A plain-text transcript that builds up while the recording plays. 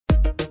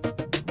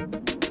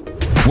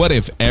What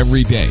if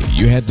every day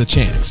you had the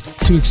chance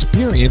to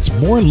experience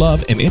more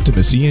love and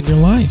intimacy in your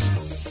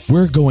life?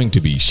 We're going to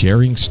be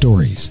sharing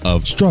stories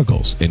of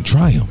struggles and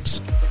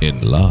triumphs in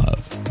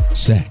love,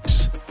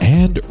 sex,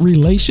 and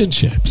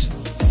relationships,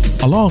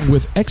 along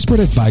with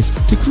expert advice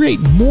to create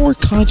more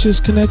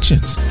conscious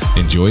connections.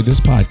 Enjoy this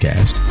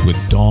podcast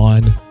with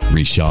Dawn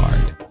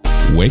Richard.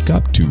 Wake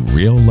up to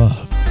real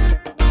love.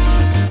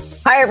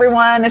 Hi,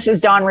 everyone. This is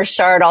Dawn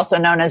Richard, also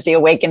known as The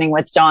Awakening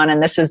with Dawn,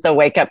 and this is the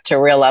Wake Up to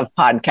Real Love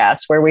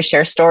podcast, where we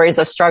share stories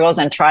of struggles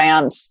and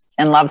triumphs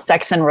in love,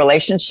 sex, and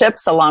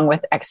relationships, along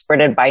with expert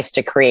advice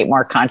to create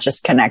more conscious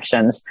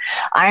connections.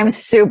 I'm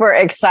super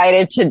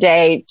excited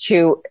today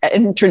to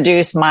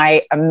introduce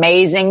my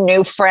amazing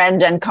new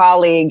friend and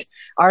colleague,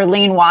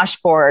 Arlene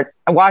Washburn.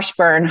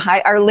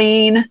 Hi,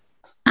 Arlene.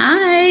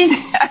 Hi.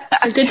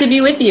 So good to be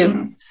with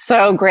you.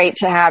 So great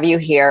to have you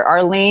here.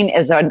 Arlene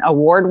is an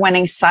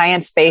award-winning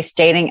science-based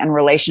dating and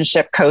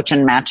relationship coach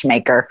and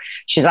matchmaker.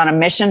 She's on a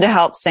mission to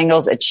help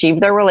singles achieve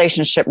their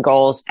relationship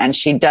goals, and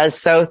she does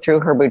so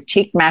through her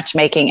boutique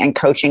matchmaking and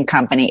coaching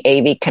company,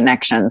 AV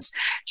Connections.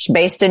 She's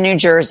based in New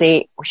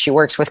Jersey. She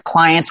works with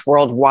clients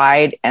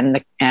worldwide,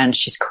 and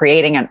she's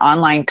creating an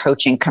online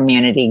coaching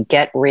community,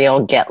 Get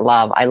Real, Get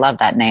Love. I love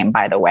that name,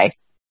 by the way.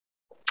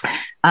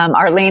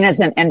 Arlene is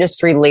an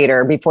industry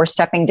leader. Before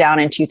stepping down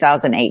in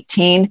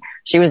 2018,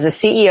 she was the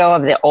CEO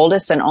of the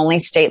oldest and only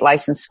state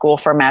licensed school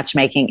for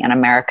matchmaking in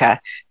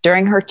America.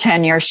 During her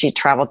tenure, she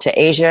traveled to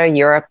Asia,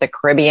 Europe, the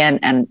Caribbean,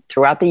 and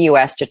throughout the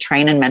U.S. to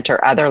train and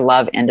mentor other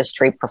love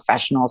industry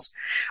professionals.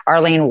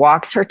 Arlene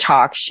walks her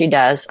talk. She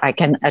does. I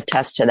can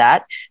attest to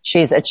that.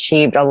 She's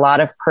achieved a lot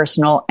of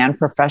personal and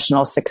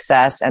professional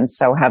success, and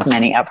so have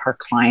many of her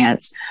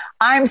clients.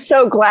 I'm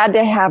so glad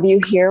to have you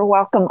here.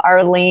 Welcome,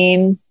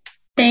 Arlene.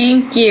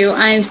 Thank you.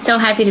 I'm so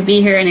happy to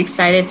be here and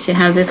excited to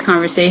have this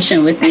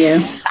conversation with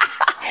you.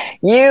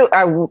 You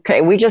are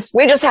okay. We just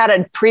had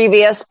a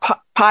previous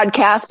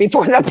podcast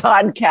before the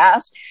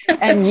podcast,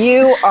 and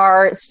you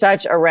are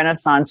such a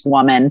Renaissance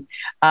woman.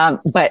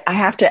 But I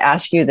have to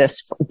ask you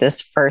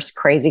this first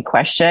crazy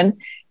question: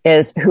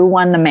 is who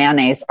won the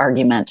mayonnaise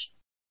argument?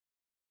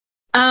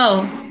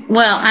 Oh,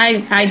 well,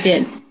 I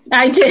did.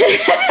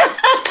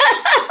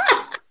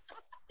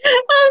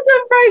 I'm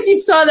surprised you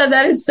saw that.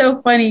 That is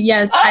so funny.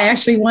 Yes, I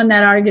actually won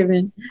that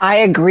argument. I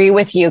agree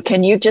with you.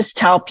 Can you just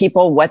tell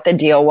people what the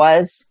deal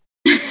was?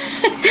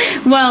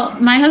 Well,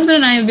 my husband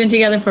and I have been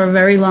together for a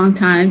very long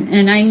time,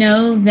 and I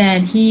know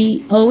that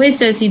he always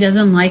says he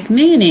doesn't like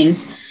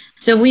mayonnaise.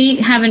 So we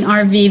have an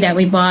RV that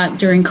we bought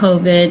during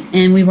COVID,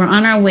 and we were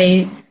on our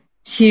way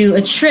to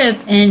a trip,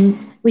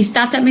 and we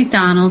stopped at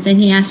McDonald's, and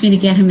he asked me to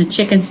get him a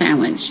chicken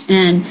sandwich.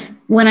 And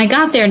when I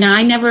got there, now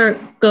I never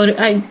go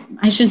to,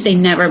 I shouldn't say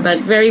never, but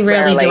very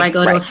rarely do I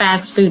go to a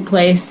fast food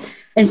place.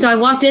 And so I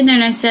walked in there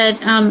and I said,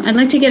 I'd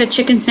like to get a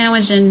chicken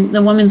sandwich. And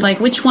the woman's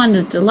like, which one,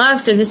 the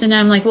deluxe or this and that?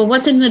 I'm like, well,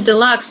 what's in the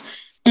deluxe?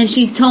 And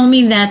she told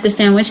me that the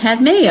sandwich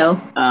had mayo.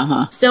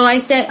 So I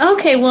said,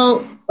 okay,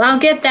 well, I'll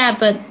get that,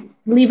 but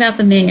leave out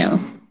the mayo.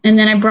 And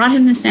then I brought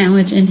him the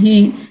sandwich, and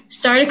he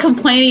started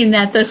complaining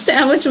that the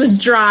sandwich was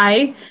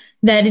dry,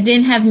 that it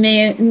didn't have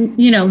mayo,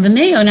 the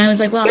mayo. And I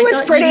was like, well, he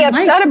was pretty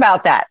upset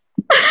about that.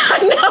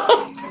 I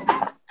know.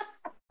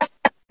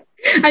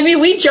 I mean,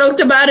 we joked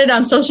about it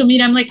on social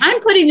media. I'm like, I'm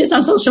putting this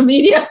on social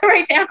media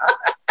right now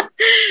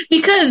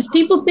because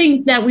people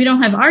think that we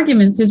don't have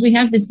arguments because we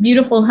have this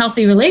beautiful,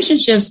 healthy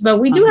relationships, but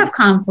we do have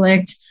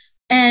conflict.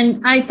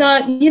 And I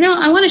thought,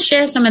 I want to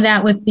share some of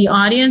that with the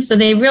audience so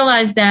they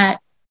realize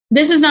that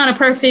this is not a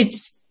perfect,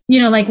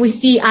 like we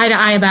see eye to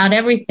eye about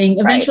everything.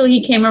 Eventually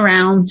he came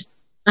around.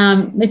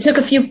 It took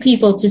a few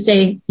people to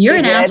say, you're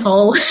an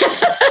asshole.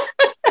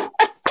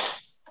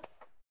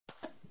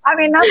 I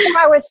mean, that's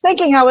what I was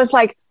thinking. I was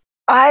like,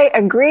 I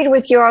agreed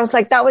with you. I was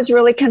like, that was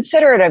really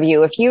considerate of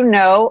you. If you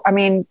know,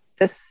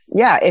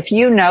 if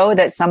you know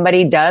that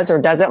somebody does or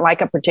doesn't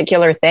like a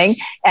particular thing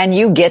and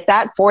you get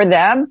that for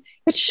them,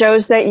 it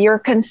shows that you're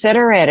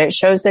considerate. It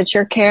shows that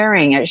you're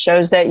caring. It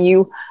shows that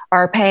you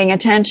are paying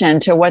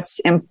attention to what's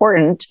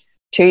important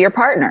to your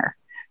partner.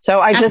 So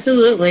I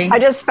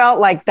just felt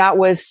like that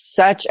was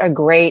such a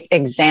great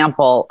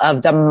example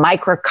of the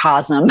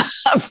microcosm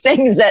of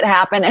things that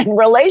happen in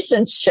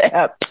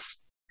relationships.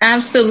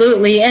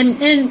 Absolutely.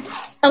 And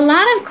a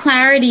lot of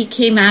clarity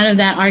came out of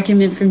that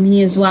argument for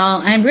me as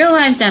well. I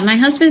realized that my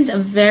husband's a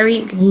very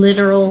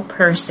literal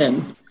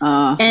person.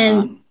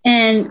 And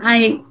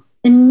I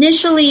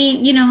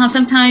initially, how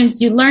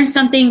sometimes you learn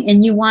something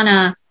and you want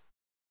to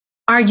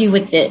argue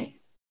with it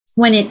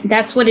when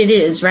that's what it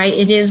is, right?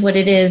 It is what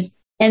it is.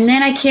 And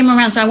then I came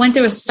around. So I went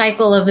through a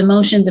cycle of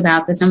emotions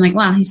about this. I'm like,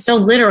 wow, he's so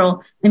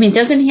literal. I mean,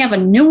 doesn't he have a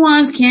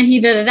nuance? Can't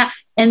he?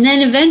 And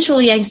then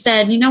eventually I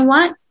said, you know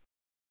what?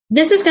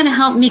 This is going to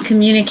help me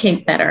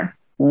communicate better.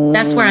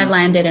 That's where I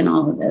landed in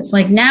all of this.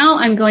 Like now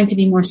I'm going to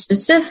be more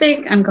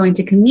specific. I'm going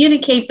to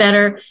communicate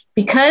better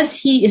because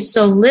he is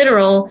so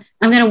literal.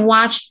 I'm going to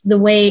watch the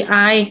way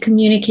I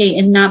communicate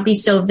and not be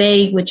so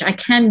vague, which I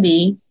can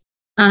be.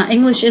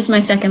 English is my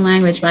second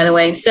language, by the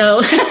way.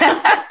 So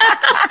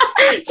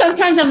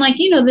sometimes I'm like,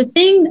 the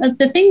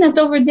thing that's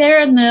over there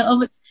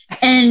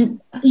and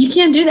you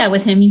can't do that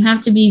with him. You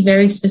have to be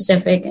very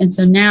specific. And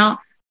so now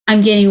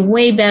I'm getting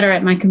way better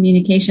at my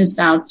communication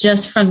style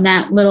just from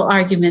that little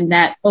argument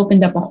that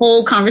opened up a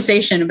whole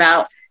conversation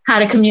about how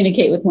to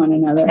communicate with one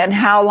another. And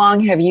how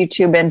long have you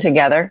two been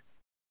together?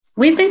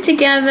 We've been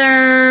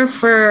together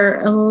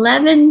for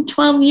 11,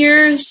 12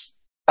 years.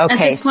 Okay.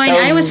 At this point,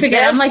 I always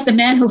forget. I'm like the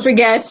man who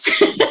forgets.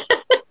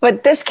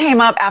 But this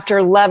came up after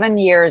 11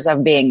 years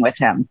of being with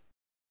him.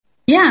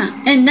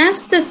 Yeah. And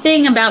that's the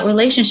thing about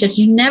relationships.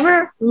 You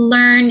never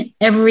learn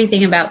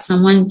everything about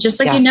someone, just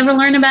like you never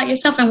learn about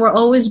yourself. And we're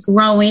always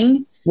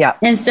growing. Yeah.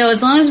 And so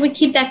as long as we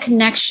keep that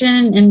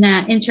connection and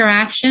that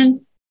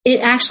interaction, it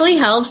actually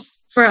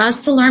helps for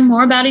us to learn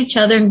more about each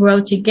other and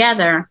grow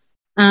together.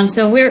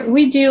 So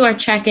we do our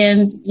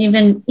check-ins,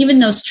 even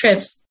those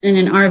trips in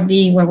an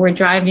RV where we're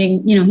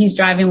driving, he's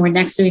driving, we're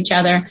next to each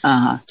other.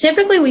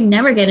 Typically we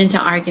never get into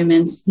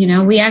arguments.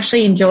 We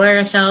actually enjoy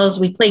ourselves.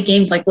 We play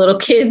games like little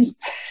kids,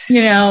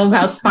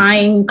 about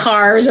spying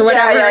cars or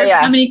whatever.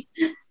 Yeah.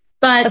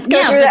 But let's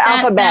go through the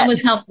alphabet. That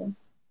was helpful.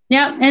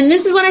 Yeah. And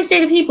this is what I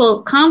say to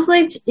people.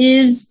 Conflict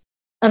is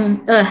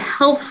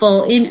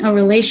helpful in a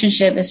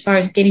relationship as far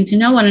as getting to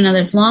know one another,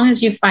 as long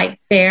as you fight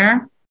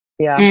fair.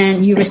 Yeah.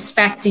 And you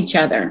respect each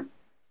other.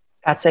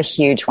 That's a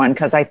huge one,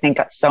 because I think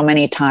so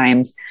many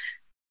times,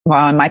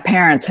 and my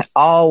parents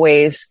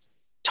always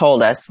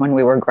told us when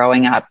we were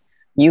growing up,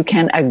 you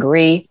can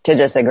agree to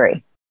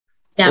disagree.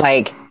 Yeah.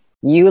 Like,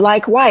 you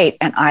like white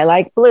and I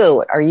like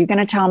blue. Are you going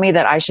to tell me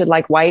that I should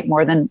like white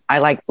more than I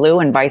like blue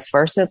and vice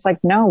versa? It's like,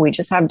 no, we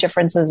just have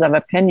differences of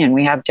opinion.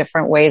 We have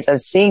different ways of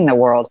seeing the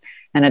world,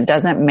 and it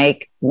doesn't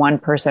make one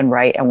person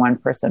right and one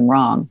person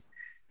wrong.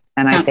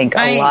 And I think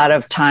a lot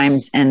of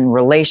times in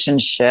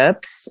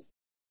relationships,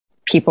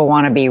 people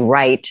want to be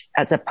right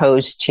as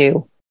opposed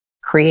to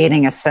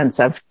creating a sense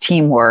of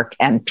teamwork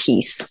and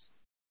peace.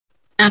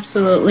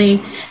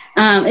 Absolutely.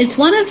 It's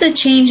one of the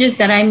changes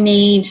that I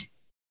made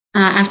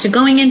after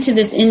going into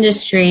this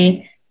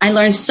industry. I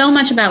learned so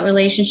much about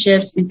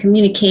relationships and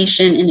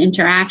communication and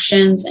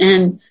interactions,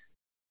 and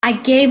I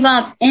gave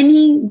up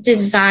any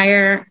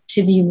desire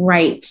to be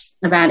right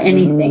about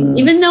anything,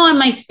 even though I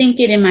might think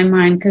it in my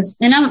mind,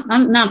 and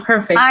I'm not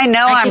perfect. I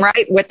know I'm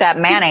right with that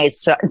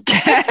mayonnaise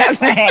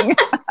thing.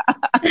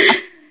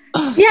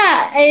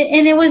 Yeah.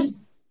 And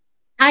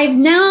I've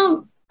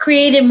now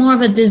created more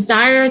of a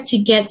desire to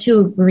get to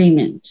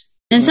agreement.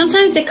 And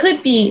sometimes it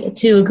could be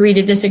to agree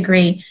to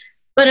disagree,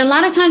 but a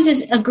lot of times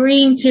it's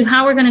agreeing to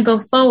how we're going to go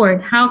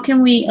forward. How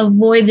can we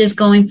avoid this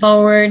going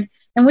forward?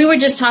 And we were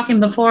just talking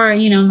before,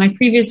 my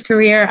previous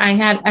career,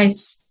 I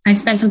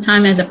spent some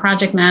time as a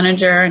project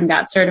manager and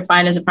got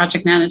certified as a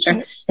project manager.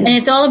 And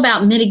it's all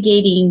about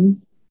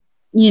mitigating,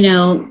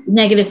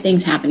 negative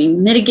things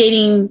happening,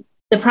 mitigating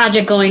the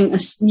project going,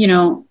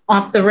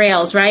 off the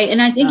rails, right?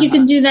 And I think you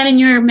can do that in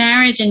your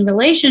marriage and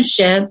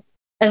relationship,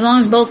 as long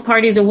as both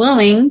parties are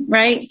willing,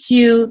 right,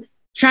 to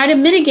try to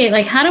mitigate,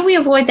 like, how do we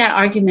avoid that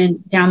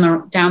argument down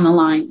the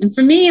line? And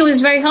for me, it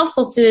was very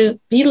helpful to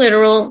be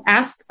literal,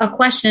 ask a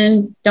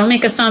question, don't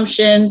make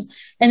assumptions.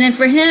 And then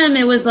for him,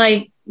 it was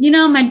like,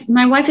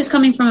 my wife is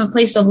coming from a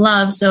place of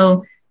love,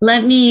 so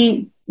let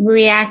me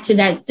react to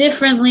that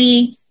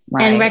differently.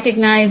 Right. And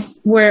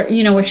recognize where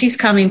she's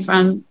coming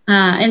from.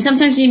 And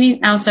sometimes you need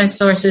outside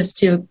sources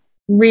to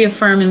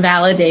reaffirm and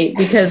validate,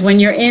 because when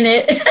you're in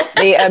it,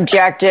 the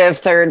objective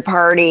third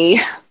party.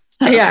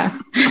 Yeah.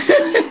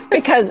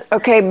 Because,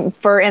 okay,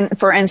 for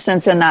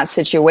instance, in that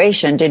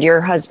situation, did your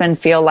husband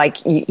feel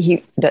like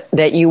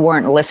that you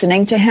weren't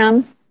listening to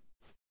him?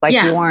 Like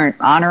you weren't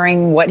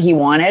honoring what he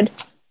wanted?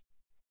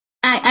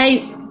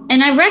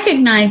 I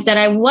recognized that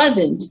I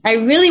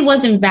really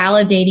wasn't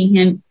validating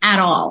him at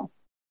all.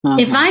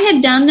 If I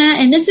had done that,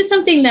 and this is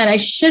something that I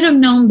should have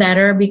known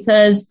better,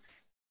 because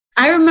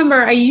I remember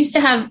I used to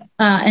have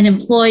an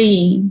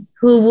employee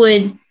who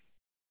would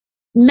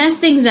mess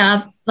things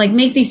up, like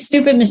make these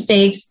stupid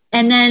mistakes.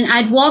 And then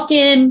I'd walk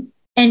in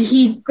and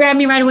he'd grab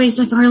me right away. He's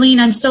like, Arlene,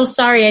 I'm so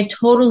sorry. I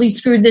totally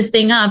screwed this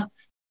thing up.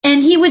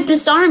 And he would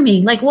disarm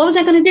me. Like, what was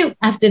I going to do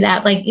after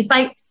that? Like, if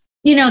I,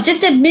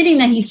 just admitting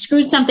that he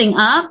screwed something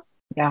up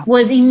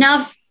was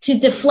enough to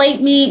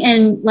deflate me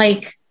and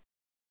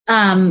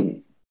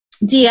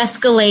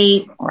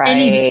de-escalate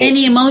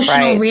any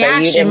emotional reaction. So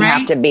you didn't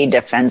have to be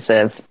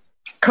defensive.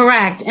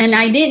 Correct. And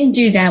I didn't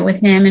do that with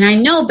him. And I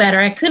know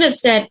better. I could have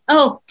said,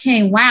 oh,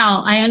 okay,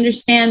 wow, I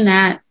understand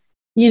that.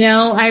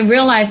 I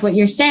realize what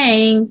you're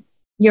saying.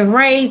 You're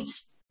right.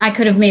 I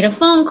could have made a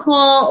phone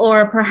call,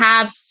 or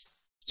perhaps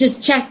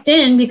just checked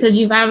in, because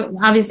you've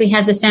obviously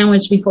had the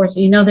sandwich before.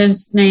 So,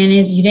 there's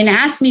mayonnaise. You didn't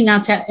ask me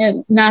not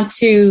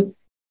to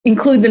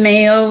include the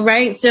mayo.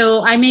 Right.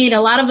 So I made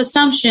a lot of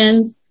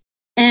assumptions,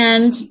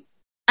 and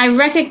I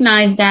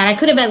recognized that. I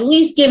could have at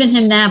least given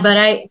him that, but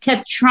I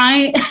kept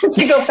trying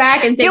to go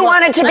back and say, you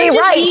wanted to be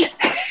right.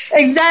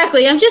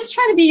 Exactly. I'm just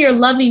trying to be your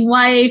loving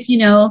wife,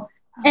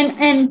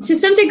 and to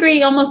some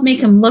degree almost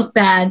make him look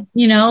bad,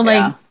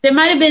 there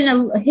might have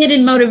been a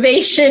hidden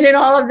motivation and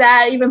all of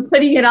that, even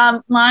putting it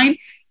online.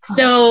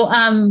 So,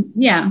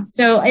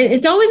 so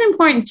it's always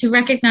important to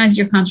recognize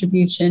your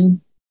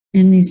contribution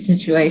in these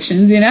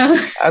situations,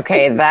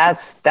 Okay.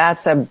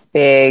 That's a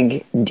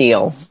big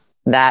deal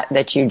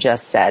that you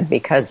just said,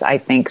 because I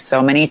think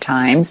so many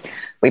times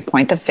we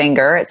point the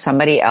finger at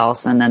somebody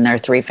else and then there are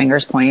three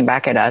fingers pointing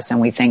back at us and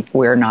we think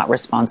we're not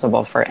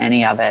responsible for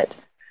any of it.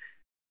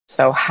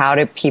 So how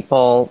do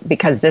people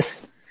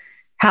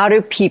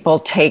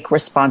take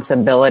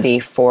responsibility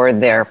for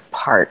their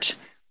part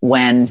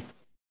when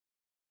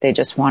they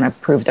just want to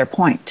prove their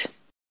point?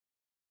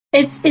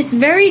 It's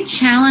very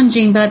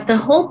challenging, but the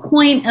whole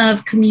point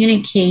of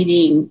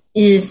communicating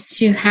is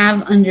to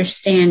have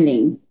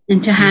understanding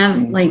and to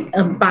have like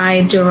a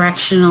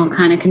bi-directional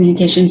kind of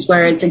communications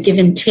where it's a give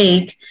and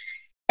take.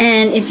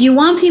 And if you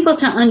want people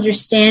to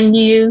understand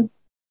you,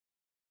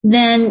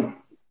 then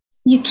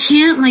you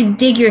can't like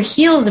dig your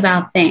heels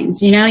about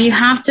things. You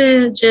have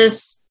to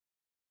just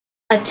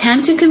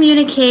attempt to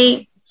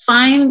communicate,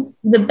 find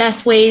the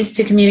best ways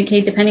to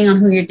communicate depending on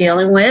who you're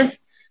dealing with.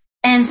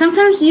 And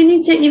sometimes you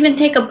need to even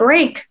take a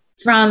break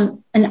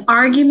from an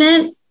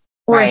argument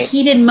or a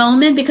heated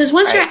moment, because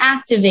once you're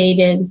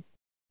activated,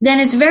 then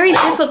it's very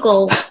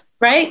difficult,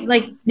 right?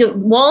 Like the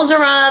walls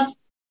are up.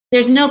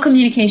 There's no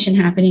communication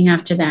happening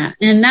after that.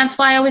 And that's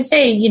why I always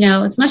say,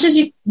 as much as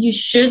you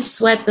should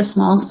sweat the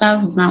small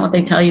stuff, it's not what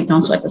they tell you,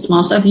 don't sweat the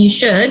small stuff. You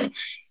should,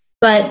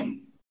 but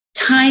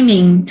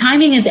timing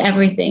is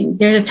everything.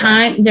 There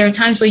are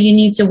times where you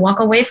need to walk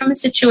away from a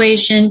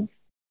situation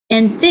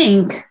and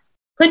think,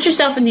 put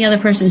yourself in the other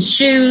person's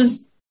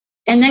shoes,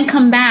 and then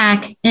come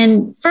back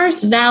and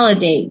first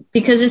validate.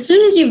 Because as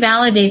soon as you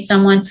validate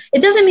someone,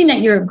 it doesn't mean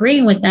that you're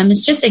agreeing with them.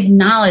 It's just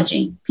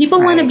acknowledging.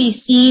 People want to be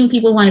seen.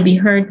 People want to be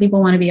heard.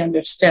 People want to be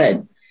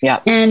understood.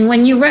 Yeah. And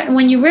when you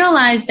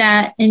realize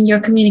that in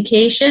your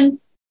communication,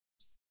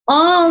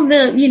 all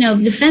the,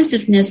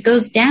 defensiveness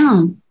goes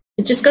down.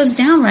 It just goes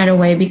down right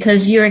away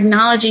because you're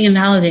acknowledging and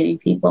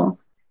validating people.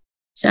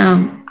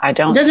 So it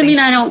doesn't mean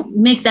I don't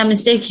make that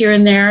mistake here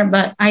and there,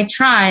 but I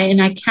try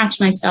and I catch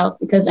myself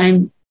because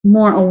I'm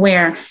more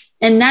aware.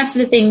 And that's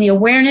the thing, the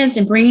awareness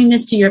and bringing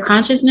this to your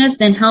consciousness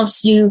then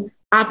helps you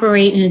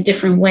operate in a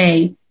different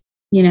way,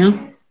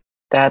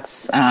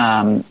 That's,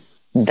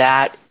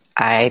 that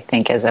I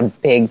think is a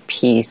big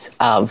piece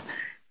of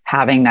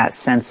having that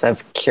sense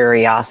of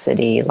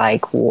curiosity,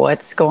 like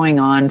what's going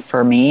on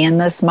for me in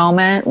this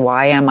moment?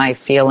 Why am I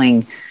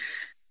feeling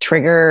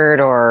triggered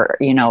or,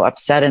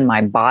 upset in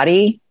my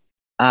body?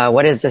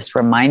 What is this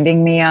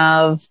reminding me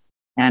of?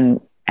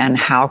 And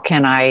how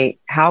can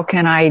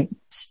I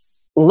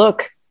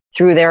look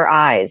through their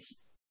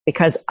eyes?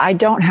 Because I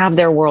don't have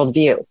their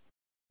worldview.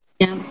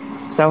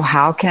 Yeah. So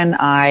how can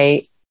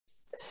I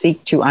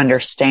seek to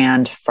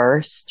understand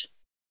first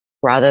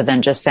rather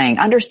than just saying,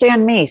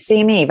 understand me,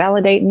 see me,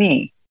 validate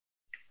me?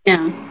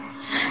 Yeah.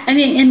 I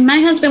mean, and my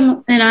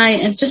husband and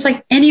I, just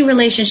like any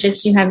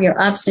relationships, you have your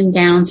ups and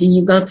downs and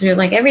you go through,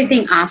 like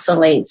everything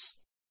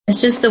oscillates.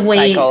 It's just the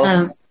way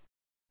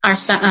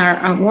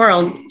our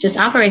world just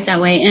operates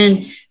that way.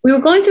 And we were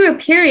going through a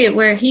period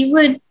where he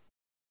would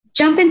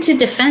jump into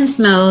defense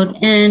mode.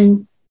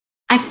 And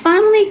I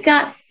finally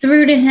got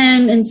through to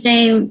him and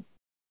saying,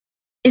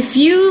 if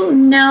you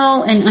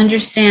know and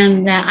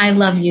understand that I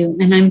love you,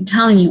 and I'm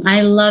telling you,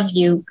 I love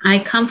you. I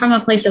come from a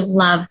place of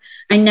love.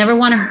 I never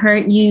want to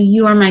hurt you.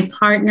 You are my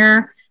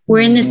partner.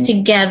 We're in this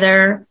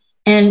together.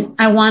 And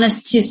I want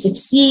us to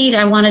succeed.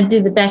 I want to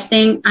do the best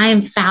thing. I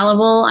am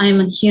fallible. I am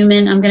a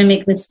human. I'm going to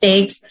make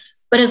mistakes.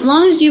 But as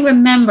long as you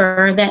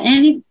remember that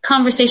any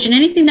conversation,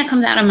 anything that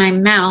comes out of my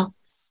mouth,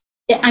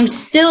 I'm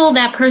still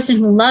that person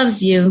who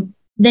loves you,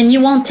 then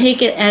you won't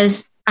take it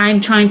as I'm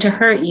trying to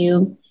hurt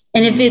you.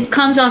 And if it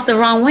comes off the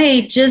wrong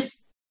way,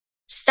 just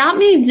stop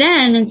me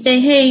then and say,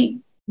 hey,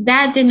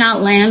 that did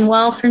not land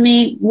well for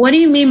me. What do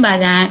you mean by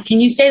that? Can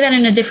you say that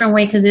in a different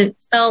way? Because it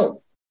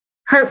felt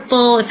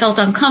hurtful. It felt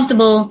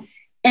uncomfortable.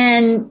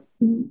 And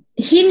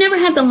he never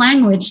had the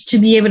language to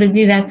be able to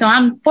do that. So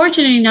I'm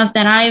fortunate enough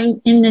that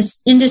I'm in this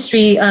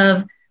industry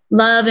of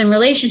love and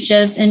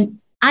relationships, and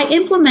I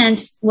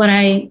implement what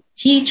I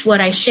teach, what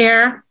I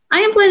share.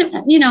 I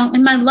implement,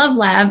 in my love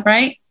lab,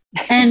 right?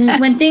 And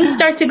when things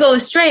start to go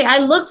astray, I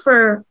look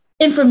for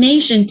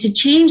information to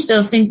change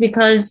those things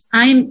because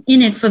I'm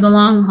in it for the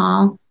long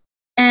haul.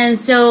 And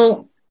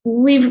so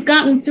we've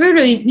gotten through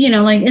to,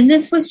 and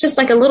this was just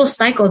like a little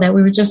cycle that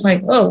we were just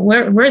like, oh,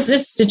 where's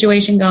this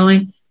situation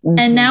going? Mm-hmm.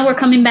 And now we're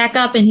coming back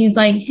up and he's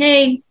like,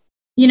 hey,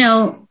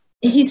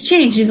 he's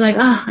changed. He's like,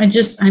 oh,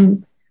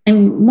 I'm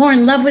more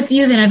in love with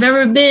you than I've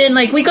ever been.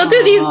 Like we go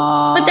through these,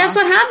 but that's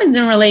what happens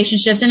in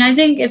relationships. And I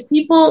think if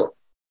people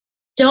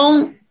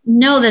don't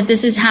know that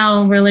this is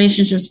how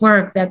relationships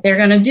work, that they're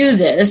going to do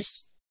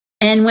this,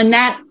 and when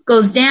that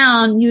goes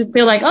down, you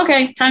feel like,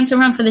 okay, time to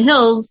run for the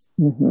hills,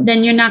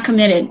 then you're not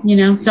committed,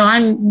 So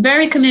I'm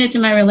very committed to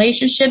my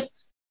relationship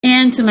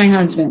and to my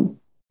husband.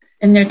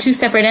 And they're two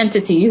separate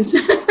entities.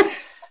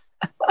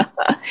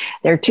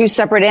 They're two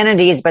separate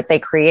entities, but they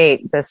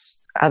create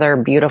this other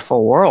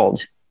beautiful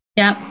world.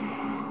 Yeah.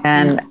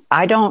 And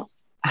I don't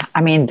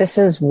I mean, this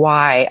is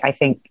why I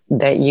think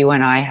that you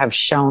and I have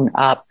shown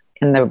up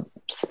in the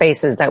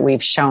spaces that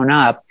we've shown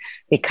up,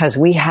 because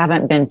we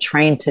haven't been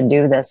trained to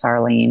do this,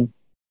 Arlene.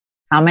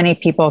 How many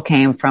people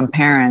came from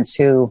parents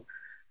who,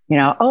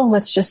 oh,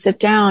 let's just sit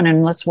down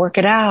and let's work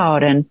it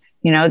out. And,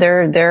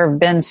 there have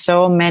been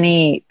so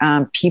many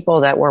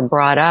people that were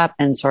brought up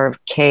in sort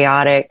of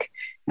chaotic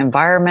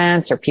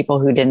environments, or people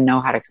who didn't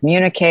know how to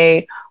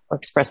communicate or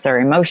express their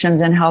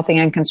emotions in healthy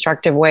and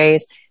constructive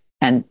ways.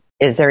 And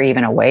is there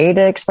even a way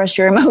to express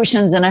your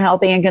emotions in a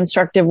healthy and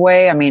constructive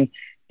way? I mean,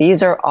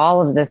 these are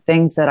all of the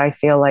things that I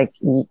feel like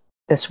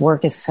this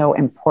work is so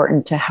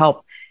important to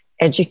help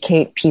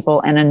educate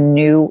people in a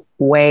new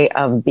way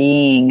of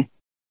being,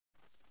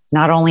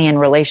 not only in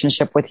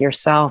relationship with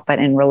yourself, but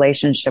in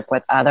relationship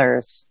with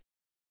others.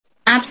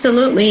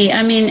 Absolutely.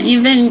 I mean,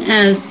 even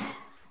as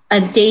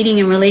a dating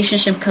and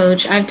relationship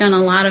coach, I've done a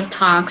lot of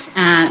talks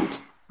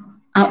at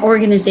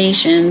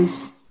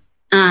organizations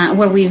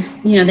where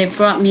they've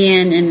brought me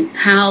in, and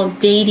how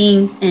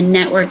dating and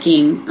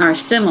networking are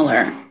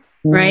similar,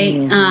 right?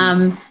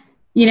 And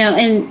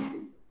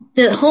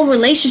the whole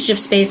relationship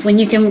space, when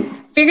you can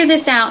figure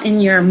this out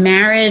in your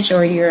marriage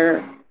or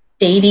your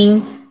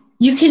dating,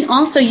 you can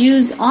also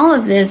use all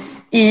of this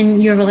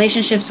in your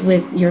relationships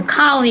with your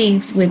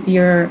colleagues, with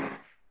your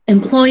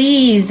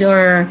employees,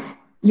 or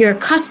your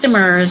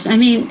customers. I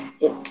mean,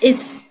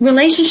 it's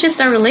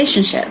relationships are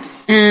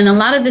relationships. And a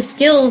lot of the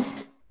skills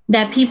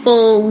that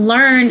people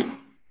learn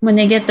when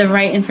they get the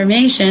right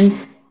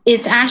information,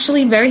 it's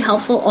actually very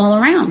helpful all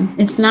around.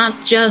 It's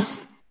not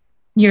just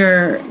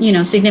your,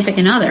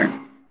 significant other.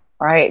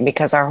 Right.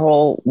 Because our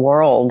whole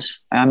world,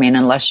 I mean,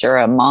 unless you're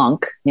a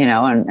monk,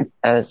 and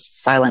a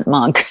silent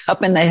monk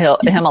up in the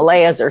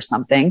Himalayas or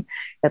something,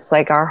 it's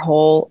like our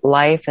whole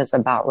life is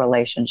about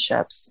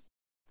relationships,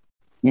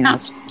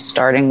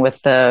 starting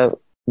with the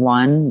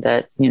one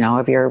that,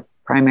 of your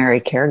primary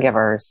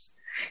caregivers.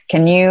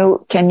 Can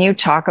you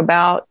talk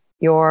about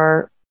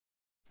your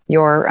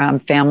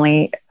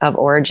family of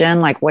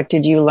origin? Like, what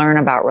did you learn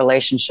about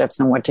relationships,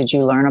 and what did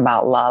you learn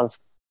about love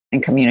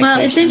and communication? Well,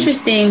 it's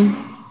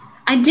interesting.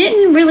 I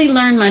didn't really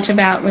learn much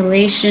about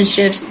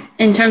relationships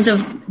in terms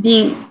of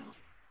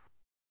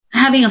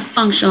having a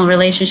functional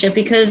relationship,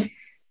 because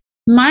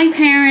my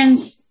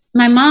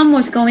mom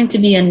was going to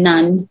be a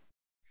nun.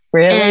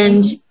 Really?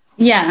 And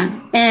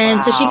yeah. And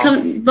wow.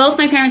 So both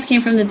my parents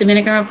came from the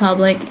Dominican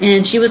Republic,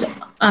 and she was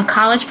a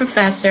college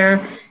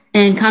professor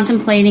and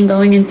contemplating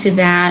going into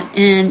that.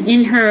 And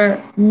in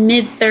her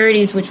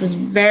mid-30s, which was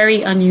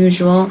very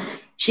unusual,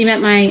 she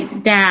met my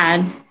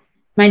dad.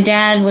 My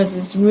dad was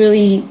this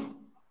really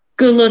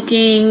good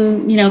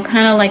looking,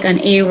 kind of like an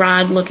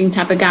A-Rod looking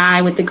type of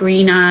guy with the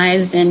green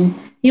eyes. And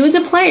he was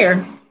a player,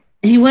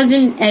 and he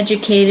wasn't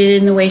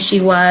educated in the way she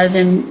was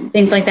and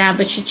things like that.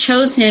 But she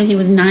chose him. He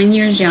was 9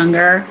 years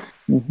younger.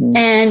 Mm-hmm.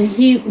 And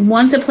he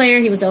once a player,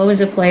 he was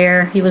always a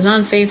player. He was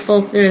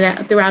unfaithful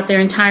throughout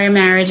their entire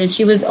marriage. And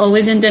she was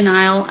always in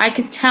denial. I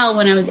could tell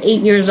when I was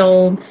 8 years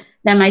old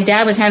that my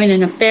dad was having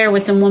an affair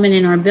with some woman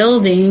in our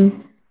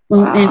building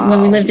when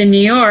we lived in New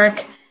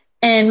York.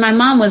 And my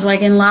mom was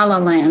like in La La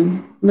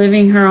Land,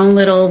 living her own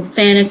little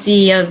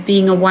fantasy of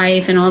being a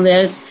wife and all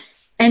this.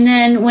 And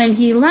then when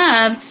he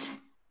left,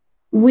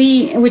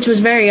 which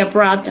was very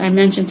abrupt, I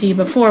mentioned to you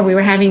before, we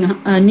were having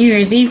a New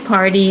Year's Eve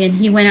party, and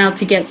he went out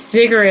to get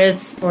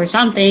cigarettes or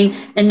something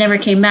and never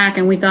came back,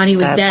 and we thought he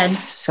was dead. That's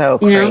so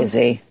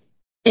crazy.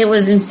 It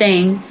was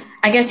insane.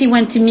 I guess he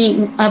went to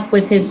meet up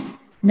with his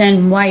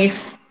then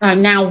wife,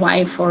 now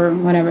wife or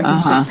whatever.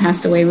 He just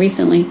passed away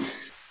recently.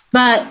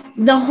 But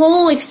the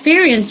whole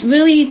experience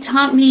really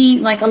taught me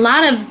like a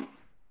lot of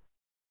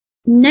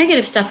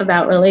negative stuff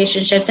about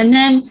relationships. And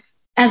then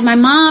as my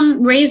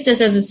mom raised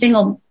us as a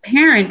single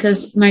parent,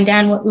 because my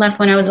dad left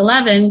when I was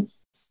 11,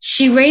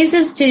 she raised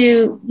us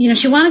to,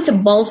 she wanted to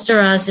bolster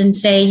us and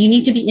say, you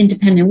need to be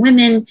independent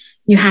women.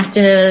 You have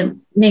to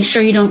make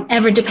sure you don't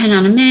ever depend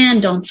on a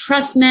man. Don't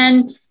trust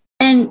men.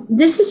 And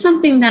this is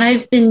something that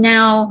I've been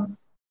now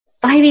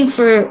fighting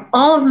for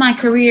all of my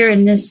career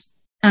in this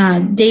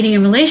dating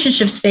and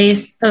relationship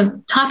space,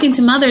 of talking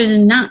to mothers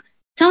and not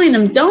telling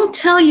them, don't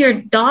tell your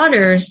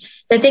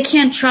daughters that they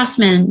can't trust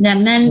men, that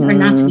men are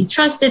not to be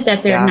trusted,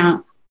 that they're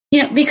not,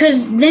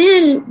 because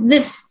then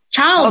this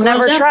child will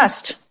never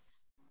trust.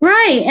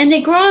 Right. And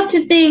they grow up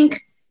to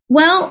think,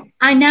 well,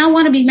 I now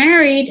want to be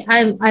married.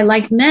 I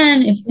like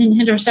men in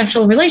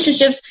heterosexual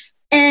relationships.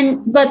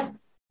 But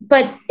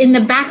in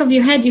the back of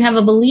your head, you have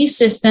a belief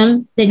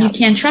system that you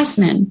can't trust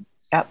men.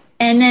 Yep.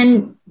 And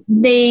then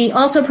they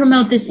also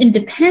promote this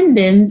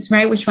independence,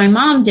 right? Which my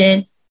mom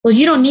did. Well,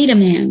 you don't need a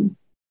man.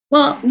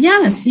 Well,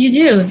 yes, you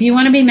do. If you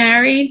want to be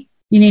married,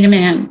 you need a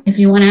man. If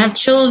you want to have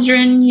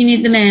children, you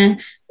need the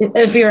man.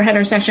 If you're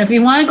heterosexual, if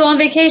you want to go on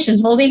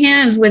vacations, holding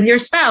hands with your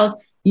spouse,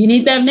 you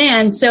need that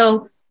man.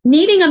 So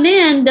needing a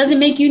man doesn't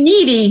make you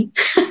needy.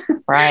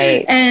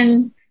 Right.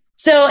 And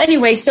so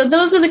anyway, so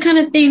those are the kind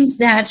of things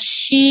that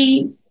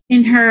she,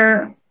 in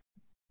her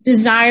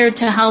desire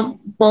to help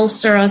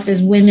bolster us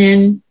as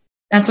women,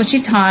 that's what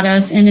she taught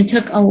us. And it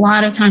took a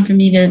lot of time for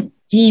me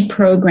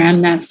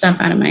deprogram that stuff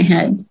out of my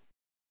head.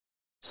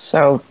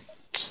 So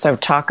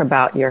talk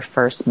about your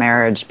first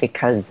marriage,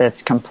 because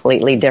that's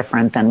completely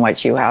different than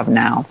what you have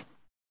now.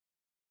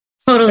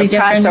 Totally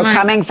different. So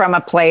coming from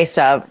a place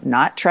of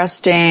not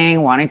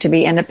trusting, wanting to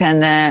be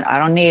independent, I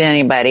don't need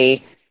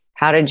anybody.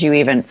 How did you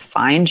even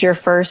find your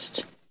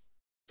first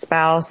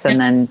spouse? And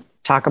then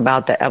talk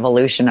about the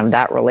evolution of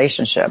that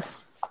relationship.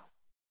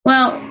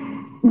 Well,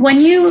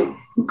 when you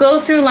go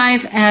through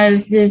life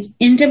as this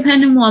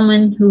independent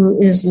woman who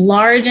is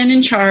large and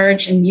in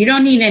charge and you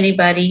don't need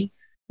anybody,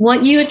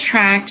 what you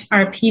attract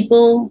are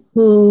people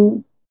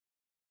who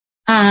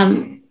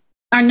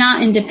are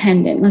not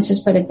independent. Let's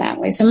just put it that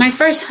way. So my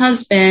first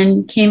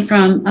husband came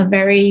from a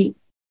very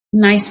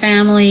nice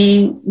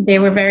family. They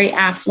were very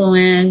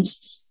affluent.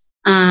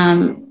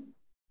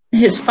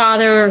 His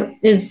father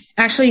is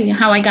actually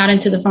how I got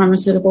into the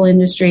pharmaceutical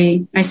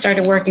industry. I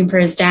started working for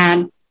his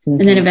dad and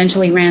then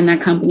eventually ran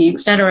that company, et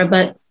cetera.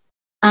 But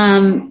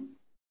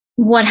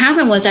what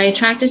happened was I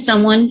attracted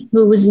someone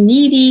who was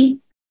needy,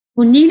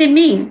 who needed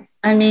me.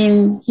 I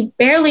mean, he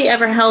barely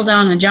ever held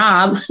on a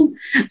job.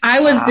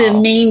 I was the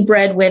main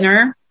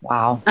breadwinner.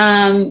 Wow.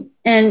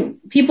 And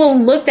people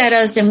looked at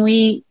us and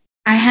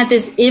I had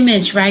this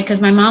image, right? Because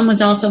my mom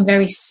was also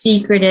very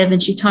secretive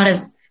and she taught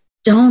us,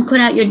 don't put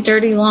out your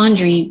dirty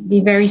laundry,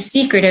 be very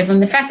secretive.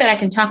 And the fact that I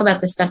can talk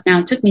about this stuff now,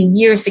 it took me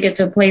years to get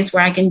to a place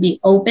where I can be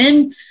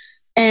open.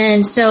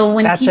 And so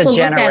when people looked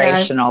at us.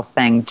 That's a generational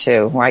thing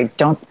too, right?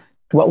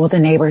 What will the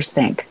neighbors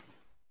think?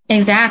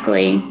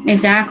 Exactly.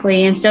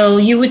 And so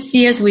you would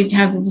see us, we'd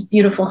have this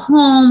beautiful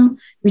home.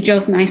 We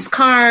drove nice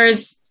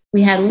cars.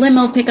 We had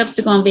limo pickups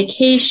to go on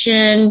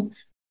vacation.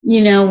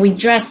 You know, we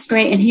dressed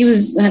great and he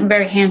was a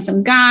very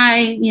handsome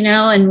guy, you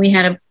know, and we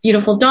had a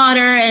beautiful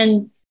daughter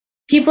and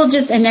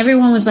and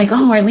everyone was like,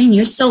 oh, Arlene,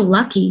 you're so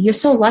lucky,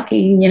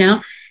 you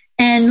know,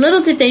 and little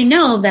did they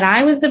know that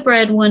I was the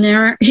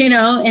breadwinner, you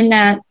know, and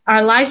that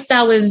our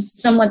lifestyle was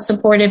somewhat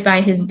supported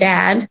by his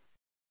dad,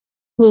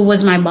 who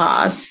was my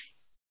boss.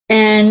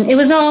 And it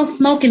was all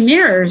smoke and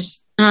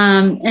mirrors.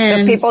 And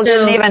so people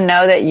didn't even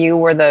know that you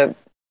were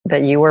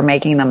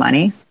making the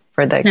money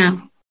for the.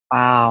 No.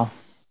 Wow.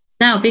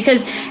 No,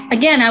 because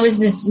again, I was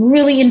this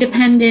really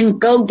independent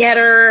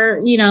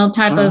go-getter, you know,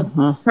 type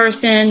of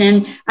person.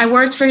 And I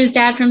worked for his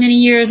dad for many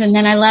years. And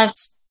then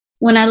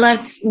when I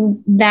left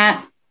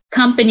that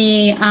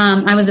company,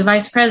 I was a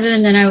vice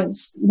president. Then I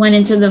went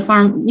into the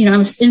farm, you know, I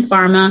was in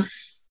pharma.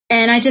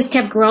 And I just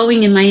kept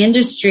growing in my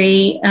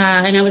industry.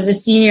 And I was a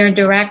senior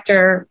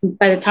director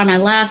by the time I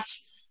left.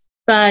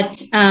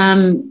 But,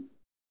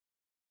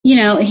 you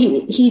know,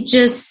 he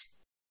just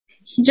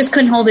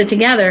couldn't hold it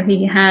together.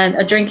 He had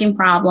a drinking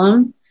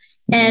problem.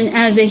 And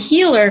as a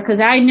healer, because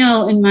I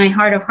know in my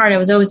heart of heart, I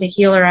was always a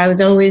healer. I was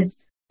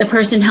always the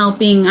person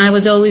helping. I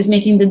was always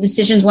making the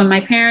decisions. When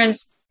my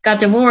parents got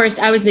divorced,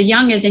 I was the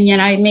youngest, and yet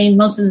I made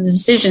most of the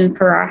decisions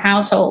for our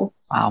household.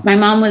 Wow. My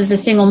mom was a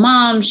single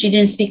mom. She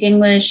didn't speak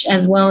English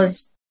as well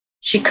as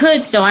she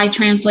could, so I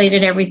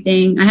translated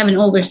everything. I have an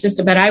older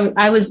sister, but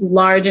I was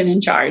large and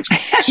in charge.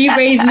 She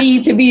raised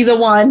me to be the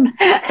one,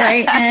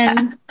 right?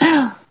 And,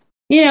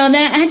 you know,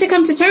 then I had to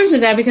come to terms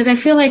with that because I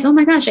feel like, oh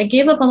my gosh, I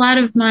gave up a lot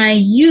of my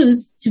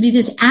youth to be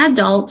this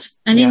adult.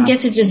 I didn't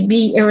get to just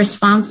be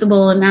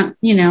irresponsible and not,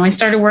 you know, I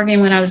started working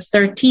when I was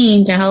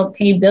 13 to help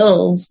pay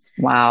bills.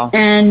 Wow.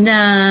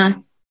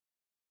 And,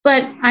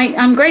 but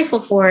I'm grateful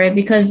for it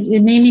because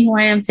it made me who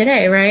I am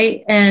today,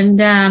 right? And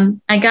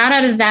I got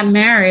out of that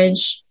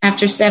marriage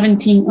after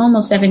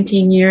almost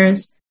 17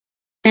 years.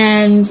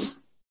 And,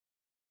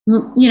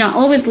 you know,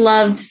 always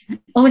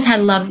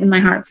had love in my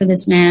heart for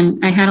this man.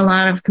 I had a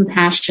lot of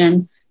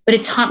compassion, but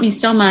it taught me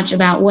so much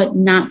about what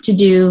not to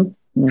do,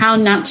 how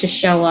not to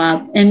show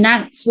up. And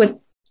that's what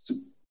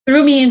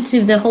threw me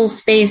into the whole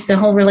space, the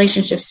whole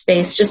relationship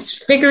space,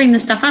 just figuring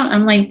this stuff out.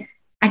 I'm like,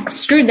 I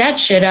screwed that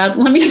shit up.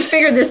 Let me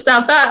figure this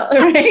stuff out,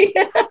 right?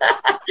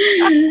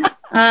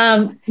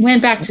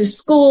 Went back to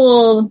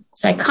school,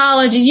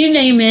 psychology, you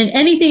name it,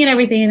 anything and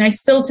everything. And I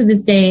still, to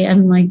this day,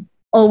 I'm like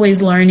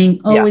always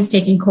learning, always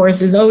taking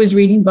courses, always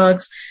reading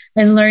books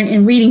and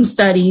reading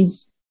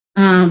studies.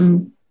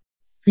 So.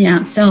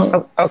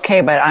 Okay,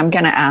 but I'm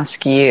going to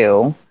ask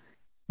you,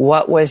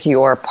 what was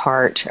your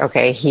part?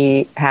 Okay,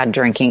 he had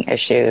drinking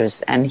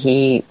issues and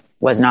he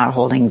was not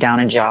holding down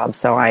a job.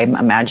 So I'm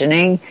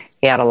imagining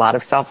he had a lot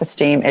of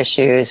self-esteem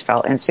issues,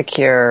 felt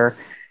insecure,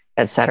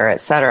 et cetera,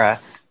 et cetera.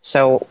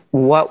 So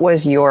what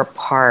was your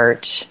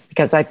part?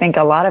 Because I think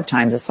a lot of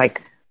times it's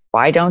like,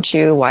 why don't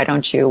you?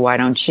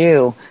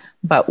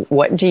 But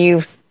what do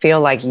you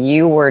feel like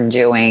you were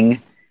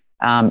doing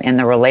in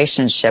the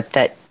relationship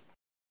that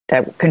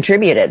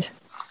contributed?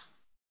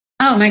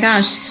 Oh my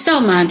gosh, so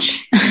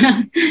much.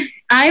 What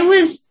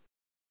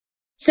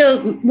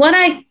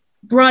I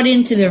brought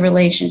into the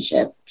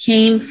relationship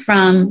came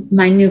from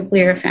my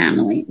nuclear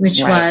family,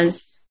 which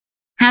was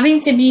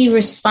having to be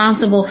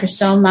responsible for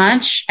so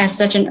much at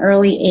such an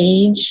early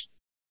age,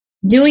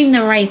 doing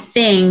the right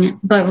thing,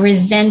 but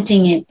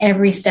resenting it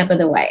every step of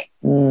the way.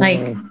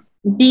 Like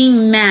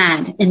being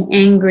mad and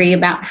angry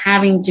about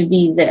having to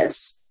be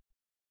this.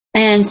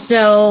 And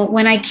so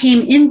when I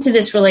came into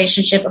this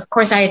relationship, of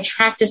course, I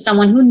attracted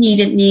someone who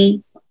needed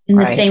me in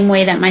the same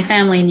way that my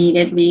family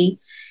needed me.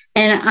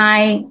 And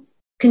I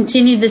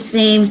continued the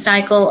same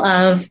cycle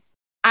of,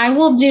 I'm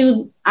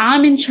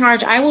in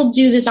charge. I will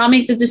do this. I'll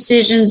make the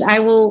decisions. I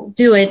will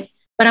do it,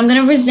 but I'm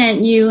going to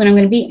resent you and I'm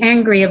going to be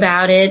angry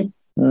about it.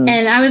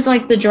 And I was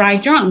like the dry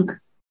drunk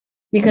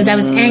because I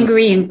was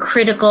angry and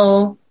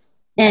critical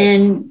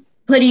and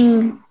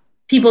putting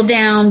people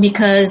down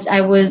because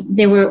I was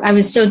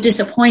so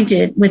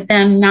disappointed with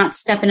them not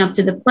stepping up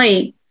to the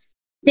plate,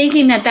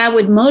 thinking that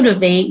would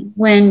motivate,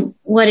 when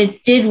what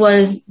it did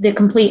was the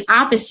complete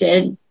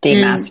opposite.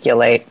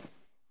 Demasculate.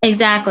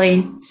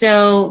 Exactly.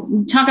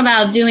 So talk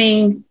about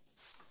doing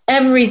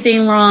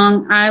everything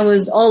wrong. I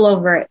was all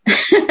over it.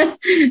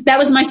 That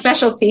was my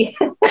specialty.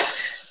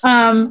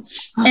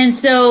 And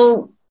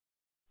so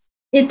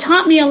it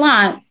taught me a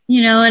lot,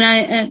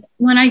 and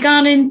when I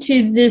got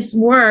into this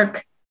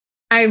work,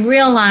 I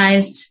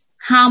realized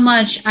how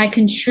much I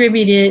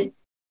contributed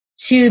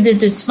to the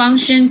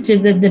dysfunction, to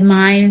the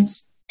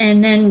demise,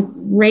 and then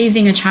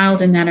raising a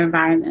child in that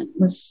environment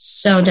was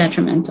so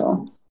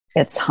detrimental.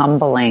 It's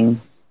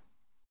humbling.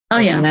 Oh,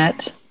 isn't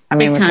it? I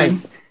mean,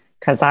 because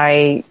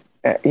I,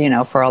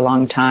 for a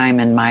long time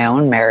in my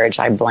own marriage,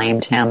 I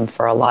blamed him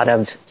for a lot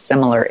of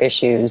similar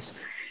issues.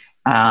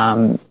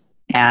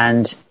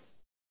 And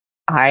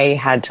I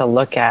had to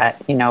look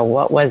at,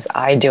 what was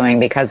I doing?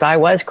 Because I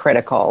was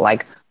critical,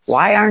 like,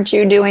 why aren't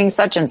you doing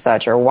such and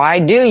such? Or why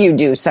do you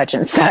do such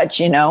and such,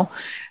 and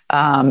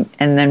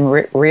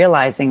then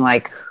realizing,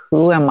 like,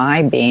 who am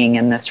I being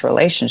in this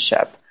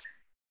relationship?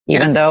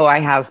 Even though I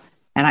have,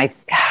 and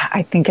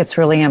I think it's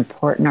really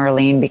important,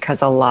 Arlene,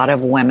 because a lot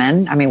of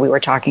women, I mean, we were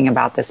talking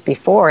about this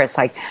before. It's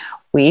like,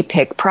 we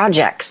pick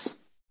projects.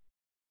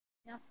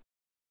 Yep.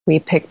 We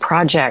pick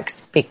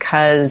projects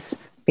because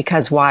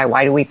why?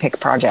 Why do we pick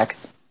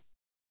projects?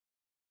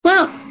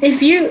 Well,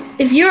 if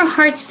you're a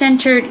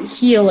heart-centered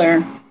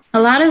healer, a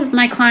lot of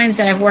my clients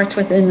that I've worked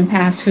with in the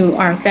past who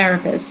are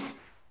therapists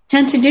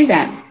tend to do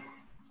that.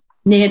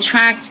 They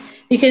attract,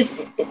 because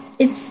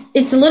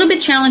it's a little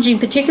bit challenging,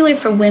 particularly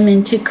for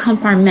women, to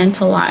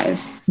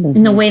compartmentalize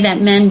in the way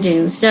that men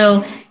do.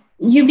 So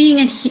you being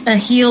a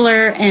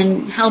healer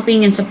and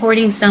helping and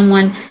supporting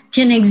someone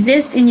can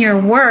exist in your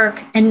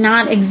work and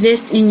not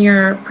exist in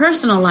your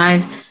personal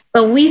life.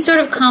 But we sort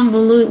of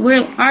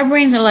convolute, our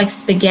brains are like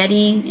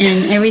spaghetti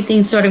and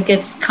everything sort of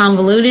gets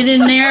convoluted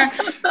in there.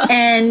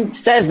 And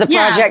says the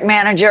project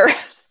manager.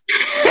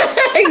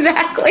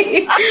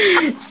 Exactly.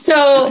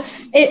 So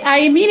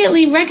I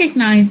immediately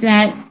recognized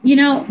that,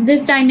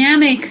 this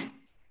dynamic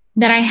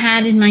that I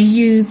had in my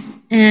youth,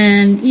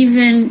 and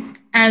even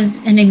as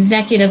an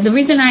executive, the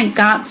reason I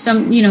got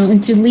some,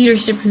 into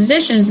leadership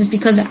positions is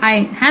because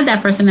I had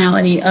that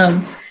personality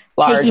of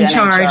taking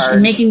charge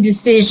and making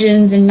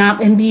decisions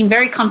and being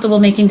very comfortable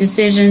making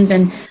decisions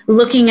and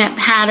looking at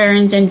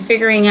patterns and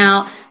figuring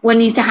out what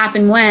needs to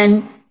happen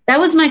when. That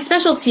was my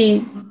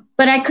specialty,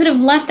 but I could have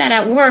left that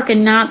at work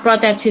and not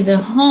brought that to the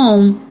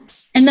home.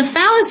 And the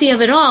fallacy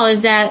of it all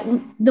is that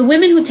the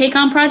women who take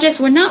on projects,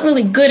 we're not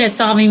really good at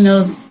solving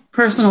those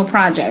personal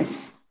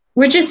projects.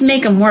 We just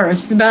make them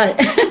worse. But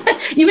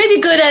you may be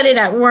good at it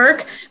at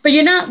work, but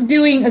you're not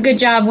doing a good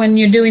job when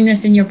you're doing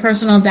this in your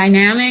personal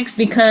dynamics,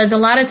 because a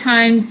lot of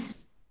times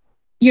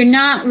you're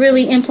not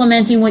really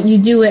implementing what you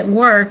do at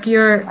work.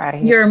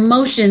 Your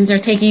emotions are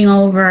taking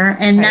over,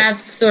 and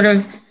that's sort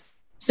of,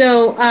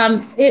 so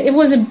it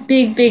was a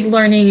big, big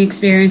learning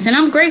experience. And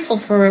I'm grateful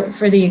for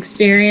the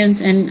experience.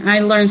 And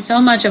I learned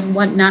so much of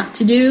what not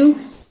to do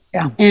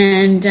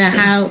and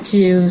how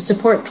to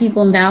support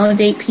people and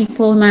validate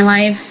people in my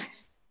life.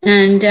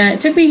 And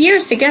it took me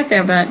years to get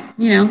there, but,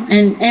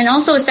 and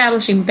also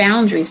establishing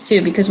boundaries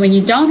too, because when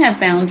you don't have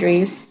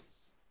boundaries,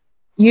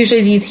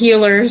 usually these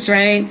healers,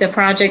 right, the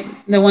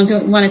ones who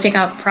want to take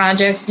out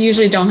projects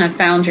usually don't have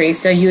boundaries.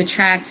 So you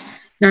attract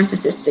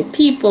narcissistic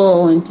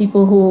people and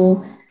people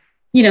who,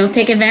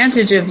 take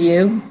advantage of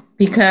you,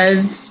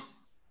 because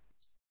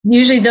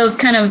usually those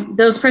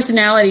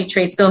personality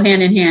traits go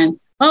hand in hand.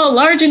 Oh,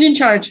 large and in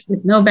charge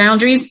with no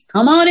boundaries.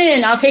 Come on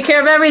in. I'll take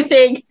care of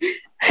everything.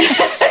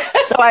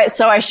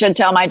 So I should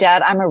tell my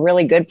dad I'm a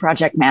really good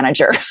project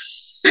manager.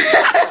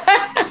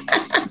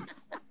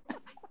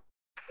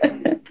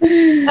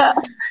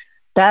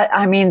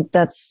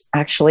 That's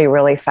actually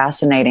really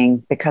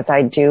fascinating, because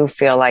I do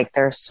feel like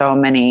there's so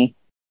many,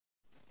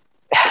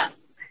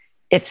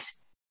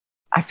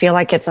 I feel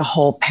like it's a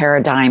whole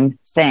paradigm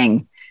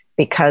thing,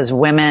 because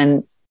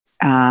women,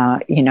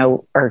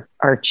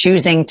 are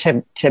choosing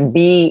to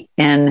be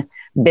in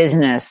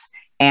business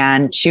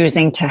and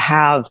choosing to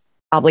have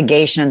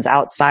obligations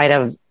outside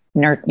of,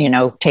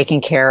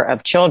 taking care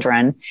of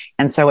children.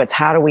 And so it's,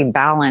 how do we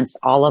balance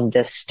all of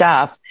this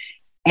stuff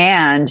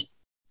and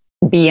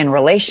be in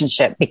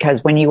relationship?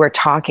 Because when you were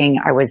talking,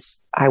 I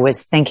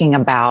was thinking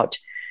about,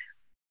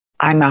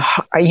 I'm a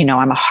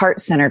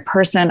heart-centered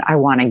person. I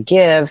want to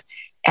give.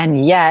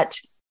 And yet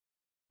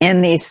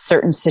in these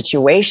certain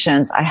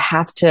situations, I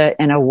have to,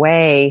 in a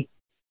way,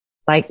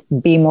 like,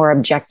 be more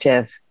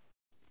objective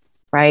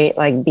right?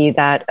 Like be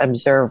that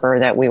observer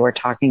that we were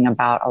talking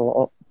about a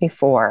little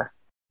before.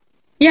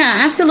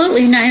 Yeah,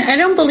 absolutely. No, I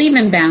don't believe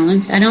in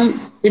balance.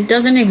 It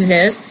doesn't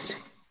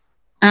exist.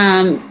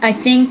 I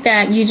think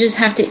that you just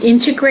have to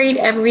integrate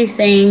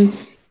everything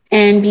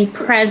and be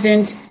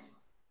present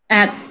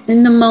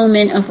in the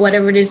moment of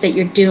whatever it is that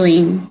you're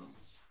doing,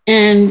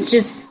 and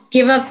just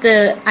give up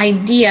the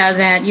idea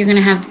that you're going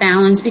to have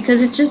balance,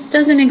 because it just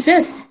doesn't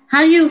exist.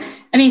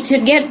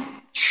 To get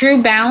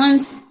true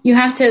balance, you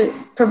have to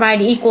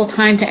provide equal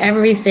time to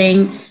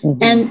everything.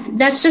 Mm-hmm. And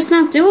that's just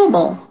not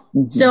doable.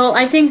 Mm-hmm. So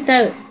I think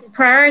that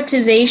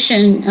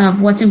prioritization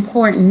of what's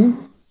important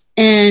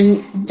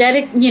and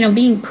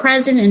being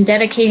present and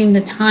dedicating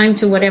the time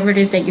to whatever it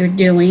is that you're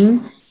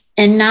doing,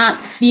 and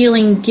not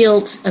feeling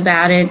guilt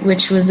about it,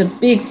 which was a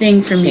big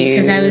thing for me,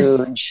 because I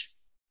was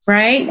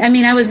right.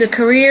 I was a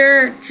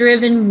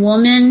career-driven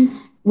woman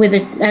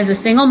as a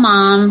single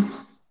mom,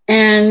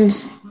 and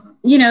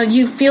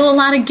you feel a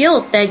lot of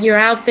guilt that you're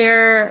out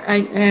there.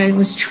 I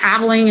was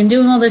traveling and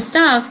doing all this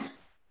stuff,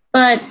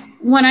 but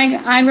when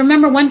I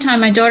remember one time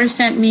my daughter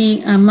sent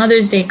me a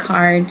Mother's Day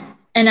card,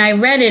 and I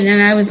read it,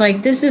 and I was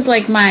like, this is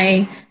like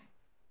my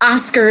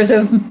Oscars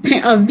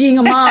of being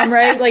a mom,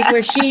 right? Like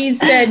where she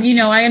said,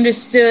 I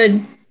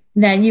understood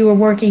that you were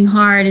working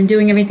hard and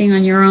doing everything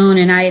on your own,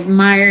 and I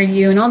admire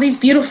you, and all these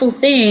beautiful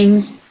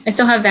things. I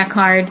still have that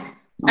card.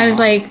 Aww. I was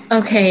like,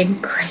 okay,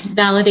 great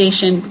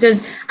validation,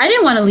 because I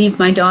didn't want to leave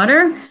my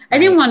daughter. I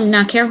didn't want to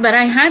not care, but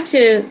I had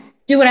to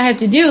do what I had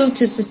to do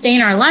to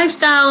sustain our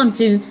lifestyle and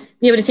to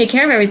be able to take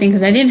care of everything,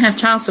 because I didn't have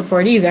child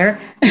support either.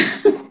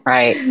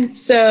 Right.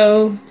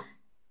 So,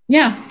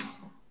 yeah.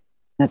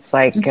 It's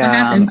like,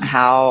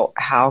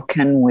 how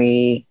can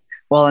we,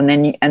 well, and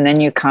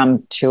then you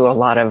come to a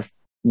lot of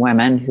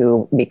women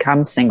who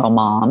become single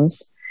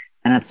moms,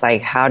 and it's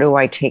like, how do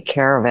I take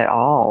care of it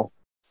all?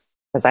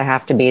 Because I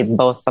have to be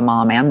both the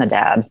mom and the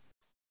dad.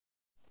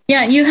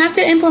 Yeah, you have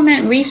to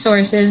implement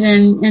resources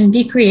and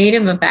be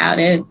creative about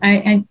it.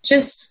 I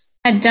just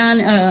had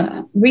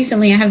done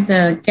recently, I have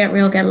the Get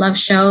Real, Get Love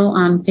show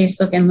on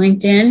Facebook and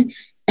LinkedIn.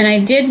 And I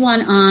did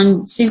one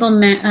on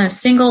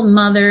single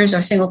mothers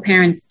or single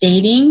parents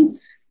dating.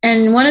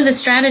 And one of the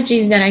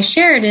strategies that I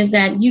shared is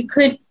that you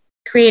could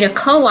create a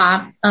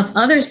co-op of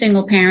other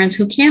single parents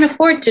who can't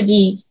afford to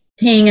be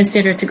paying a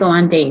sitter to go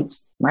on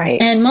dates. Right.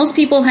 And most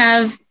people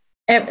have,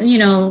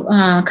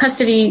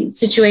 custody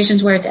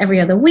situations where it's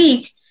every other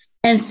week.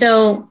 And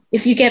so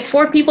if you get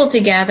 4 people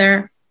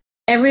together,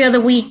 every other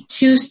week,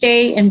 2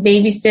 stay and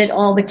babysit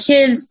all the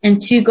kids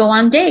and 2 go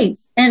on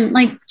dates, and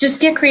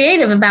just get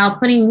creative about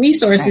putting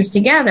resources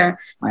together,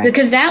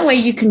 because that way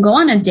you can go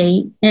on a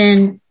date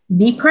and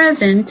be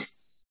present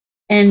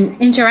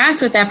and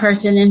interact with that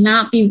person and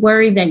not be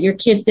worried that your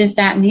kid this,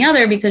 that, and the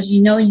other, because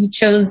you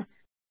chose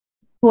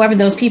whoever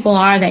those people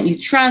are that you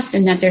trust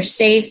and that they're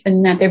safe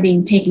and that they're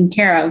being taken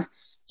care of.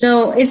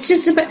 So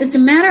it's a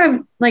matter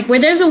of where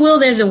there's a will,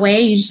 there's a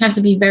way. You just have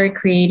to be very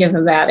creative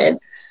about it.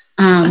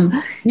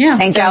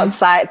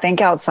 Think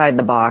outside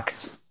the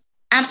box.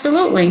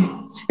 Absolutely.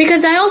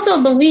 Because I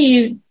also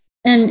believe,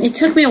 and it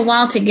took me a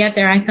while to get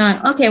there. I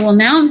thought, okay, well,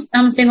 now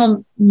I'm a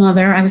single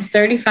mother. I was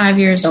 35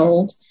 years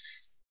old.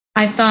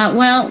 I thought,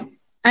 well,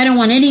 I don't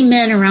want any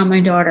men around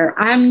my daughter.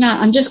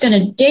 I'm just going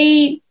to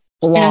date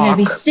and I'm going to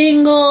be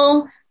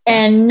single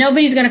and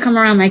nobody's going to come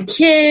around my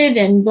kid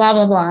and blah,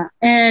 blah, blah.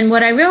 And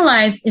what I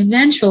realized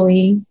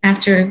eventually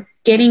after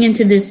getting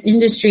into this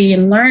industry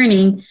and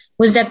learning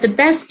was that the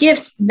best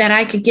gift that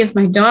I could give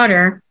my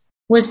daughter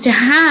was to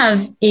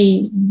have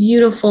a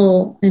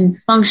beautiful and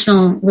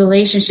functional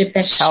relationship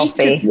that she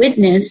could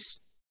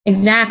witness.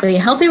 Exactly. A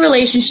healthy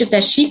relationship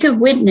that she could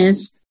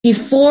witness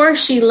before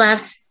she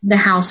left the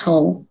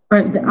household or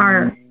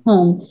our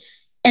home.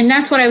 And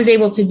that's what I was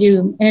able to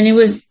do. And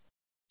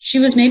she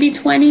was maybe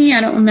 20,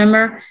 I don't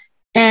remember.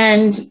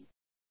 And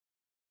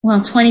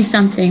 20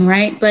 something,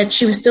 right? But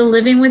she was still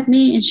living with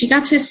me and she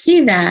got to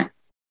see that.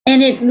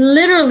 And it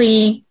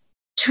literally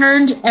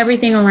turned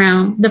everything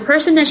around. The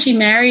person that she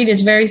married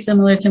is very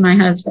similar to my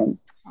husband.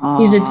 Aww.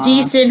 He's a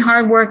decent,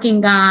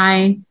 hardworking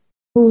guy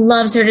who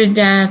loves her to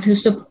death, who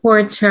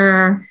supports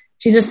her.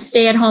 She's a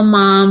stay-at-home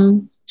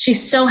mom.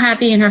 She's so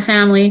happy in her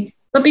family.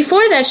 But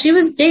before that, she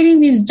was dating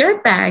these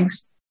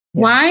dirtbags.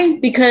 Yeah. Why?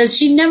 Because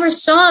she never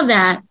saw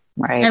that.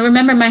 Right. I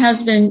remember my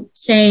husband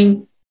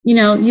saying,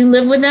 you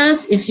live with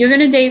us. If you're going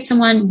to date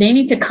someone, they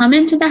need to come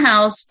into the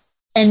house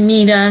and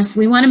meet us.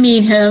 We want to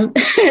meet him.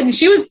 And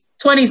she was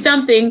 20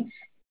 something.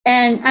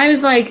 And I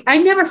was like, I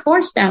never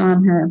forced that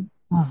on her,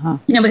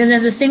 because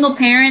as a single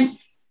parent,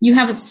 you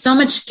have so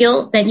much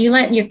guilt that you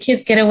let your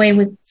kids get away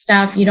with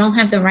stuff. You don't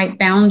have the right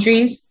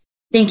boundaries,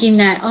 thinking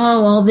that,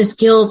 this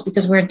guilt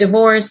because we're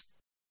divorced.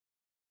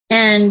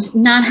 And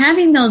not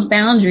having those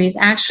boundaries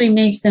actually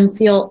makes them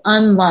feel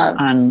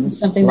unloved.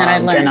 Something that I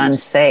learned.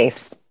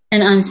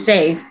 And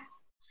unsafe.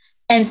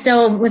 And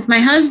so with my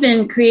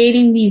husband,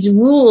 creating these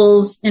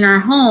rules in our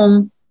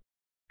home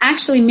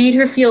actually made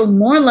her feel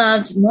more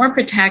loved, more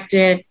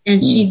protected.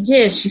 And she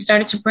did. She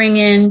started to bring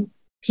in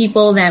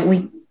people that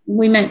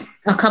we met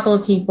a couple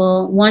of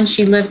people. One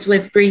she lived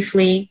with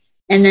briefly,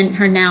 and then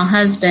her now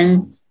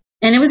husband.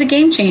 And it was a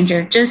game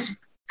changer. Just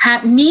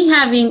me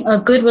having a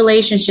good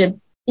relationship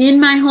in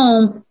my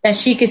home that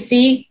she could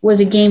see was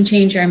a game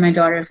changer in my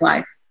daughter's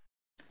life.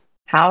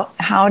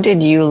 How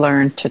did you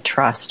learn to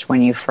trust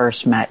when you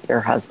first met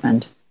your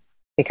husband?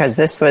 Because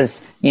this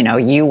was,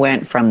 you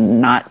went from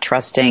not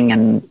trusting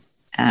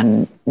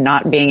and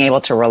not being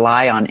able to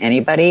rely on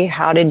anybody.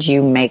 How did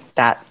you make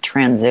that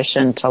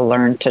transition to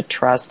learn to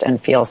trust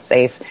and feel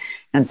safe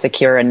and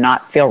secure and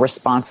not feel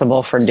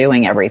responsible for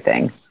doing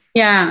everything?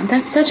 Yeah,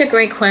 that's such a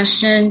great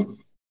question.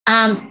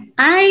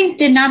 I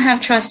did not have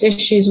trust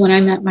issues when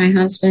I met my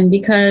husband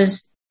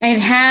because I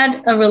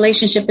had a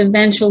relationship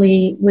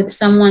eventually with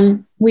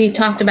someone. We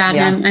talked about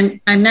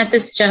him. I met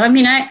this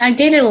gentleman. I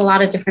dated a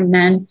lot of different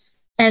men,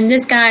 and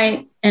this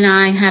guy and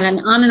I had an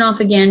on and off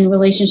again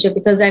relationship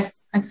because I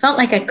felt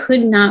like I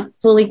could not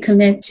fully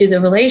commit to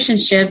the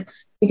relationship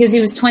because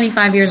he was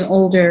 25 years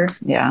older.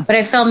 Yeah. But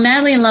I fell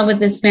madly in love with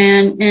this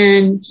man,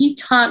 and he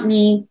taught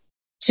me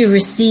to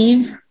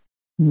receive,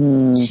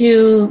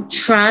 to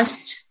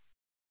trust,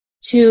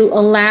 to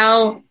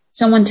allow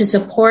someone to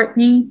support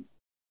me,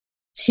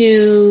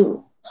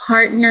 to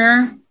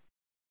partner,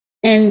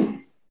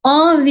 and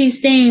all of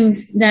these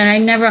things that I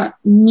never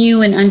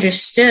knew and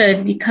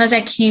understood because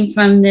I came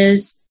from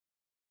this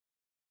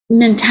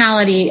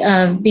mentality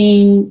of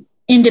being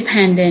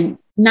independent,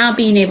 not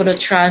being able to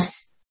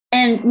trust.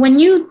 And when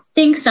you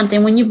think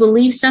something, when you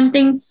believe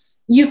something,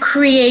 you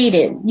create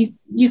it.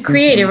 You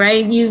create it,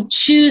 right? You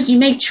choose, you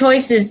make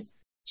choices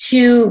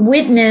to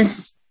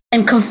witness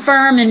and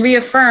confirm and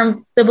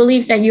reaffirm the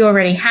belief that you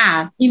already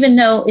have, even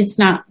though it's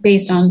not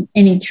based on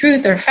any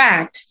truth or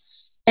fact.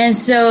 And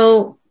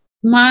so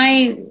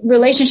my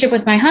relationship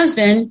with my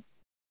husband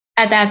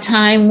at that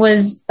time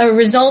was a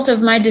result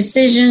of my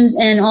decisions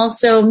and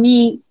also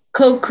me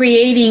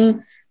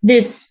co-creating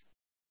this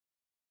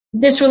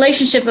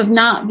relationship of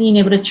not being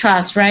able to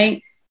trust,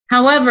 right?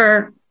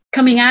 However,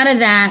 coming out of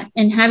that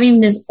and having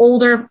this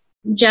older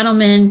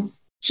gentleman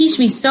teach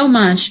me so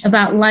much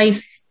about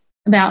life,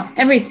 about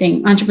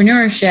everything,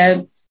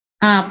 entrepreneurship,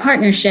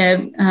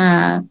 partnership,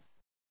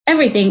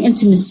 everything,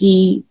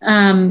 intimacy,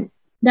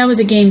 that was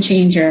a game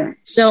changer.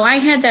 So I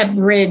had that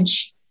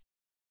bridge,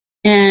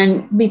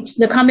 and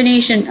the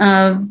combination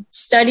of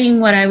studying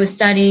what I was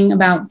studying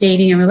about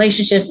dating and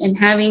relationships and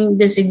having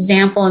this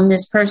example and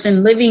this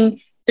person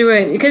living through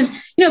it. Because,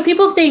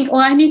 people think,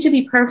 well, I need to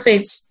be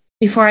perfect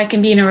before I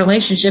can be in a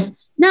relationship.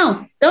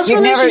 No, those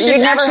relationships you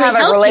never have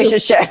a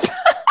relationship.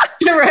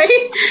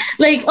 Right?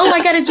 Like, oh,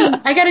 I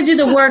gotta do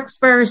the work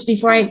first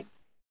before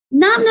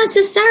not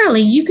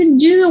necessarily. You can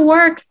do the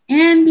work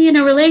and be in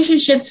a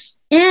relationship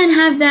and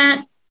have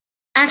that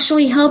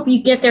actually help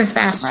you get there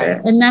faster.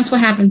 Right. And that's what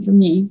happened for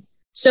me.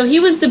 So he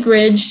was the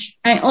bridge.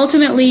 I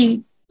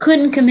ultimately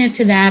couldn't commit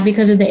to that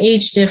because of the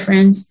age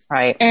difference.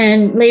 Right.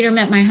 And later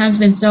met my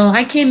husband. So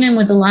I came in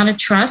with a lot of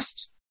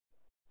trust,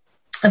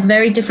 a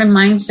very different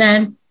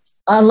mindset,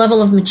 a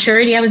level of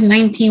maturity. I was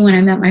 19 when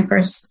I met my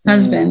first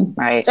husband.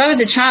 Right. So I was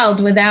a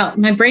child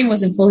my brain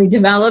wasn't fully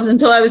developed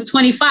until I was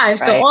 25. Right.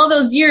 So all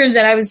those years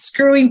that I was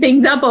screwing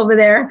things up over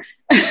there,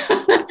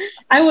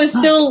 I was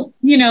still,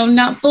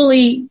 not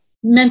fully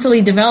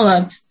mentally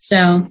developed.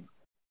 So.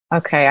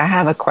 Okay. I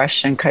have a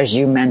question because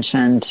you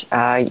mentioned,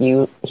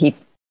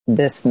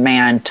 this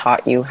man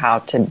taught you how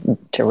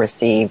to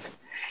receive.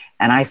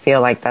 And I feel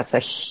like that's a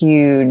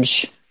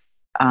huge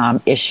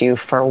issue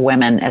for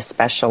women,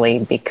 especially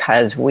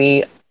because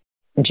we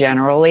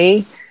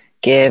generally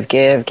give.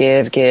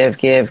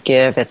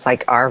 It's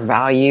like our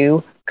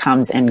value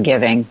comes in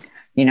giving,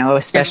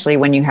 especially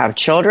when you have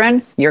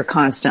children, you're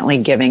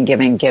constantly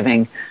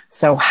giving.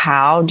 So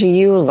how do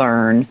you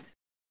learn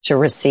to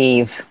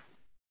receive?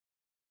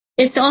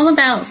 It's all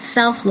about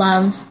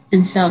self-love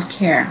and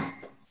self-care.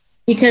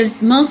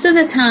 Because most of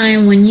the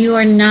time when you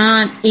are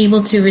not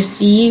able to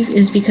receive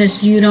is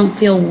because you don't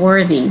feel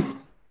worthy.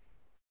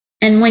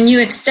 And when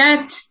you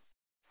accept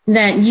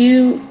that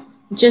you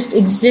just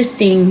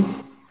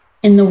existing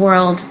in the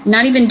world,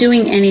 not even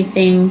doing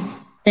anything,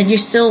 that you're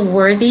still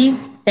worthy,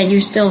 that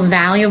you're still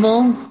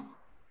valuable,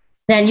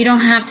 that you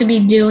don't have to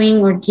be doing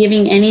or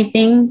giving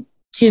anything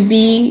to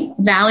be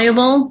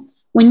valuable,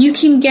 when you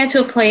can get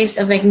to a place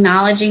of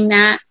acknowledging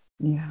that,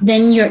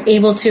 then you're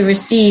able to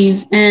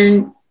receive.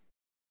 And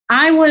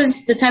I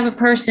was the type of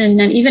person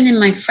that even in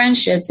my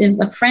friendships, if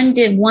a friend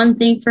did one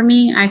thing for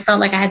me, I felt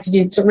like I had to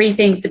do 3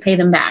 things to pay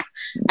them back.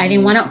 I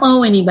didn't want to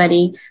owe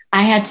anybody.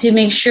 I had to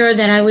make sure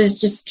that I was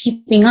just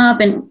keeping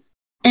up.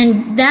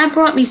 And that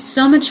brought me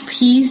so much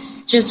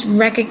peace, just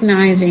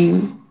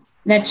recognizing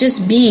that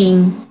just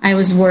being, I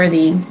was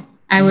worthy,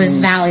 I was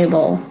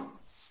valuable.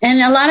 And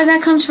a lot of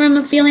that comes from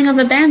a feeling of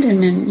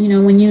abandonment.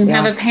 When you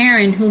have a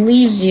parent who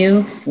leaves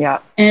you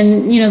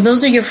and,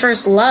 those are your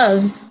first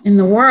loves in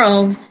the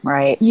world.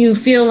 Right. You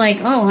feel like,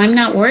 oh, I'm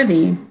not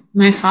worthy.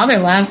 My father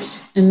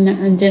left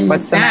and didn't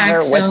look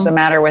back. What's the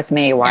matter with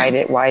me? Why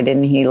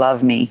didn't he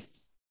love me?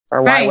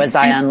 Or why was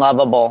I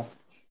unlovable?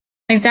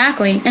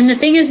 Exactly. And the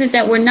thing is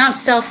that we're not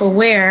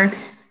self-aware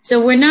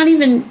So we're not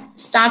even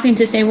stopping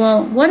to say,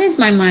 well, what is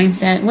my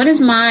mindset? What is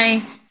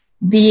my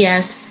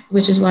BS,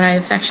 which is what I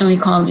affectionately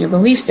call your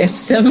belief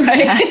system,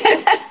 right?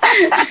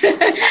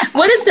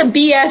 What is the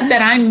BS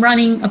that I'm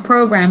running a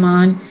program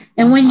on?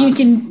 And when you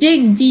can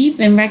dig deep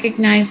and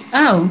recognize,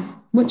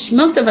 which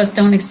most of us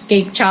don't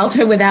escape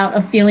childhood without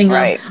a feeling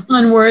of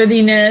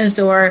unworthiness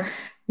or,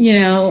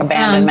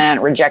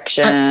 abandonment,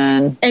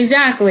 rejection.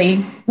 Exactly.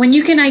 When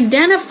you can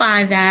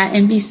identify that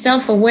and be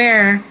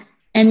self-aware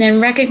and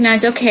then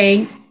recognize,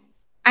 okay,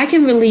 I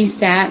can release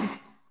that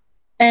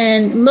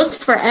and look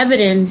for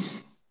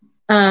evidence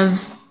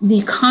of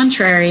the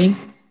contrary.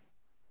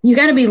 You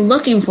got to be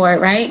looking for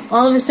it, right?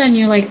 All of a sudden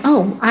you're like,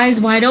 oh,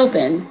 eyes wide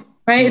open,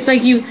 right? It's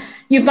like you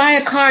buy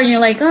a car and you're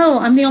like, oh,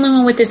 I'm the only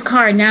one with this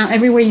car. Now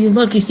everywhere you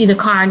look, you see the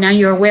car. Now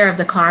you're aware of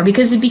the car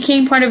because it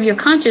became part of your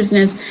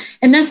consciousness.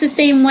 And that's the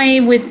same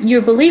way with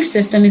your belief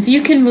system. If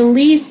you can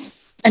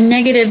release a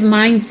negative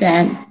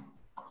mindset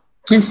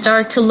and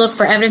start to look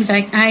for evidence,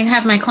 I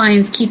have my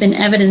clients keep an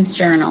evidence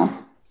journal.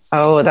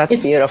 Oh,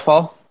 it's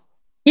beautiful.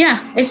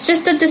 Yeah, it's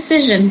just a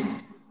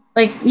decision.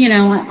 Like,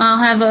 I'll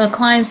have a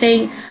client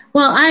say,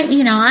 well,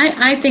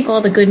 I think all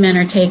the good men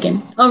are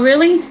taken. Oh,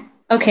 really?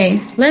 Okay,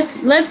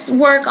 let's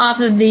work off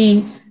of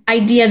the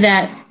idea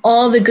that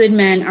all the good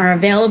men are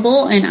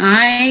available and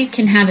I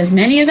can have as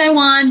many as I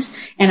want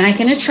and I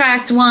can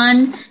attract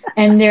one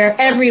and they're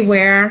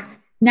everywhere.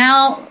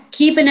 Now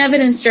keep an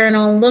evidence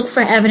journal, look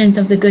for evidence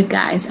of the good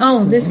guys.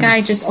 Oh, this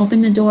guy just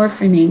opened the door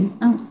for me.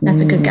 Oh,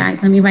 that's a good guy.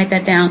 Let me write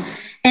that down.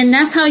 And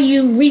that's how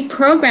you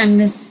reprogram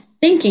this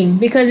thinking,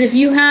 because if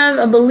you have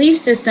a belief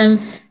system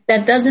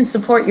that doesn't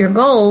support your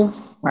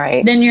goals,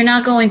 right, then you're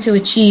not going to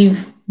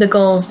achieve the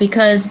goals,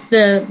 because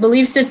the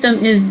belief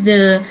system is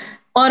the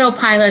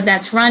autopilot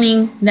that's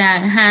running that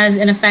has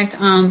an effect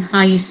on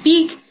how you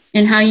speak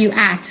and how you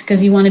act,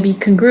 because you want to be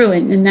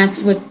congruent. And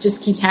that's what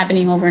just keeps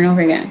happening over and over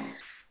again.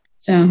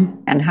 So,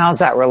 and how's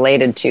that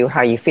related to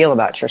how you feel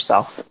about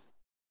yourself?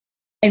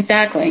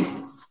 Exactly.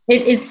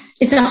 It's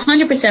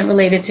 100%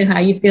 related to how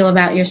you feel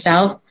about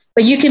yourself,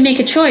 but you can make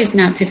a choice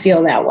not to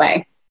feel that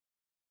way.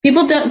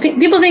 People think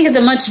it's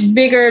a much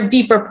bigger,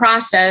 deeper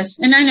process.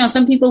 And I know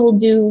some people will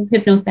do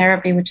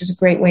hypnotherapy, which is a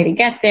great way to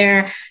get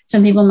there.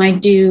 Some people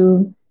might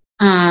do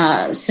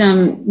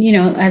some,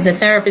 as a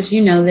therapist,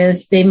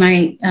 this, they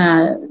might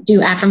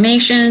do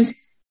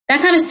affirmations.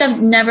 That kind of stuff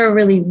never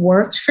really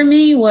worked for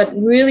me. What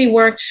really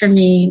worked for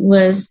me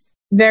was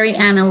very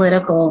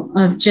analytical,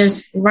 of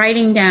just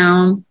writing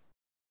down,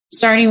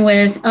 starting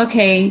with,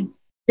 okay,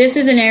 this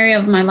is an area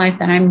of my life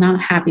that I'm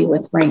not happy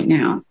with right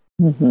now.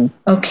 Mm-hmm.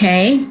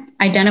 Okay.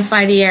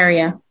 Identify the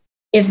area.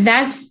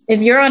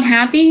 If you're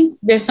unhappy,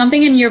 there's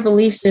something in your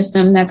belief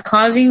system that's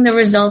causing the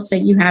results that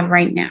you have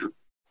right now.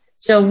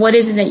 So what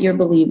is it that you're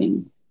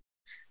believing?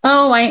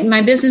 Oh,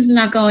 my business is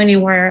not going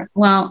anywhere.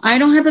 Well, I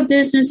don't have a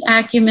business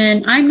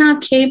acumen. I'm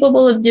not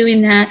capable of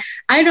doing that.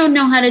 I don't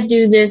know how to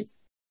do this.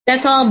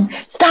 That's all.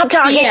 Stop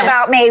talking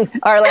about me,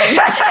 Arlene.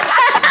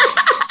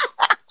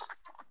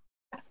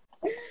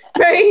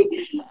 Right?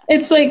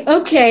 It's like,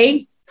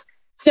 okay.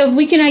 So if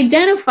we can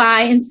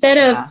identify, instead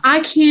of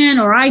I can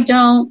or I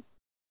don't,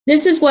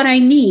 this is what I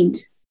need.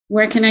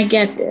 Where can I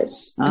get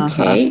this?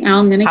 Okay,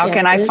 I'm going to get this. How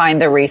can I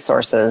find the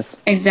resources?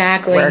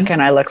 Exactly. Where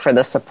can I look for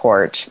the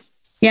support?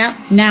 Yeah.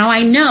 Now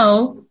I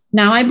know.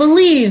 Now I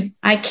believe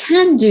I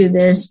can do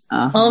this.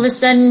 All of a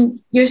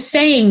sudden you're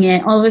saying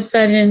it. All of a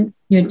sudden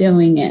you're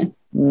doing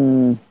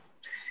it.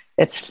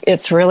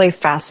 It's really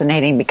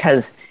fascinating,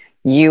 because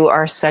you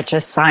are such a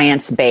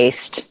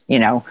science-based,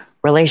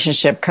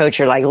 relationship coach.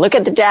 You're like, look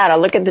at the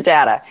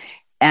data.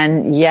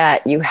 And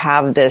yet you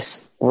have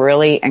this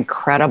really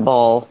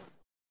incredible,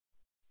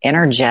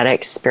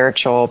 energetic,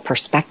 spiritual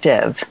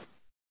perspective.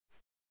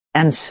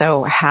 And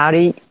so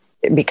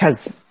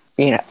because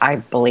I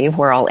believe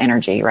we're all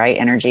energy, right?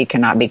 Energy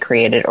cannot be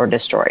created or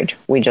destroyed.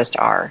 We just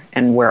are.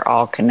 And we're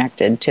all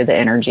connected to the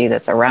energy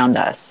that's around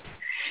us.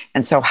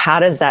 And so how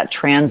does that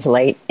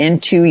translate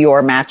into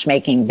your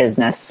matchmaking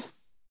business?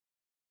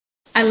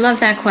 I love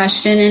that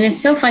question. And it's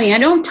so funny. I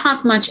don't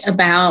talk much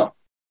about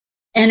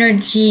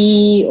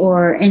energy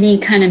or any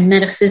kind of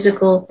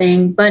metaphysical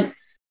thing, but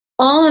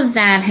all of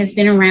that has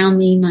been around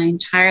me my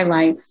entire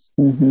life.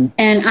 Mm-hmm.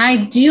 And I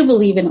do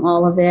believe in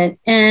all of it.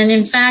 And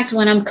in fact,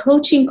 when I'm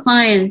coaching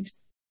clients,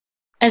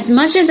 as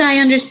much as I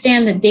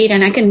understand the data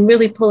and I can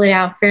really pull it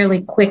out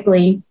fairly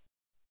quickly,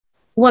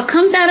 what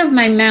comes out of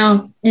my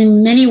mouth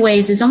in many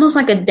ways is almost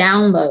like a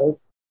download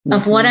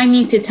of what I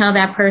need to tell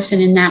that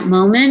person in that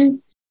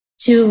moment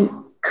to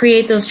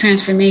create those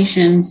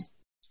transformations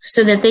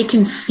so that they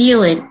can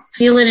feel it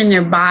in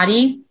their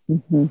body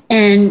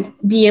and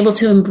be able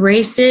to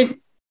embrace it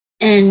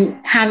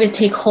and have it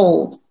take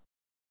hold.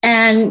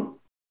 And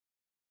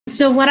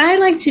so what I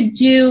like to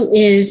do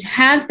is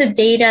have the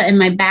data in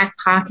my back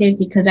pocket,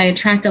 because I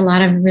attract a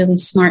lot of really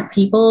smart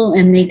people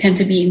and they tend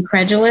to be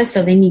incredulous.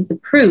 So they need the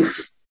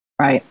proof.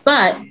 Right.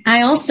 But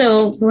I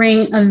also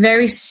bring a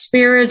very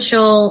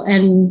spiritual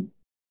and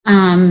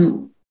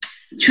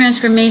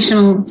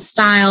transformational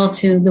style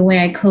to the way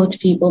I coach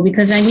people,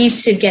 because I need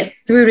to get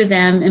through to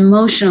them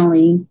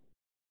emotionally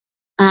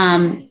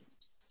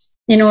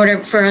in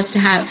order for us to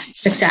have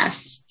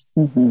success.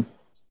 Mm-hmm.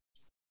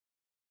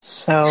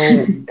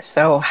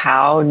 So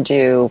how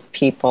do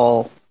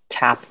people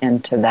tap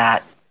into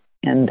that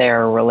in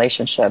their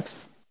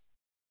relationships?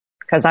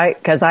 Because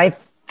I,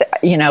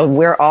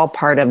 we're all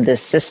part of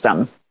this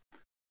system.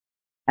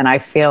 And I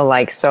feel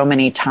like so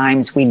many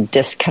times we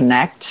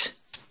disconnect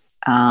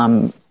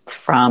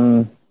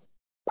from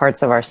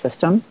parts of our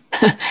system.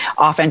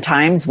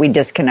 Oftentimes we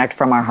disconnect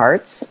from our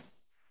hearts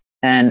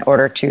in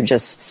order to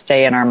just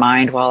stay in our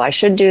mind. Well, I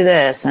should do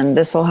this and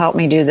this will help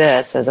me do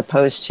this, as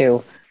opposed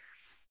to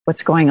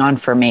what's going on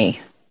for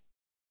me.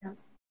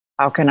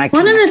 How can I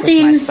connect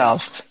with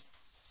myself?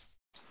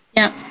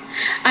 Yeah.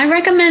 I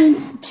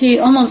recommend to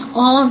almost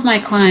all of my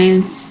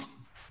clients,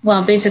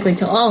 well, basically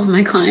to all of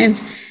my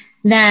clients,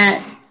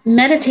 that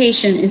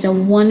meditation is a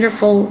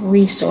wonderful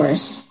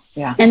resource.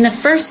 Yeah. And the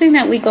first thing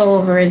that we go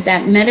over is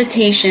that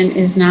meditation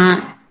is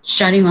not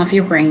shutting off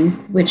your brain,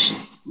 which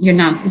you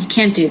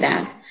can't do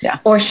that. Yeah.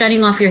 Or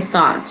shutting off your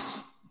thoughts,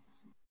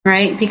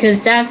 right?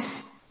 Because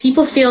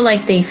people feel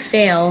like they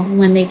fail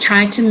when they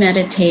try to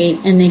meditate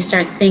and they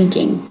start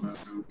thinking.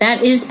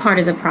 That is part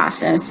of the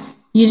process.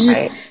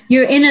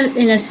 You're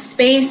in a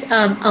space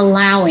of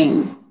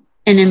allowing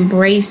and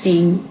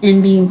embracing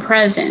and being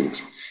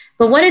present.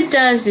 But what it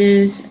does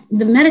is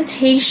the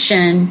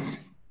meditation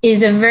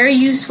is a very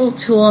useful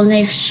tool, and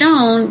they've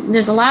shown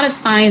there's a lot of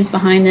science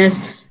behind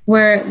this,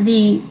 where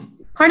the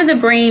part of the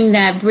brain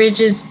that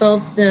bridges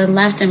both the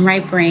left and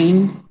right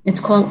brain, it's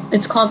called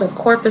the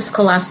corpus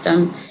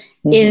callosum,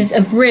 is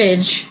a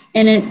bridge,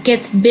 and it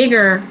gets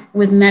bigger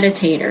with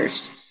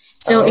meditators.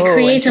 So it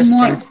creates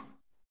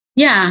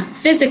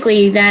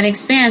physically that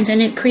expands,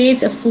 and it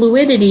creates a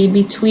fluidity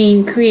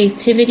between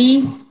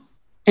creativity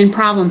and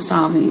problem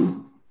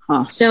solving.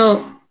 Huh.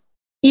 So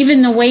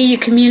even the way you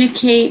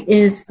communicate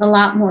is a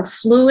lot more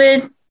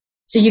fluid.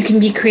 So you can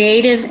be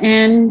creative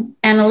and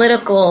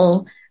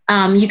analytical.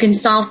 You can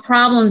solve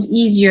problems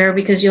easier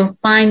because you'll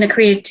find the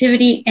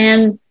creativity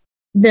and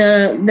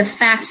the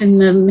facts and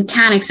the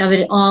mechanics of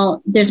it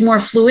all. There's more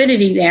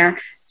fluidity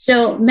there.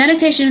 So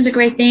meditation is a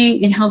great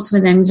thing. It helps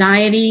with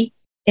anxiety.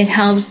 It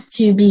helps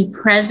to be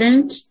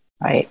present.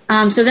 Right.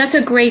 So that's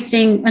a great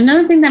thing.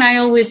 Another thing that I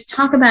always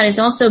talk about is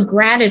also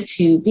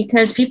gratitude,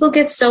 because people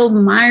get so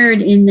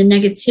mired in the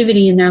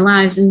negativity in their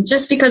lives. And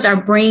just because our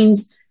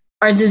brains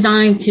are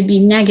designed to be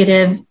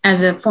negative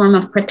as a form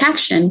of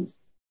protection.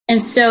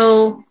 And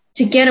so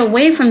to get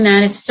away from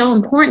that, it's so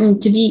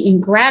important to be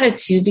in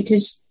gratitude,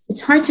 because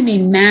it's hard to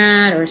be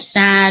mad or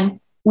sad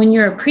when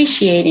you're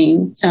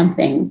appreciating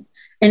something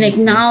and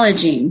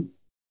acknowledging.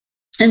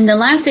 And the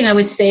last thing I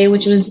would say,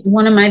 which was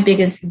one of my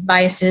biggest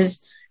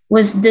vices,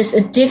 was this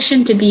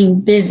addiction to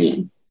being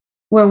busy,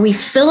 where we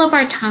fill up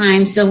our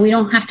time so we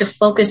don't have to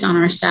focus on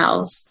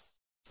ourselves.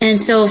 And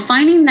so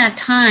finding that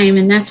time,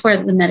 and that's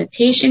where the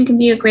meditation can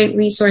be a great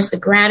resource, the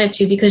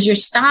gratitude, because you're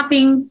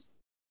stopping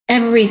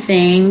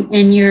everything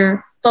and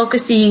you're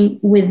focusing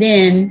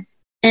within,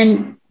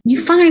 and you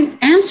find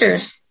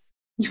answers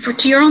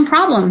to your own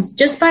problems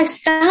just by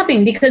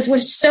stopping, because we're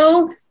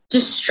so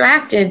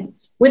distracted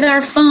with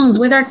our phones,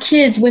 with our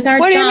kids, with our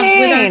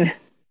jobs.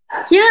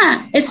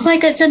 It's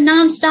like it's a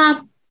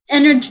nonstop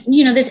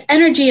energy, this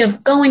energy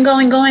of going,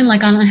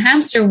 like on a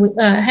hamster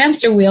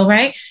wheel,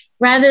 right?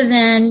 Rather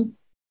than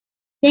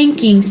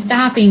thinking,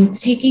 stopping,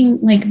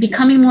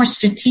 becoming more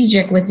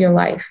strategic with your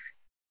life.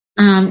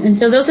 And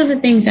so those are the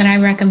things that I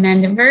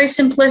recommend. They're very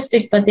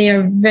simplistic, but they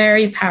are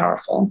very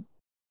powerful.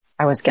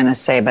 I was going to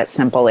say, but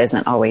simple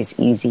isn't always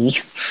easy.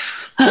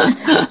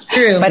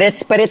 True. But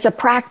it's a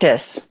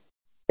practice.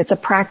 It's a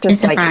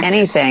practice like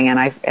anything. And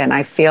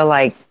I feel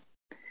like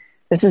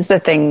this is the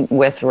thing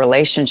with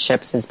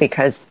relationships, is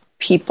because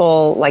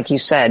people, like you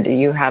said,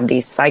 you have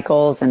these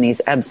cycles and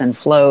these ebbs and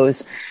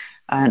flows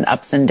and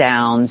ups and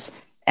downs.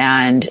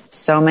 And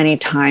so many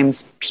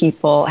times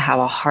people have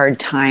a hard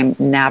time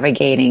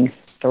navigating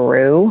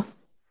through,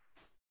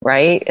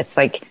 right? It's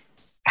like,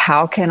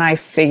 how can I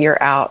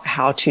figure out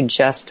how to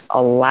just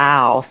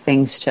allow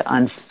things to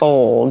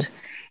unfold?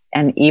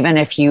 And even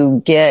if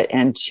you get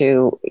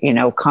into,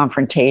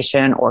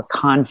 confrontation or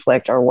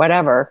conflict or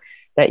whatever,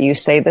 that you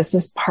say this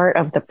is part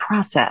of the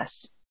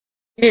process.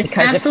 It is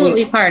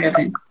absolutely part of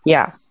it.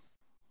 Yeah.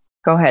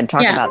 Go ahead.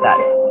 Talk about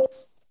that.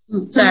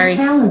 Sorry.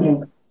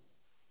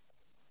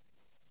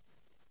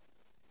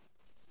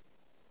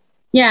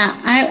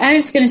 Yeah. I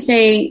was going to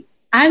say,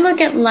 I look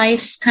at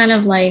life kind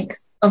of like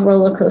a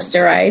roller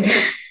coaster ride.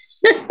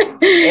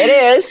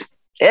 It is.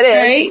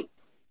 Right?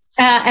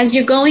 As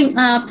you're going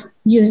up,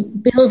 you're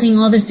building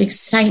all this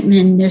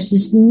excitement. There's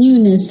this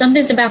newness.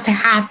 Something's about to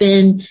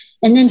happen.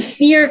 And then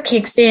fear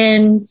kicks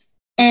in.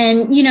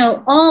 And,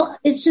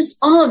 it's just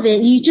all of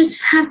it. You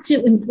just have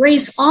to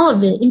embrace all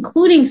of it,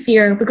 including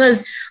fear,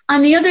 because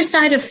on the other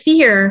side of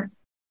fear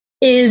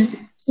is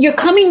you're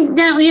coming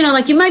down,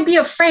 you might be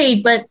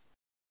afraid, but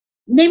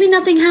maybe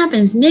nothing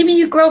happens. Maybe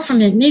you grow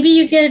from it. Maybe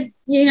you get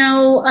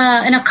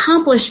an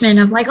accomplishment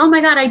of like, oh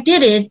my God, I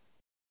did it.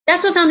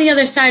 That's what's on the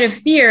other side of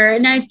fear.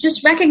 And I've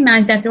just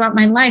recognized that throughout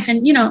my life.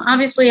 And,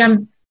 obviously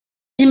I'm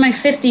in my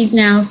 50s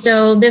now.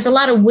 So there's a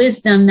lot of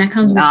wisdom that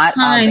comes with time.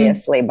 Not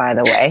obviously, by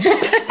the way.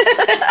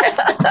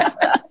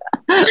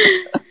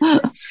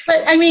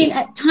 But I mean,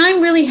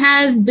 time really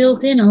has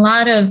built in a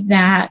lot of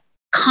that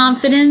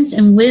confidence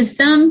and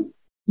wisdom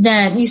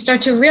that you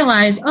start to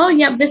realize, oh,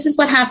 yeah, this is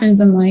what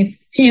happens in life.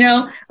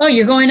 Oh,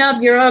 you're going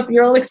up, you're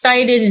all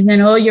excited. And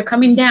then, oh, you're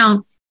coming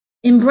down.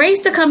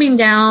 Embrace the coming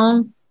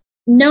down.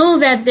 Know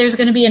that there's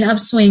going to be an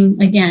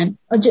upswing again.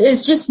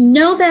 It's just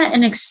know that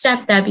and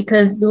accept that,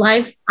 because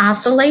life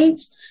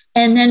oscillates.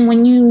 And then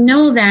when you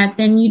know that,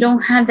 then you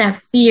don't have that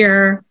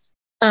fear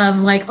of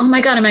like, oh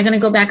my God, am I going to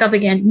go back up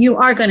again? You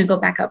are going to go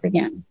back up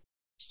again.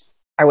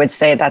 I would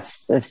say that's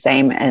the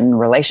same in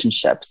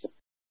relationships.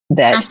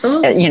 That,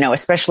 absolutely.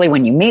 Especially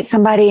when you meet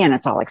somebody and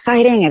it's all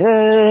exciting and,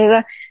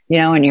 and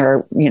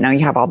you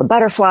have all the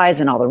butterflies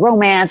and all the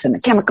romance and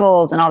the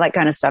chemicals and all that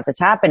kind of stuff is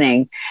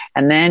happening.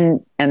 And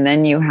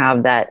then you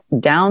have that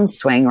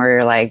downswing where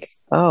you're like,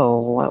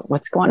 oh,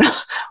 what's going on?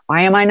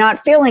 Why am I not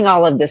feeling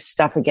all of this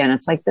stuff again?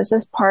 It's like, this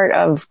is part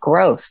of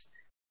growth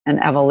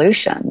and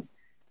evolution.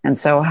 And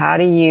so how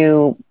do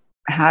you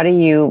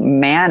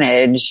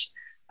manage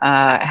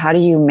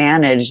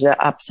the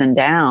ups and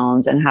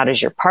downs, and how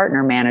does your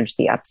partner manage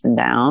the ups and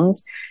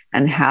downs,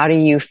 and how do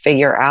you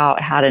figure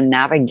out how to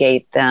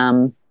navigate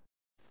them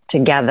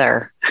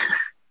together?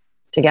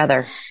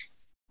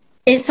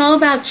 It's all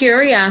about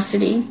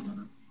curiosity,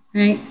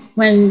 right?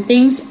 When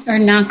things are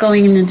not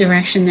going in the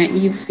direction that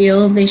you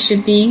feel they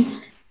should be,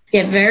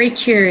 get very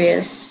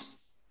curious,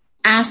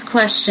 ask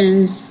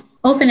questions,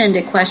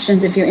 open-ended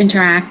questions if you're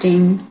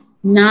interacting,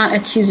 not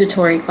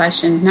accusatory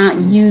questions, not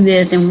you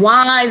this and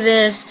why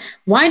this,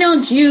 why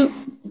don't you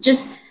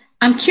just,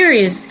 I'm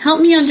curious,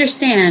 help me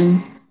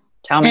understand.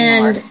 Tell me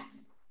more.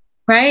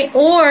 Right?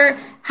 Or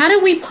how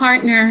do we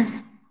partner?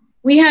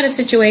 We had a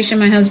situation,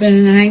 my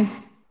husband and I,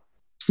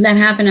 that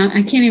happened.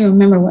 I can't even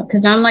remember what,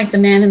 because I'm like the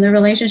man in the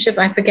relationship.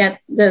 I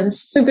forget the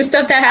stupid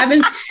stuff that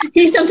happens.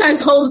 He sometimes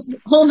holds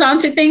on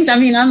to things. I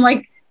mean, I'm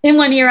like in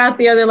one ear out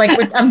the other, like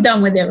I'm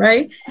done with it,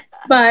 right?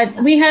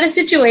 But we had a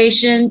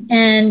situation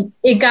and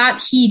it got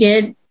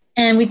heated,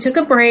 and we took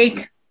a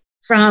break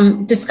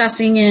from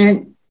discussing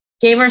it,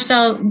 gave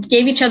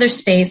each other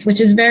space,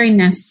 which is very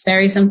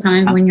necessary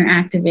sometimes when you're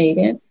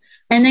activated,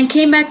 and then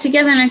came back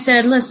together. And I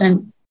said,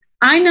 listen,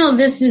 I know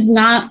this is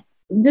not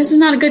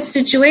a good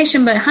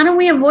situation, but how do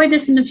we avoid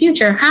this in the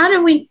future?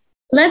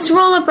 Let's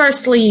roll up our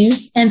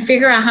sleeves and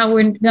figure out how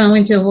we're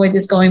going to avoid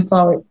this going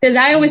forward. Because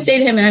I always say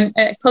to him, and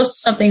I posted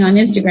something on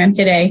Instagram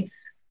today,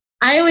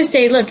 I always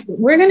say, look,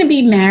 we're going to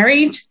be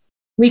married.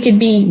 We could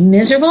be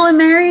miserable and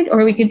married,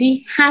 or we could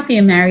be happy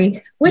and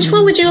married. Which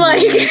one would you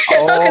like?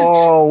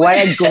 Oh, what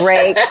a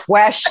great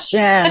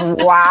question.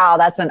 Wow,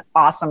 that's an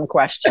awesome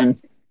question.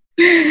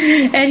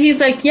 And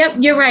he's like, yep,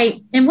 you're right.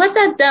 And what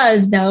that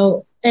does,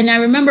 though, and I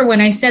remember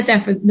when I said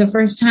that for the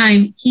first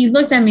time, he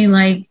looked at me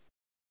like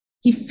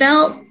he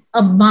felt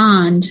a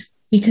bond,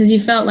 because he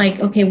felt like,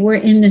 okay, we're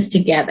in this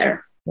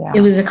together. Yeah.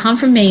 It was a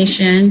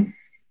confirmation.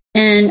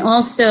 And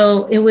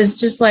also it was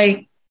just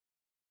like,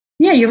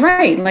 yeah, you're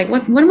right. Like,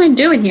 what am I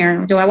doing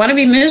here? Do I want to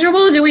be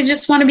miserable? Do we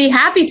just want to be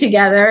happy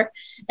together?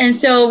 And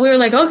so we were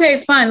like,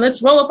 okay, fine.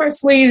 Let's roll up our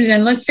sleeves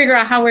and let's figure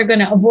out how we're going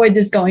to avoid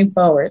this going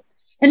forward.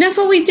 And that's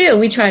what we do.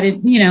 We try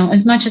to,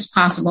 as much as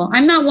possible.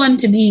 I'm not one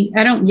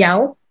I don't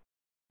yell.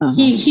 Uh-huh.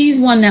 He's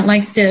one that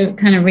likes to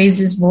kind of raise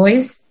his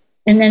voice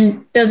and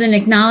then doesn't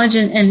acknowledge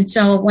it. And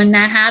so when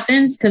that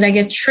happens, because I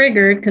get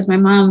triggered, because my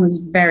mom was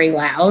very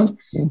loud,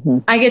 mm-hmm.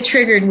 I get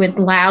triggered with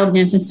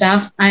loudness and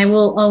stuff.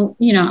 I'll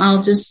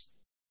just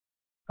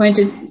point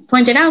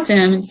it out to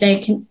him and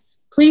say,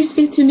 please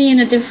speak to me in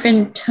a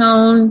different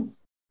tone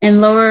and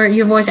lower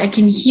your voice. I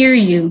can hear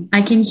you. I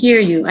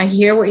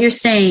hear what you're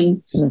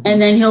saying. Mm-hmm. And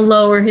then he'll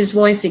lower his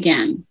voice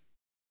again.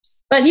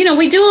 But,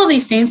 we do all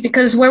these things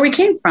because where we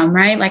came from,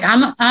 right? Like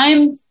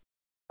I'm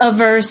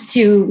averse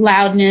to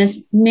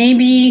loudness.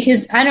 Maybe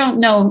I don't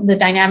know the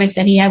dynamics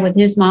that he had with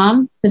his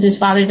mom, because his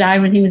father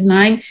died when he was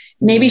 9.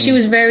 Maybe she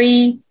was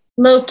very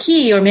low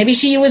key, or maybe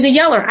she was a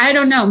yeller. I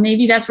don't know.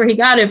 Maybe that's where he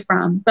got it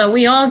from. But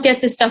we all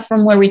get this stuff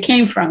from where we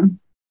came from.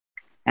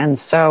 And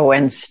so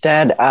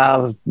instead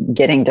of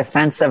getting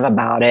defensive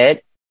about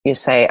it, you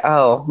say,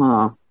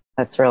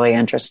 that's really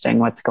interesting.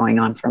 What's going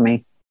on for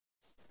me?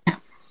 Yeah,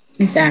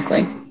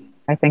 exactly.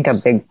 I think a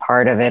big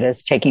part of it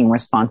is taking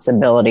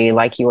responsibility,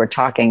 like you were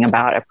talking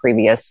about a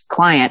previous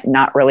client,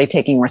 not really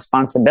taking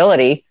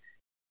responsibility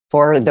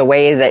for the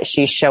way that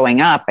she's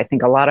showing up. I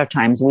think a lot of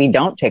times we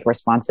don't take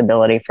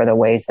responsibility for the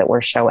ways that we're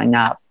showing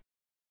up.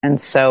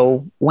 And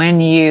so when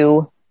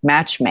you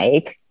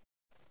matchmake,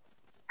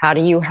 how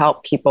do you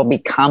help people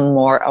become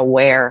more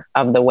aware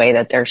of the way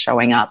that they're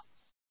showing up?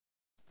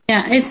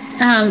 Yeah, it's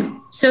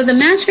so the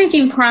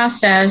matchmaking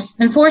process,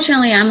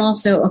 unfortunately, I'm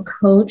also a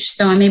coach,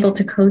 so I'm able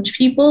to coach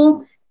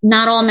people.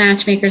 Not all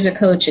matchmakers are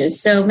coaches.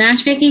 So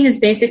matchmaking is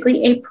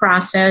basically a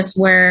process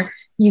where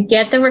you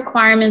get the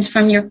requirements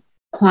from your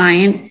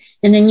client,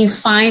 and then you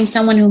find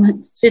someone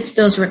who fits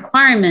those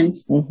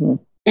requirements. Mm-hmm.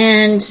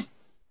 And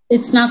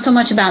it's not so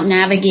much about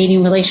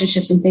navigating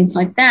relationships and things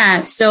like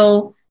that.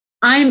 So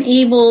I'm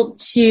able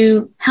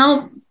to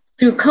help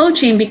through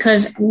coaching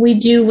because we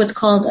do what's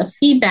called a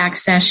feedback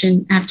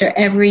session after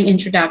every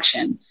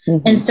introduction.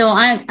 Mm-hmm. And so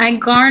I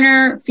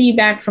garner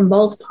feedback from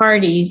both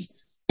parties,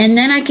 and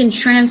then I can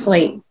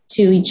translate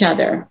to each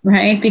other,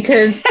 right?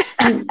 Because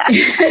and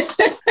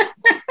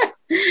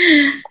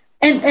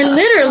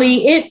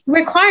literally it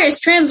requires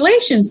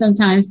translation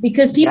sometimes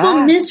because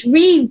people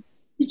misread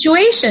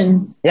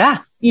situations. Yeah.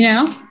 You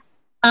know?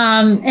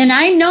 And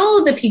I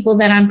know the people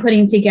that I'm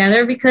putting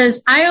together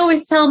because I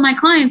always tell my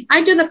clients,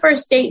 I do the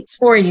first dates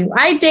for you.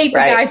 I date the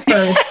guy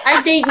first.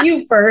 I date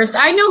you first.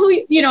 I know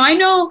who, I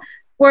know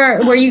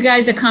where you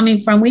guys are coming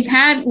from. We've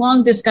had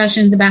long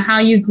discussions about how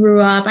you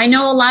grew up. I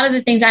know a lot of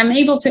the things. I'm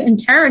able to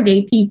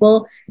interrogate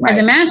people as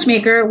a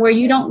matchmaker where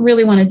you don't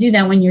really want to do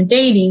that when you're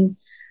dating.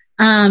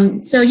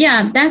 So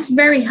yeah, that's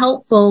very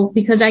helpful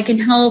because I can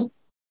help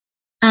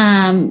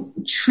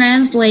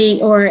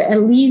translate or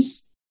at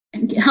least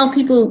help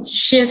people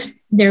shift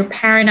their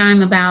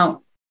paradigm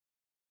about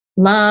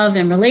love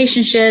and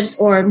relationships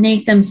or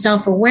make them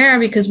self-aware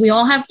because we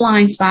all have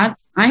blind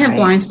spots. I have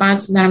blind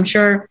spots that I'm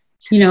sure,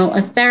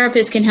 a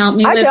therapist can help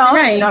me with. Don't.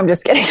 Right. No, I'm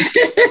just kidding.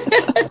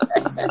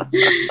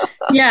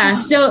 Yeah.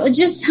 So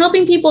just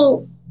helping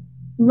people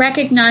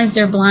recognize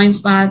their blind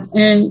spots.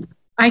 And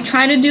I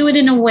try to do it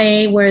in a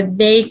way where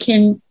they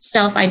can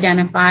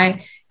self-identify.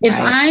 If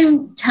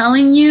I'm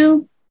telling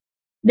you,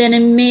 then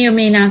it may or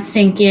may not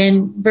sink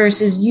in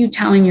versus you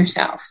telling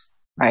yourself.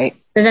 Right.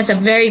 Because that's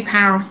a very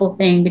powerful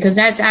thing because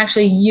that's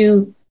actually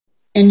you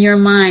and your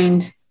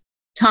mind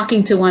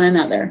talking to one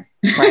another.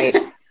 Right.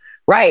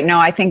 Right. No,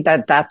 I think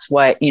that's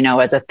what,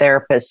 as a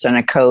therapist and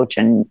a coach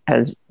and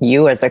as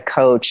you as a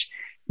coach,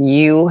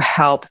 you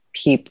help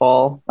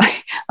people.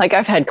 Like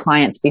I've had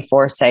clients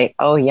before say,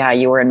 oh yeah,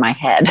 you were in my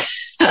head.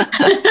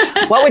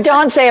 What would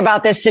Dawn say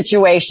about this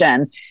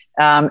situation?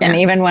 And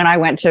even when I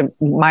went to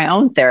my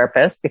own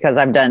therapist, because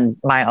I've done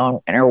my own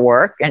inner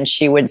work, and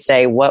she would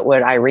say, what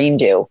would Irene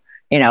do?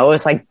 It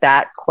was like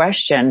that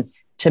question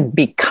to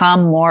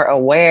become more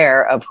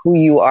aware of who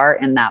you are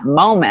in that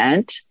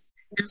moment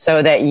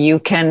so that you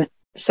can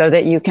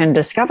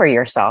discover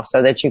yourself,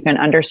 so that you can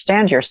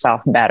understand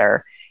yourself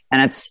better.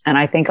 And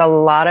I think a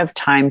lot of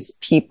times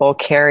people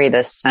carry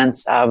this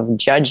sense of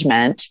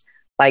judgment.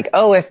 Like,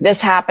 oh, if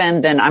this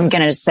happened, then I'm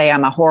going to say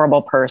I'm a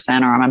horrible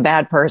person or I'm a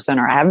bad person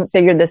or I haven't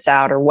figured this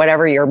out or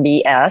whatever your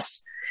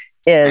BS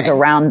is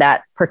around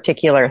that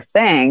particular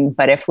thing.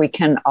 But if we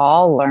can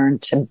all learn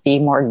to be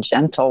more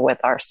gentle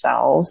with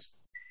ourselves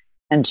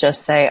and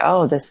just say,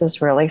 oh, this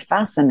is really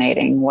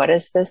fascinating. What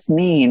does this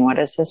mean? What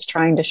is this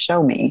trying to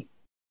show me?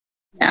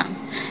 Yeah,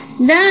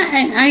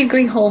 and I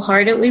agree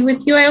wholeheartedly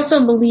with you. I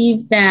also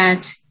believe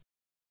that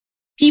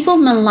people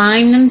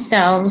malign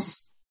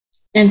themselves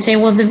and say,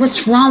 well,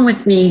 what's wrong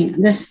with me?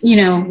 This,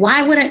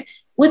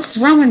 what's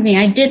wrong with me?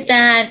 I did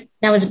that.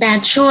 That was a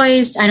bad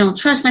choice. I don't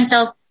trust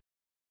myself.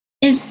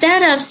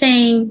 Instead of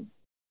saying,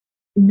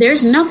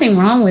 there's nothing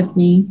wrong with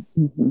me.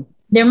 Mm-hmm.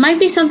 There might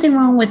be something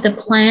wrong with the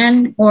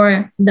plan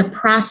or the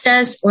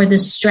process or the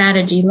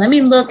strategy. Let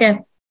me look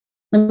at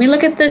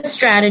the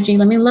strategy.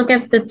 Let me look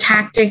at the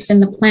tactics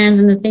and the plans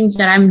and the things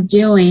that I'm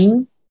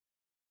doing,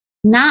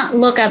 not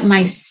look at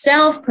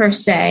myself per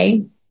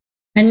se.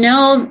 And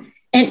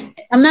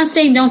I'm not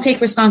saying don't take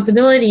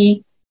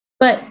responsibility,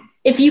 but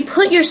if you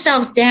put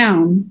yourself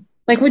down,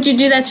 like, would you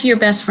do that to your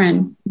best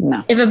friend?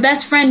 No. If a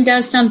best friend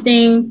does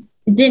something,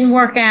 it didn't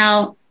work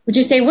out, would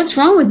you say, what's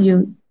wrong with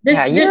you?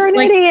 You're an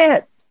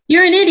idiot.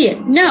 You're an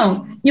idiot.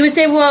 No, you would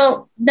say,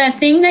 well, that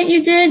thing that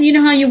you did, you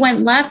know how you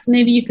went left,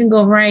 maybe you can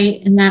go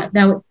right.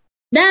 And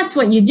that's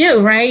what you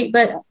do, right?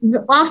 But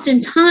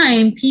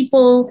oftentimes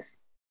people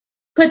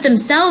put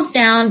themselves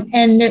down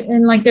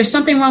and like there's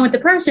something wrong with the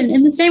person.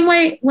 In the same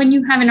way, when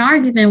you have an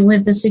argument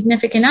with a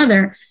significant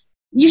other,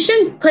 you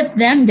shouldn't put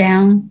them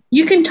down.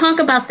 You can talk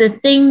about the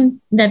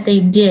thing that they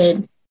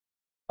did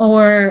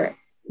or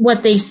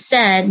what they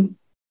said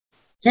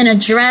and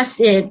address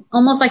it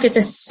almost like it's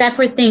a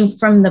separate thing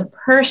from the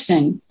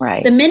person.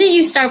 Right. The minute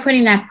you start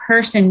putting that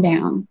person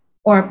down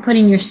or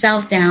putting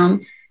yourself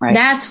down,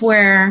 that's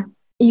where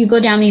you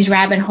go down these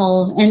rabbit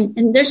holes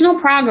and there's no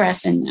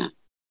progress in that.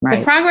 Right.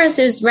 The progress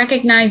is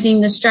recognizing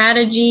the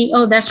strategy.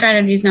 Oh, that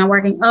strategy is not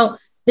working. Oh,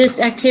 this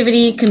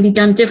activity can be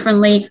done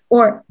differently,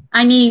 or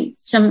I need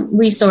some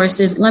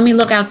resources. Let me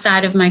look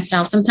outside of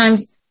myself.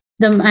 Sometimes,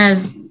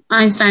 as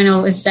Einstein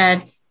always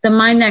said, the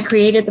mind that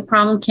created the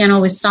problem can't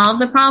always solve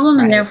the problem,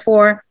 and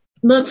therefore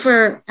look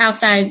for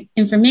outside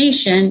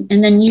information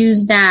and then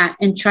use that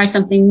and try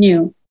something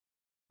new.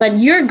 But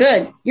you're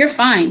good. You're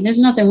fine. There's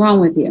nothing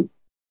wrong with you.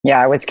 Yeah,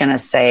 I was going to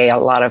say a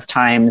lot of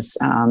times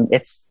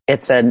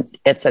it's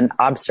an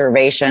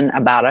observation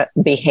about a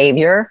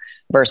behavior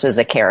versus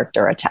a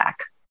character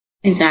attack.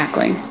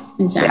 Exactly.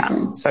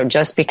 Yeah. So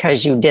just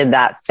because you did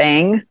that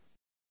thing,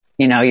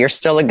 you're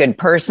still a good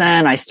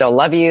person. I still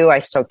love you. I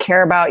still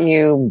care about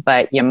you,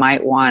 but you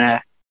might want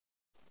to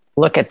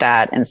look at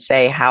that and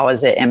say, how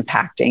is it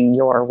impacting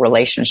your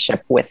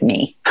relationship with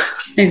me?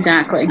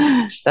 Exactly.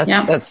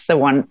 That's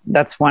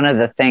one of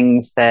the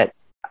things that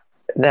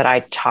I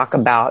talk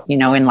about, you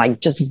know, in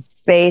like just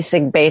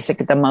basic,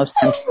 the most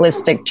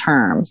simplistic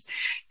terms,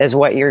 is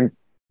what you're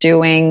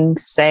doing,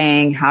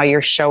 saying, how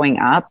you're showing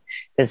up.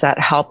 Is that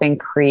helping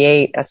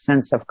create a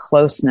sense of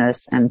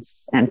closeness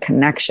and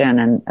connection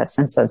and a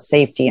sense of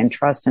safety and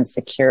trust and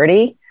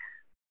security,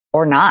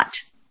 or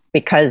not?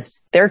 Because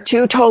they're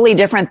two totally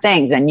different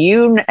things. And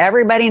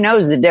everybody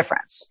knows the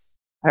difference.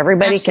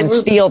 Everybody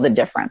Absolutely. Can feel the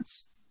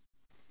difference.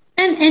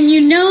 And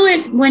you know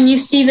it when you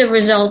see the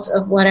results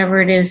of whatever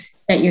it is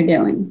that you're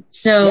doing.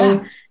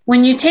 So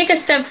when you take a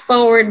step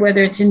forward,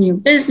 whether it's in your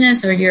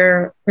business or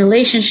your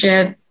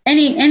relationship,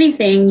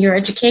 anything, your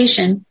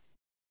education,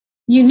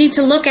 you need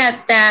to look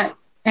at that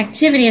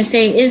activity and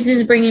say, is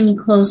this bringing me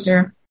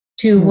closer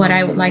to what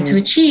I would like to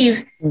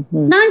achieve?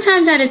 9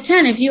 times out of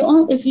 10, if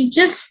you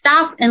just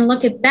stop and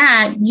look at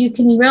that, you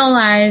can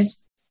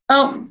realize,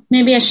 oh,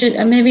 maybe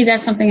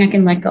that's something I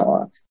can let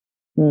go of.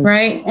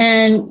 Right.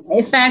 And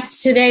in fact,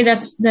 today,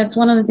 that's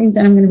one of the things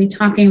that I'm going to be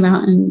talking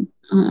about on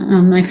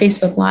my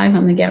Facebook Live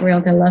on the Get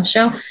Real, Get Love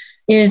show,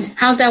 is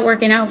how's that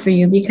working out for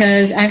you?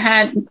 Because I've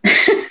had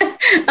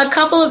a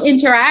couple of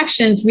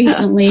interactions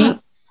recently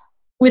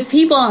with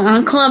people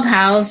on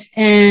Clubhouse.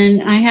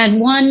 And I had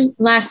one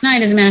last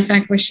night, as a matter of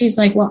fact, where she's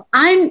like, well,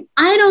 I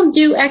don't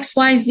do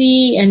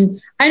XYZ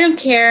and I don't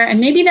care. And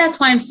maybe that's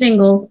why I'm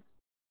single.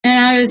 And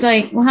I was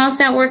like, well, how's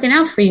that working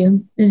out for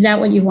you? Is that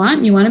what you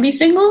want? You want to be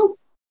single?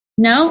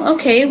 No?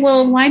 Okay.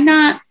 Well, why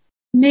not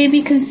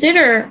maybe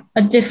consider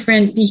a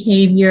different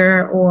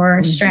behavior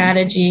or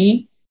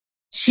strategy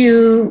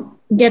to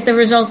get the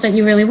results that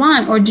you really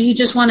want? Or do you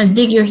just want to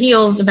dig your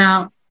heels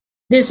about,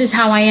 this is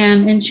how I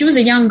am? And she was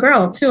a young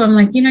girl too. I'm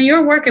like, you're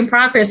a work in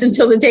progress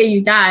until the day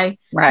you die.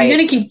 Right. You're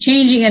going to keep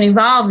changing and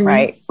evolving.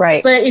 Right.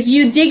 But if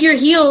you dig your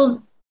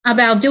heels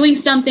about doing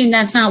something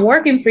that's not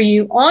working for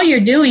you, all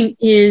you're doing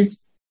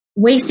is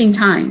wasting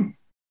time.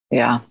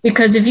 Yeah.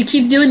 Because if you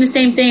keep doing the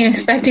same thing and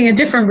expecting a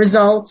different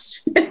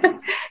results,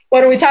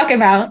 what are we talking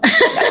about?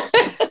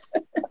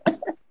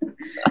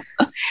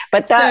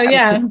 But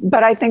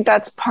I think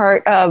that's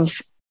part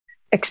of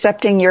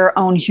accepting your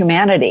own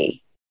humanity.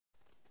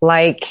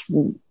 Like,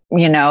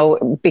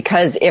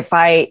 because if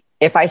I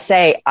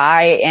say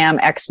I am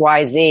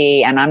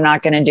XYZ and I'm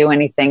not going to do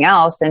anything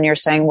else, then you're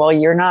saying, well,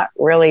 you're not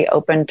really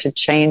open to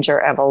change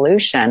or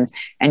evolution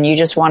and you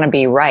just want to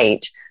be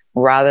right,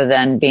 rather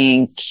than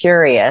being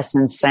curious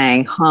and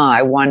saying,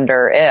 I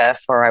wonder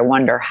if, or I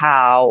wonder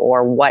how,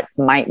 or what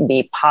might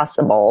be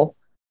possible.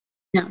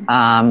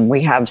 Yeah.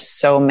 We have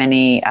so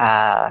many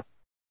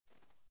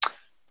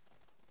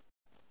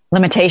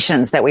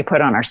limitations that we put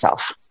on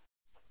ourselves.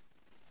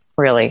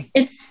 Really.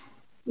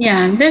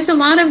 There's a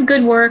lot of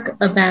good work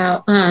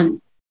about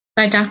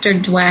by Dr.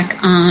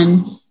 Dweck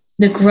on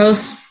the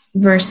growth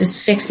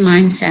versus fixed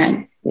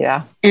mindset.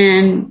 Yeah.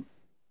 And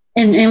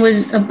it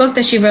was a book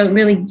that she wrote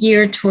really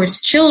geared towards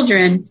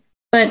children.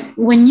 But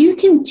when you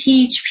can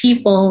teach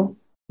people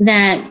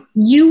that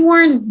you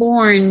weren't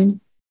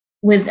born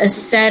with a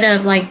set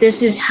of like,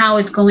 this is how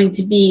it's going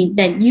to be,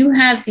 that you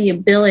have the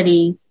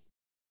ability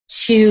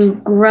to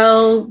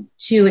grow,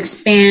 to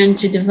expand,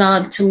 to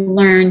develop, to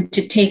learn,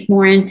 to take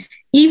more in,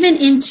 even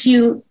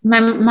into, my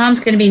mom's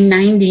going to be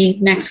 90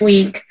 next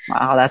week.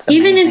 Wow, that's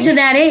amazing. Even into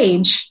that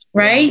age,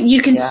 right? Yeah.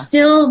 You can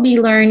still be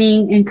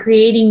learning and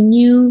creating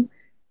new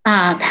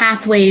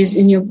pathways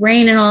in your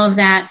brain and all of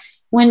that.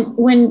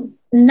 And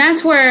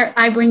that's where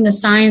I bring the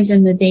science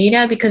and the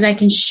data, because I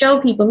can show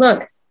people,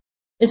 look,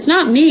 it's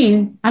not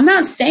me. I'm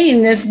not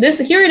saying this,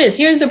 here it is.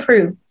 Here's the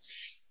proof.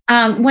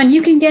 When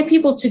you can get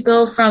people to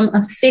go from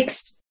a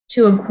fixed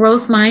to a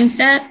growth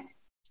mindset,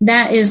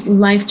 that is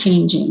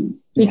life-changing,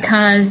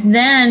 because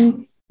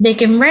then they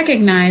can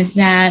recognize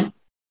that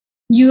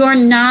you are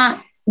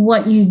not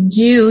what you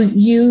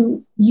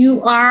do.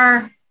 You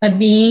are a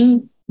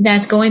being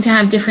that's going to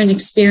have different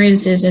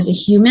experiences as a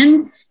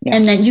human,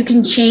 and that you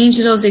can change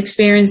those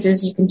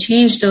experiences. You can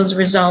change those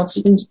results.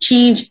 You can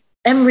change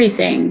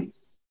everything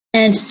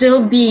and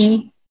still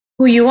be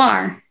who you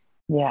are.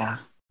 Yeah.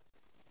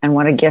 And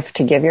what a gift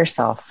to give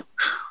yourself.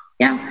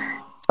 Yeah.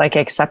 It's like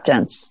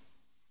acceptance.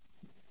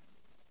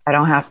 I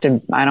don't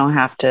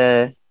have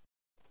to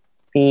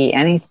be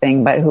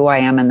anything but who I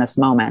am in this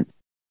moment,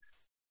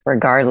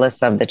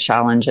 regardless of the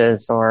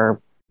challenges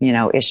or,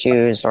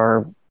 issues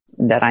or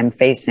that I'm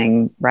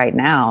facing right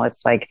now.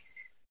 It's like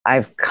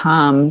I've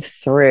come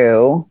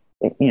through,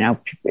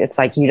 it's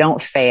like you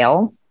don't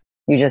fail.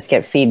 You just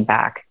get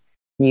feedback.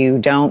 You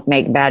don't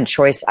make bad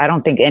choice. I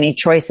don't think any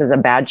choice is a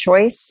bad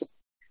choice.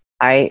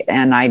 I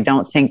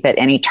don't think that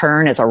any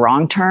turn is a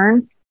wrong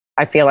turn.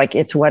 I feel like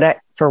it's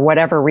for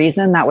whatever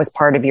reason, that was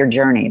part of your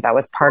journey. That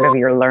was part of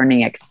your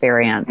learning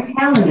experience.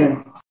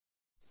 Calendar.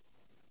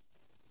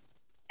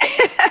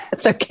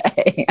 It's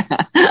okay.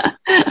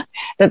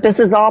 That this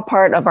is all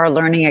part of our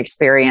learning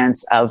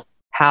experience of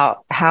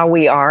how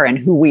we are and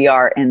who we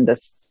are in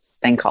this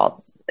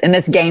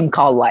game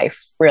called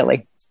life,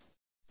 really.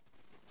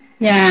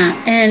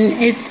 Yeah. And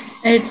it's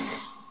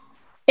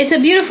a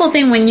beautiful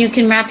thing when you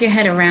can wrap your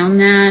head around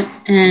that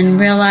and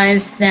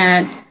realize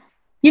that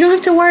you don't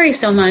have to worry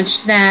so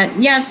much that,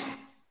 yes,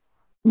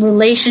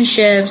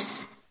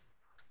 relationships,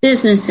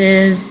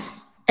 businesses,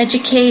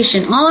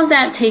 education, all of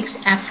that takes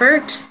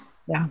effort.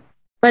 Yeah.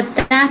 But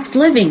that's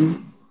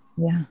living.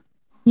 Yeah.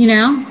 You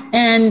know,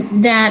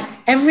 and that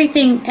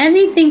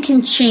anything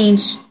can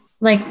change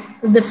like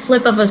the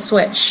flip of a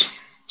switch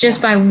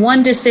just by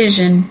one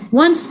decision.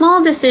 One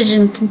small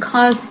decision can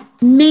cause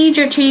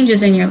major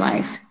changes in your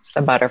life.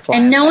 The butterfly.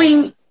 And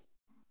knowing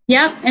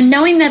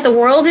that the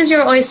world is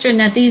your oyster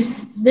and that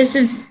this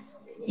is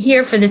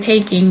here for the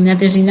taking, that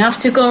there's enough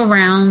to go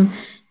around.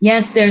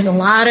 Yes, there's a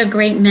lot of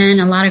great men,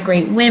 a lot of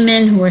great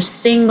women who are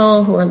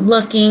single, who are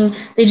looking.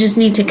 They just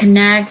need to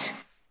connect.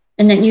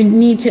 And that you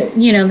need to,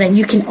 that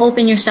you can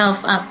open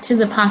yourself up to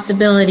the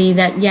possibility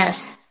that,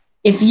 yes,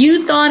 if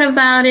you thought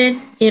about it,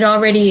 it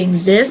already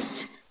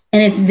exists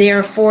and it's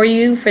there for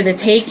you for the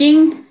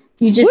taking.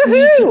 You just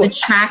need to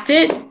attract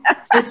it.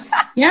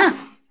 Yeah.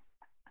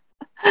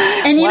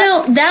 And,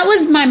 that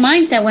was my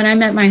mindset when I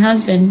met my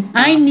husband.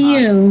 I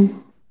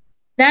knew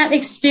that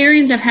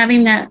experience of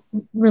having that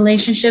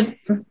relationship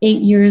for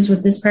 8 years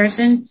with this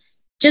person,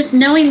 just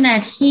knowing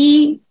that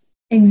he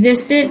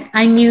existed,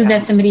 I knew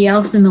that somebody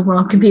else in the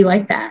world could be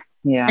like that.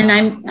 Yeah.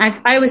 And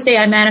I would say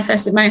I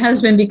manifested my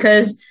husband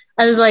because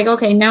I was like,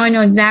 okay, now I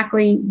know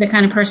exactly the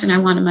kind of person I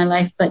want in my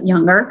life, but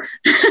younger.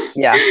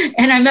 Yeah.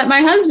 And I met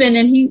my husband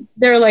and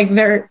they're like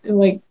very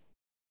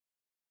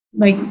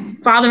like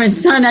father and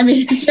son. I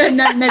mean, I've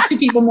not met two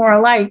people more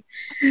alike.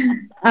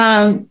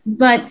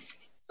 But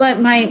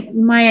my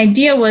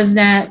idea was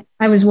that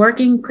I was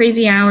working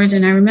crazy hours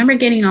and I remember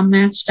getting on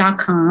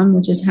Match.com,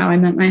 which is how I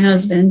met my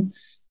husband.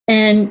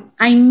 And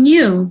I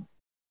knew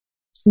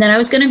that I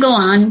was going to go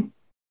on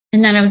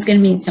and that I was going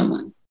to meet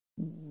someone.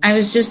 I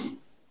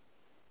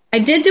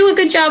did do a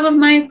good job of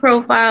my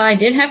profile. I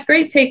did have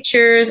great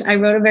pictures. I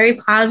wrote a very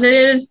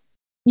positive,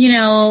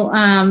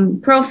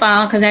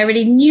 profile because I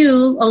already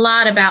knew a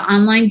lot about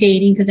online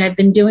dating because I've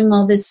been doing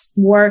all this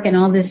work and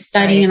all this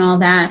studying and all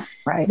that.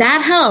 Right.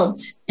 That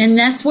helped. And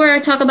that's where I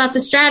talk about the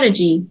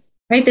strategy,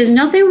 right? There's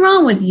nothing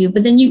wrong with you,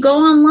 but then you go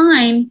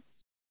online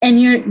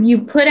and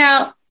you put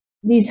out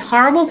these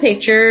horrible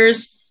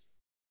pictures.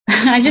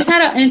 I just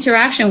had an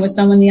interaction with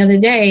someone the other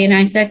day and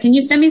I said, can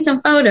you send me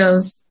some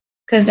photos?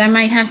 Because I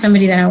might have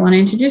somebody that I want to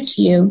introduce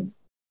to you.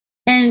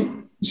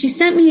 And she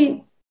sent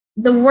me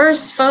the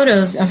worst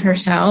photos of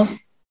herself.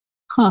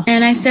 Huh.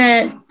 And I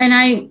said,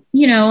 and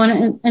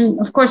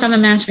of course I'm a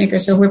matchmaker,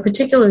 so we're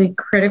particularly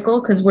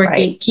critical because we're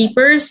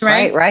gatekeepers,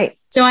 right? Right.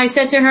 So I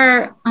said to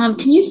her,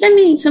 can you send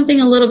me something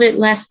a little bit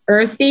less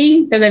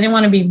earthy? Because I didn't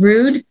want to be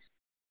rude.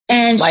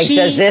 And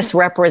does this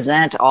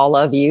represent all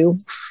of you?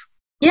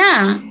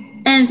 Yeah.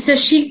 And so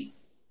she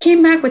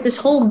came back with this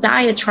whole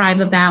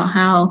diatribe about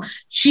how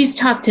she's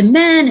talked to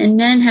men and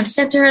men have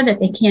said to her that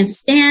they can't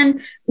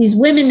stand these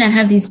women that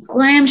have these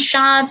glam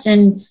shots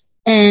and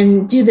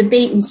do the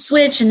bait and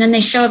switch. And then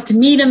they show up to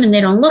meet them and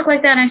they don't look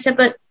like that. And I said,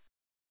 but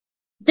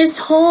this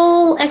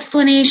whole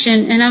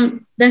explanation,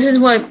 and this is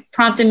what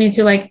prompted me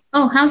to like,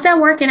 oh, how's that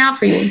working out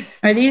for you?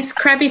 Are these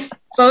crappy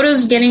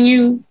photos getting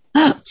you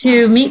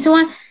to meet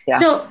someone? Yeah.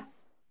 So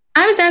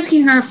I was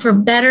asking her for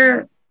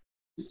better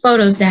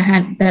photos that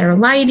had better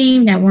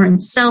lighting, that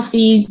weren't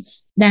selfies,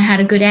 that had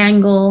a good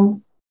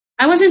angle.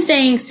 I wasn't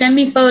saying send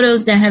me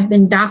photos that have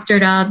been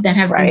doctored up, that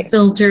have been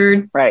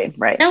filtered. Right.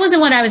 That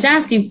wasn't what I was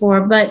asking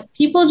for, but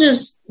people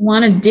just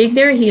want to dig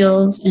their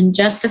heels and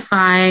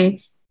justify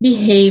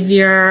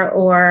behavior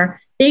or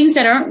things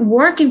that aren't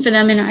working for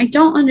them. And I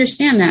don't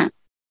understand that.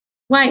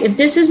 Why? If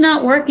this is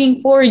not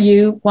working for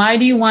you, why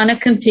do you want to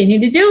continue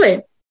to do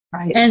it?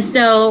 Right. And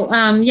so,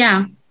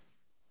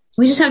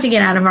 we just have to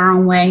get out of our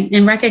own way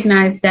and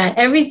recognize that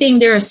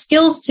there are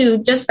skills to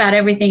just about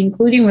everything,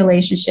 including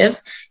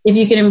relationships. If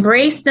you can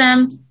embrace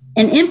them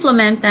and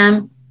implement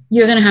them,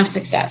 you're going to have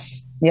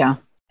success. Yeah.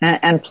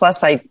 And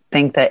plus, I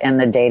think that in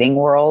the dating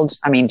world,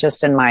 I mean,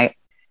 just in my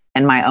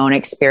own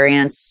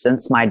experience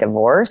since my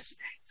divorce,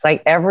 it's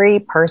like every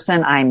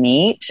person I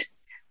meet,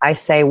 I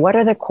say, what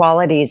are the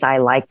qualities I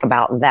like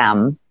about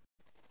them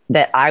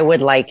that I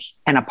would like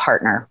in a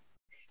partner?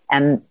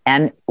 And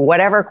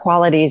whatever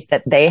qualities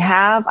that they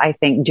have, I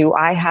think, do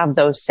I have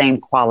those same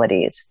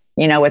qualities?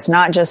 It's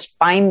not just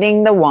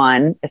finding the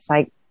one. It's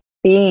like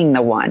being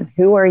the one.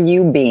 Who are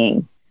you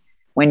being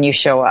when you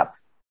show up?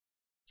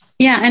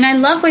 Yeah. And I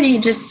love what you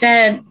just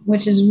said,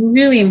 which is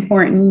really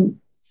important.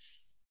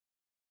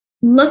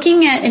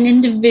 Looking at an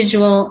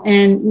individual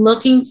and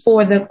looking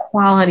for the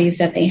qualities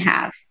that they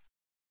have.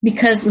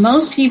 Because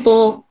most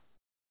people,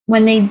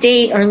 when they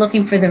date, are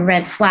looking for the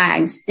red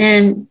flags.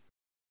 And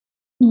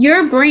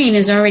your brain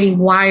is already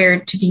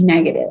wired to be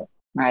negative.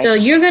 Right. So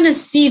you're going to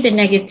see the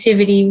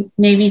negativity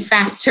maybe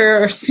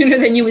faster or sooner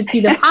than you would see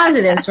the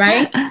positives,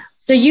 right?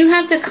 So you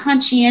have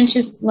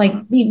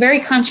to be very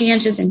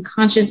conscientious and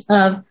conscious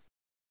of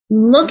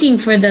looking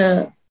for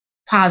the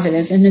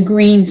positives and the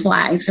green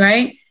flags,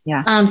 right?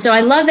 Yeah. So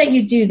I love that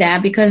you do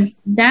that because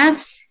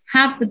that's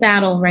half the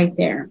battle right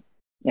there.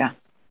 Yeah.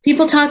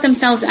 People talk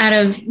themselves out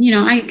of,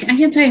 I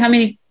can't tell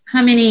you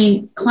how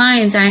many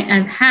clients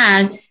I've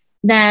had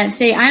that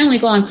say, I only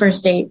go on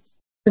first dates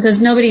because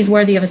nobody's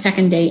worthy of a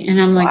second date. And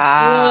I'm like,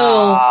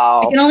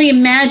 wow. Whoa, I can only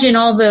imagine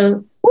all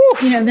the,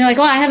 they're like,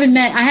 oh, I haven't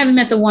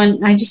met the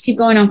one. I just keep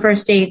going on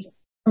first dates.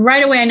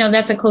 Right away, I know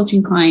that's a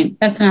coaching client.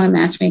 That's not a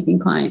matchmaking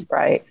client.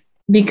 Right.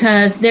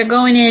 Because they're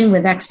going in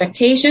with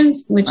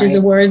expectations, which is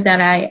a word that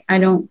I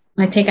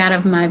take out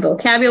of my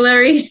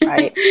vocabulary.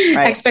 Right.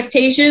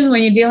 Expectations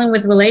when you're dealing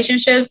with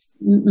relationships.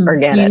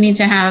 Forget it. You need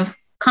to have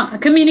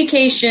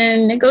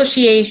communication,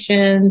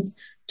 negotiations,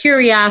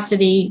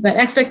 curiosity, but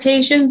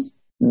expectations.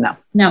 No.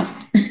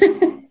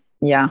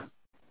 Yeah.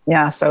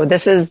 Yeah. So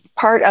this is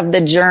part of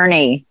the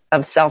journey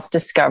of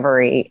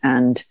self-discovery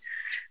and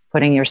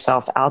putting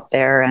yourself out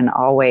there, and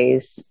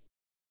always,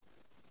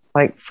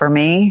 like for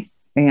me,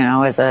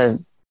 as a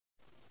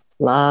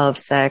love,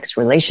 sex,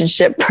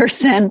 relationship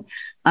person,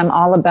 I'm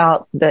all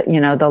about the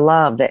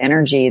love, the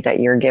energy that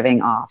you're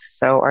giving off.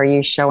 So are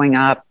you showing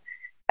up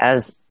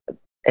as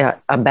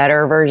a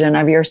better version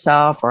of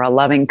yourself, or a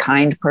loving,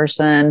 kind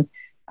person?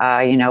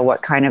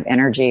 What kind of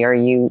energy are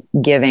you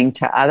giving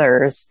to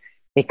others?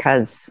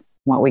 Because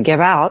what we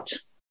give out,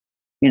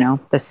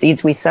 the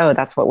seeds we sow,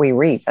 that's what we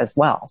reap as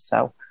well.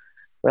 So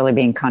really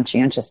being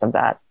conscientious of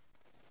that.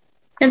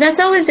 And that's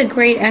always a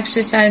great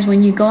exercise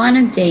when you go on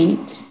a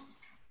date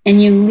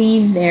and you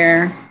leave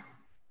there,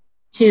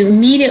 to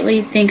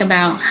immediately think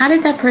about, how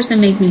did that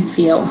person make me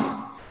feel?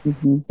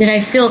 Mm-hmm. Did I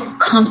feel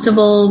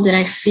comfortable? Did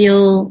I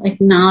feel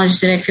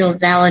acknowledged? Did I feel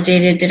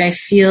validated? Did I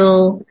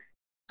feel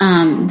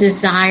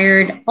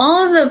desired?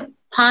 All of the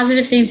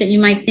positive things that you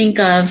might think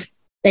of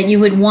that you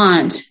would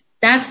want.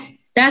 That's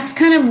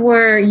kind of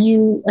where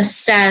you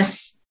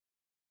assess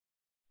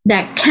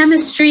that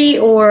chemistry,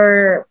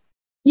 or,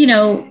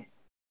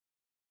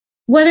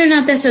 whether or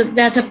not that's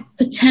a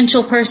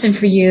potential person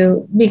for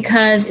you,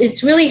 because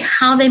it's really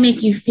how they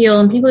make you feel.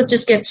 And people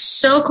just get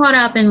so caught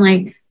up in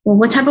well,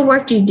 what type of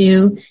work do you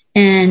do?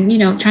 And,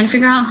 trying to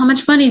figure out how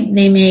much money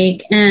they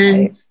make.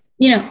 And,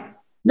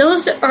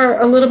 those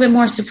are a little bit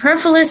more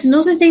superfluous. And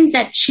those are things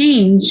that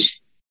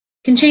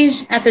can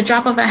change at the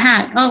drop of a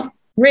hat. Oh,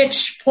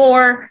 rich,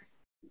 poor,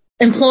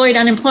 employed,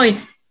 unemployed.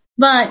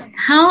 But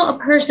how a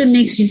person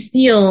makes you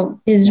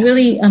feel is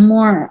really a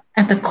more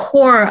at the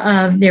core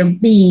of their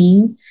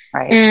being.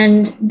 Right.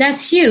 And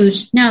that's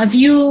huge. Now, if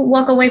you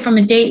walk away from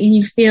a date and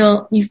you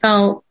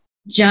felt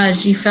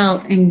judged, you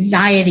felt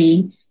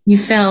anxiety, you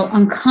felt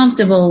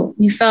uncomfortable,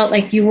 you felt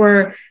like you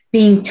were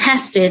being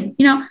tested,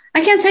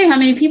 I can't tell you how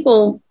many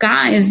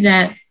guys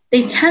that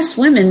they test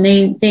women.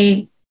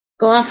 They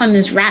go off on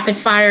this rapid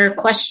fire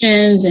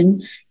questions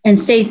and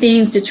say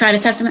things to try to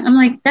test them. I'm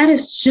like, that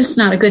is just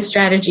not a good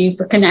strategy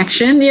for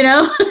connection,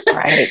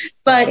 Right.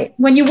 But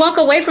when you walk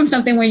away from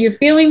something where you're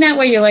feeling that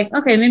way, you're like,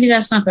 okay, maybe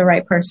that's not the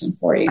right person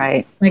for you.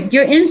 Right. Like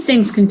your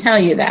instincts can tell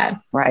you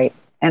that. Right.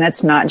 And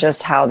it's not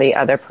just how the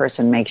other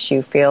person makes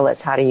you feel.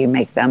 It's how do you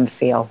make them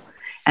feel?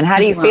 And how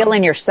do you feel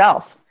in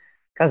yourself?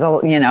 Because,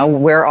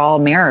 we're all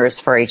mirrors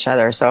for each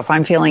other. So if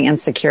I'm feeling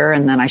insecure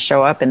and then I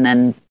show up and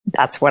then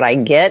that's what I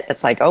get,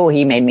 it's like, oh,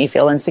 he made me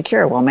feel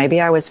insecure. Well,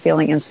 maybe I was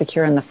feeling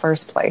insecure in the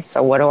first place.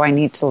 So what do I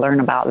need to learn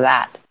about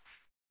that?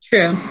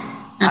 True.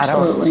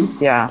 Absolutely.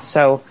 Yeah.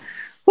 So,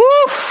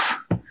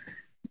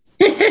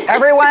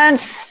 everyone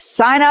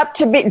sign up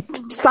to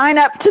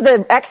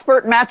the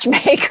expert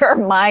matchmaker.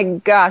 My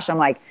gosh. I'm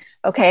like,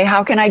 okay,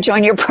 how can I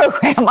join your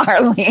program,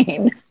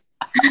 Arlene?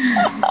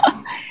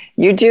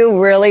 You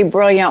do really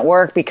brilliant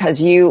work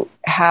because you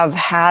have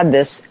had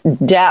this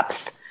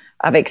depth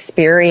of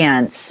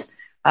experience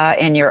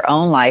in your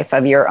own life,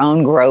 of your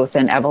own growth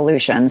and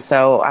evolution.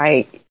 So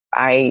I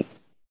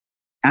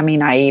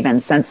even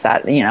sense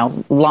that,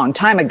 long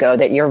time ago,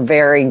 that you're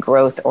very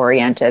growth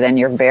oriented and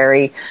you're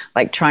very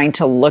trying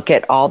to look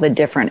at all the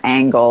different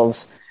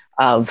angles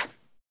of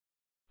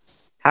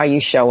how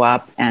you show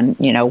up and,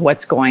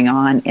 what's going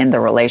on in the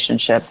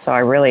relationship. So I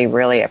really,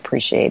 really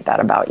appreciate that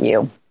about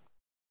you.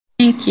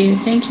 Thank you.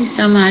 Thank you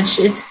so much.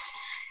 It's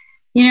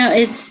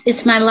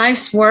my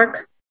life's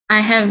work.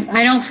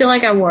 I don't feel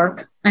like I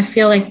work. I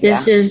feel like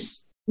this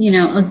is,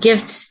 a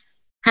gift.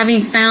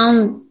 Having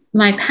found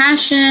my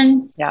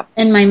passion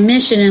and my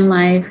mission in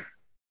life,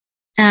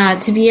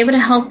 to be able to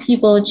help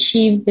people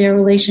achieve their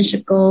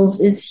relationship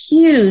goals is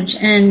huge.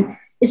 And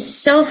it's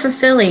so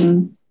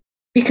fulfilling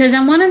because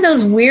I'm one of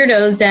those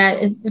weirdos that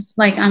if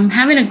I'm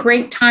having a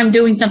great time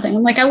doing something,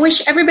 I'm like, I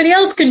wish everybody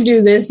else could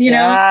do this,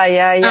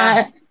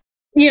 Yeah.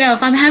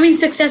 If I'm having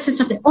success in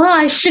something,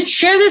 I should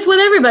share this with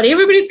everybody.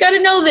 Everybody's got to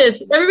know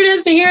this. Everybody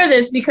has to hear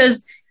this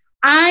because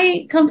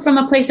I come from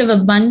a place of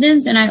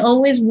abundance and I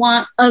always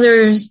want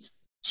others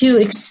to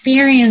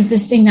experience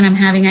this thing that I'm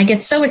having. I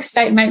get so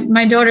excited.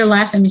 My daughter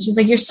laughs at me. She's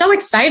like, you're so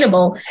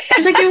excitable.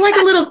 She's like, you're like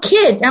a little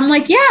kid. I'm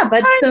like, yeah,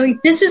 but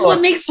this is what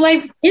makes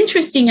life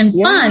interesting and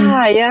fun.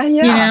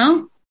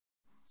 Yeah.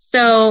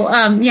 So,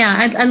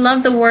 I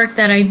love the work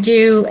that I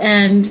do.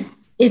 And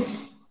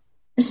it's,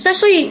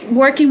 especially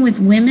working with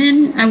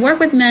women. I work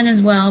with men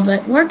as well,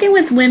 but working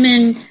with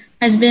women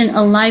has been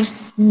a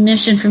life's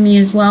mission for me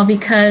as well,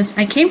 because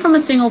I came from a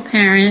single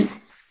parent.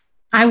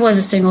 I was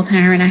a single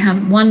parent. I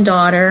have one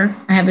daughter.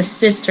 I have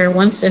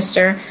one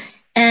sister.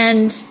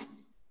 And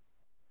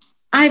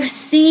I've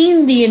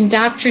seen the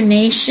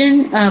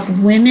indoctrination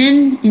of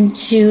women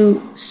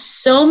into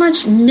so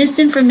much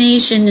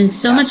misinformation and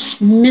so much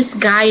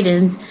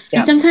misguidance,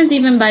 and sometimes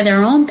even by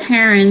their own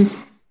parents,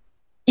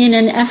 in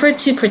an effort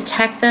to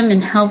protect them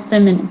and help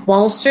them and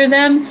bolster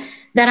them,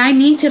 that I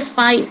need to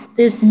fight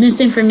this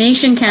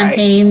misinformation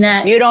campaign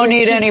that you don't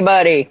need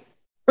anybody.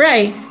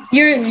 Right.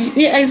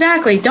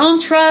 Exactly.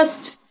 Don't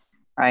trust.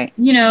 Right.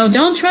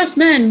 Don't trust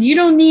men. You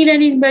don't need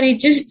anybody.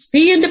 Just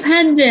be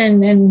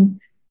independent. And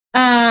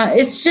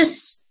it's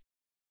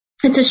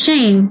a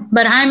shame,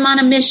 but I'm on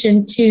a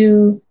mission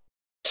to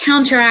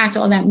counteract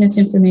all that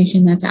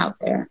misinformation that's out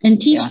there and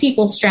teach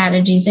people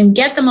strategies and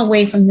get them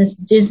away from this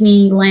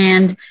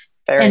Disneyland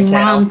and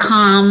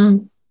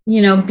rom-com,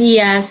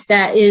 BS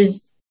that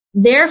is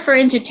there for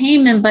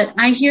entertainment. But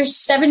I hear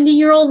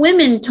 70-year-old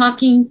women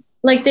talking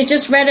like they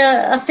just read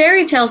a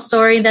fairy tale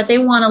story that they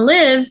want to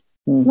live,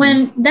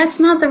 when that's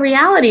not the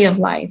reality of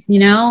life,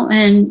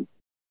 and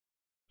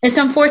it's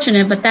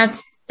unfortunate, but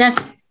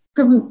that's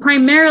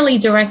primarily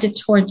directed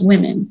towards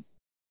women.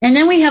 And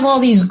then we have all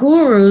these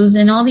gurus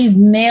and all these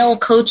male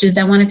coaches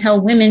that want to tell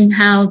women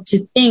how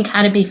to think,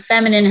 how to be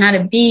feminine, how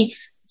to be.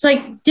 It's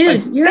like,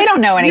 dude, they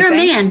don't know anything. You're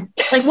a man.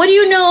 Like, what do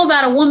you know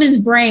about a woman's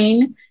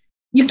brain?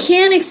 You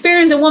can't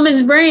experience a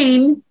woman's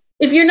brain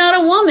if you're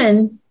not a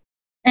woman.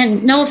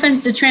 And no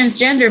offense to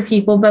transgender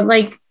people, but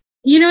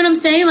you know what I'm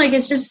saying?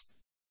 It's just,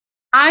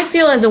 I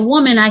feel as a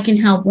woman, I can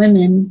help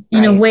women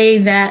in a way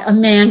that a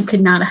man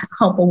could not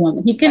help a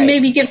woman. He can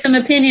maybe give some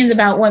opinions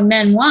about what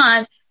men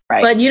want,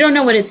 but you don't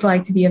know what it's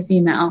like to be a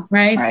female,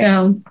 right?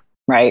 So,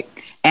 right.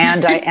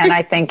 And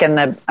I think in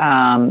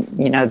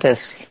the,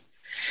 this,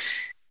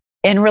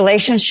 in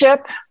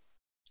relationship,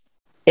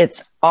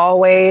 it's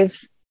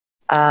always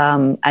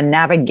a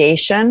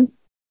navigation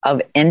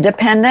of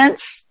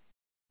independence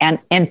and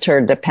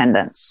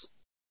interdependence.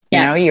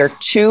 Yes. You're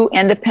two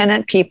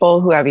independent people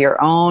who have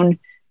your own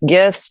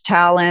gifts,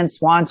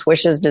 talents, wants,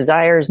 wishes,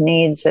 desires,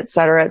 needs, et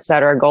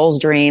cetera, goals,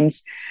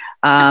 dreams.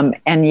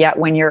 And yet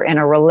when you're in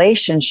a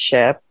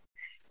relationship,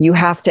 you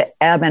have to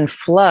ebb and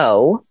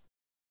flow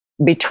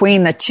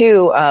between the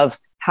two of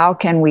how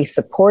can we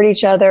support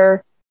each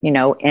other,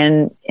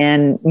 in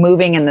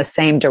moving in the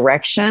same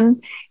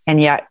direction. And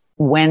yet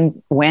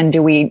when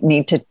do we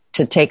need to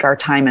take our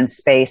time and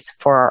space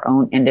for our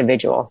own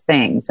individual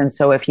things? And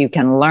so if you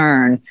can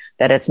learn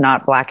that it's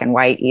not black and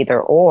white either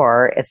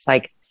or, it's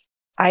like,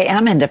 I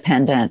am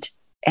independent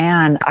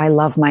and I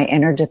love my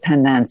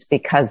interdependence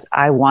because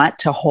I want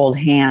to hold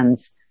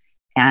hands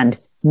and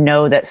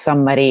know that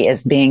somebody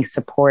is being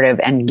supportive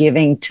and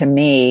giving to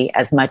me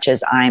as much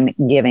as I'm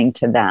giving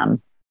to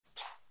them.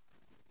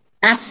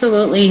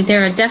 Absolutely.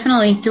 There are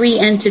definitely three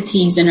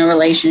entities in a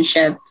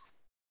relationship.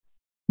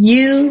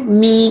 You,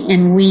 me,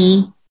 and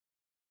we.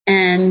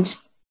 And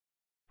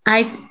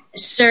I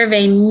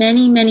survey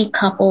many, many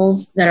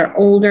couples that are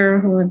older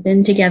who have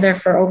been together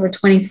for over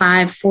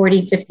 25,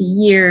 40, 50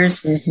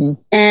 years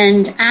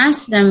and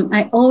ask them,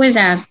 I always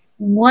ask,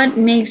 what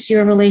makes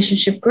your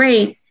relationship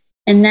great?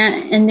 And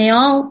they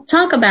all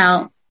talk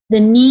about the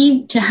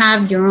need to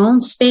have your own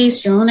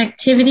space, your own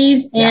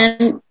activities,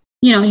 and,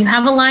 you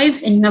have a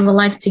life and you have a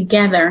life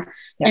together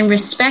and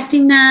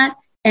respecting that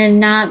and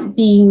not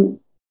being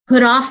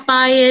put off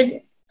by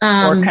it.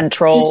 Or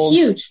controlled. Is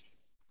huge.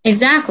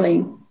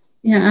 Exactly.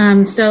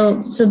 Yeah,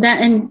 so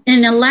that,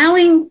 and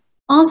allowing,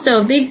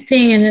 also a big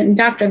thing, and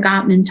Dr.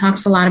 Gottman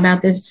talks a lot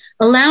about this,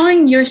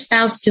 allowing your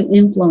spouse to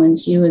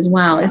influence you as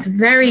well. It's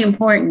very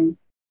important.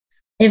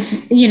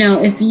 If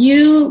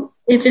you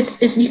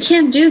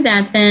can't do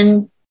that,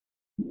 then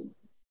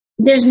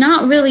there's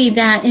not really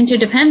that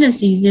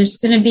interdependencies. There's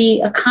going to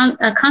be a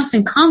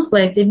constant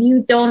conflict if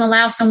you don't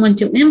allow someone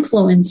to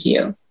influence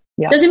you.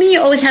 Yeah. Doesn't mean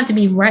you always have to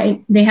be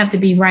right. They have to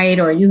be right,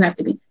 or you have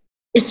to be.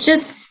 It's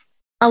just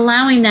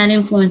allowing that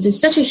influence is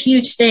such a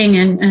huge thing,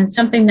 and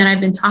something that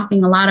I've been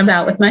talking a lot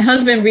about with my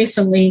husband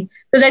recently,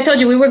 because I told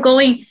you we were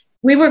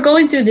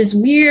going through this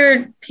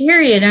weird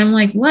period. And I'm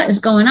like, what is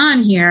going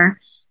on here?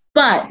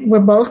 But we're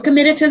both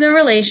committed to the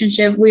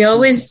relationship. We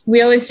always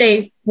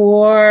say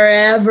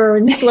forever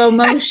in slow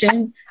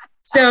motion.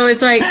 So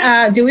it's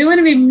like, do we want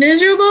to be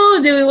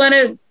miserable? Do we want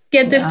to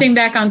get this thing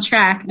back on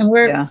track? And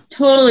we're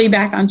totally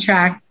back on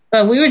track.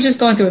 But we were just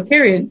going through a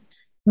period. It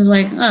was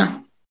like,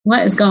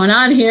 what is going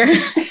on here?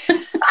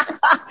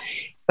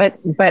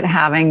 But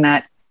having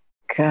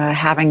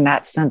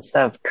that sense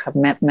of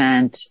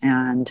commitment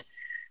and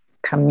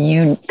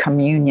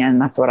communion,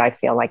 that's what I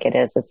feel like it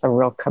is. It's a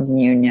real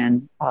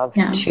communion of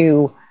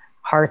two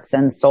hearts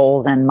and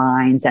souls and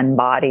minds and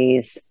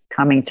bodies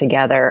coming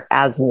together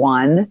as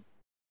one,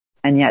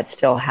 and yet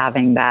still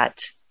having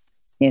that,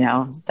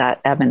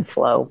 that ebb and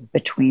flow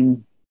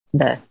between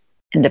the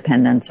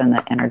independence and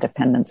the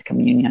interdependence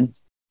communion.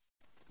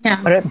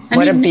 Yeah.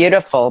 What a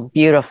beautiful,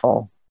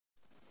 beautiful.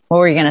 What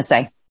were you going to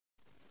say?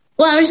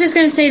 Well, I was just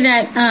going to say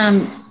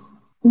that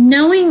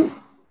knowing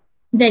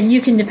that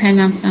you can depend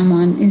on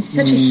someone is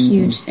such a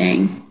huge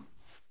thing.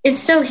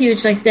 It's so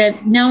huge, like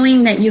that,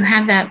 knowing that you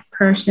have that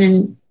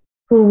person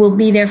who will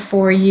be there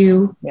for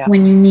you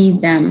when you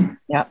need them.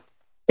 Yeah.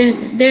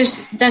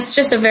 That's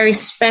just a very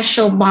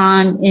special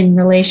bond in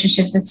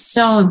relationships. It's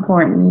so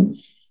important.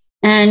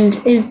 And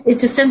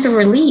it's a sense of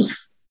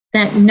relief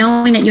that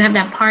knowing that you have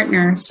that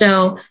partner.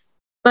 So,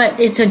 but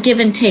it's a give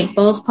and take.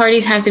 Both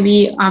parties have to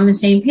be on the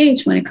same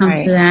page when it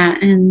comes to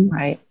that. And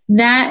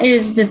that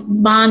is the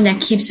bond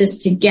that keeps us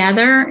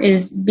together,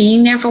 is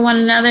being there for one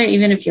another,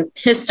 even if you're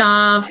pissed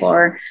off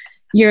or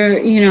you're,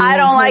 I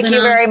don't like you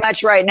very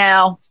much right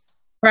now.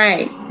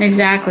 Right.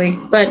 Exactly.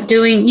 But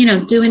doing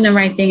the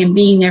right thing and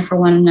being there for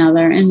one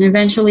another. And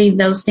eventually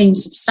those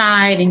things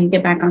subside and you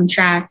get back on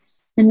track.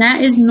 And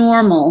that is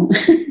normal.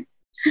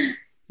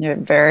 You're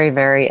very,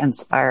 very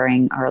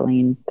inspiring,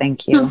 Arlene.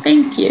 Thank you. Oh,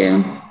 thank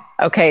you.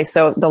 Okay.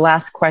 So the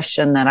last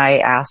question that I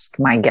ask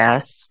my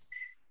guests,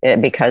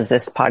 because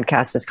this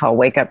podcast is called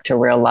Wake Up to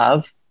Real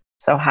Love.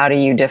 So how do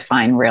you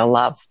define real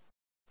love?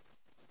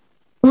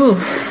 Ooh,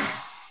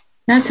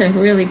 that's a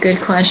really good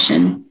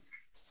question.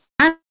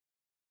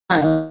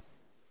 I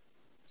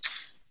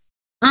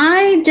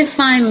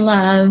define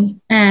love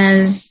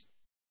as,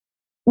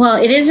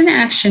 well, it is an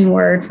action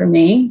word for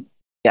me.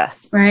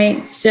 Yes.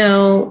 Right.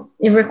 So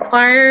it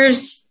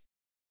requires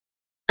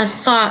a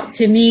thought.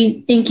 To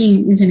me,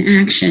 thinking is an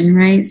action,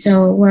 right?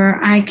 So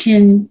where I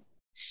can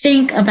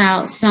think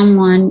about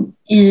someone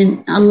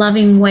in a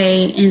loving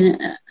way,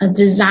 in a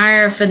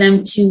desire for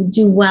them to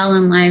do well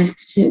in life,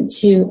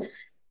 to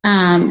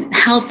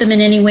help them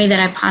in any way that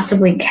I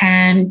possibly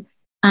can,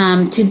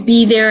 to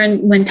be there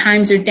when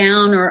times are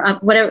down or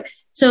up, whatever.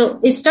 So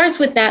it starts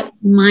with that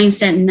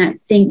mindset and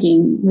that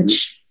thinking,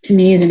 which to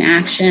me is an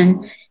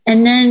action.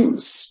 And then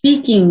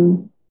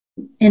speaking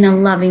in a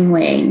loving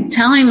way,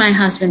 telling my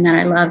husband that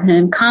I love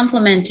him,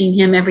 complimenting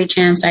him every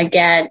chance I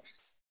get.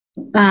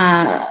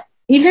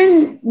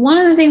 Even one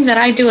of the things that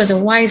I do as a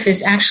wife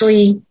is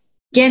actually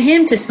get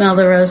him to smell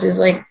the roses,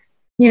 like,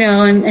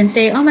 and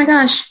say, oh my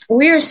gosh,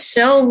 we are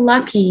so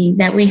lucky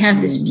that we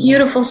have this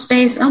beautiful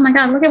space. Oh my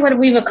God, look at what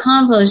we've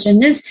accomplished.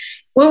 And this,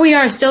 where we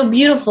are, so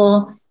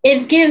beautiful.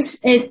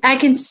 I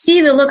can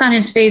see the look on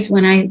his face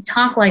when I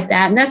talk like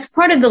that. And that's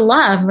part of the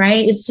love,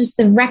 right? It's just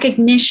the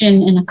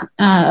recognition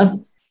of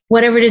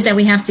whatever it is that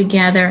we have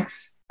together.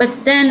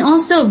 But then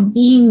also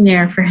being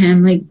there for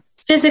him, like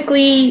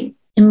physically,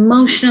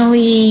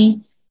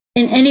 emotionally,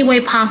 in any way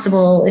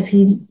possible. If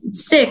he's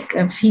sick,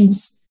 if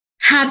he's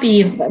happy,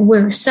 if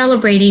we're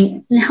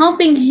celebrating, and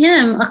helping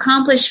him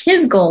accomplish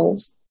his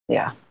goals.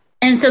 Yeah.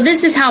 And so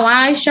this is how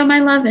I show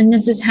my love, and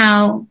this is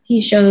how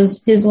he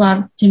shows his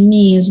love to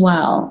me as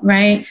well,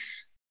 right?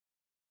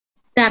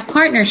 That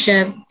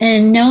partnership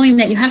and knowing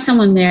that you have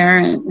someone there.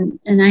 And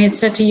I had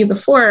said to you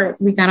before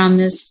we got on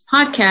this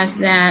podcast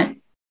that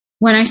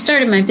when I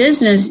started my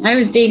business, I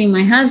was dating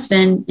my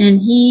husband,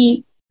 and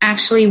he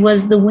actually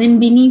was the wind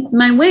beneath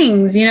my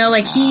wings. He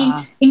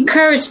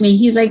encouraged me.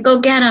 He's like,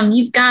 go get him.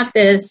 You've got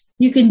this.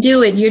 You can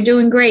do it. You're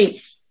doing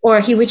great. Or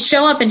he would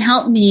show up and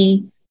help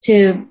me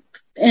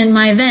in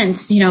my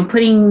events,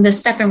 putting the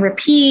step and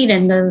repeat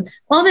and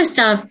all this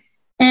stuff.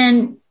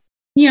 And,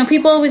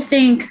 people always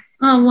think,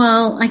 oh,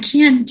 well, I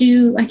can't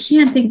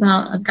think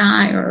about a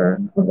guy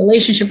or a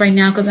relationship right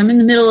now because I'm in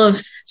the middle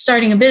of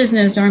starting a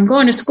business or I'm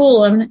going to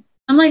school. I'm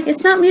like,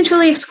 it's not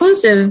mutually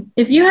exclusive.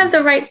 If you have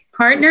the right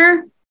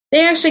partner,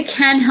 they actually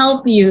can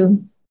help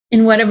you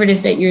in whatever it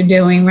is that you're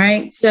doing.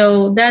 Right.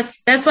 So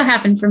that's what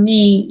happened for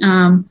me.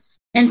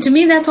 And to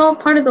me, that's all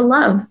part of the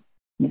love.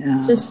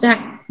 Yeah. Just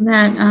that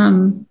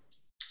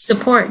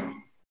support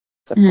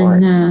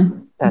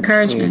and That's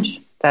encouragement.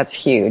 Huge. That's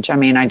huge. I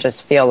mean, I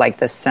just feel like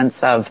the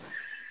sense of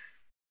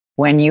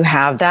when you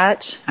have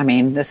that, I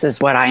mean, this is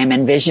what I am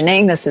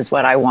envisioning. This is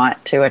what I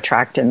want to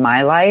attract in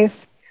my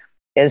life,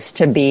 is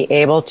to be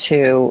able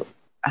to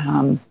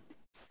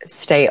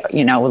stay,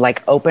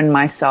 open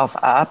myself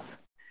up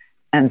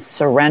and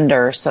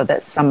surrender so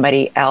that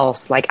somebody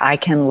else, I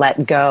can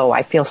let go.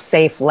 I feel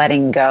safe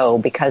letting go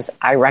because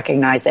I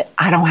recognize that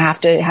I don't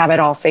have to have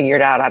it all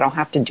figured out. I don't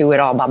have to do it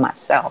all by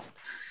myself.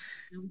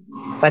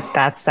 But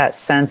that's that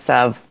sense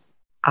of,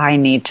 I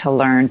need to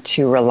learn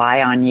to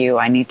rely on you.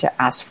 I need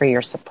to ask for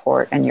your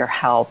support and your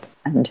help.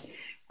 And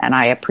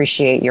I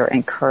appreciate your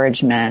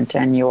encouragement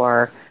and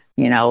your,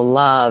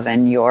 love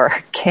and your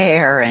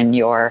care and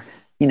your,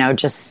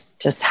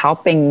 just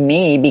helping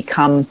me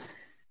become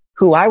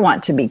who I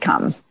want to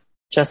become,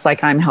 just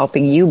like I'm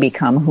helping you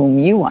become whom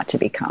you want to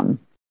become.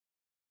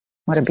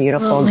 What a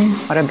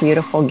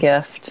beautiful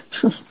gift.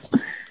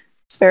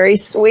 It's very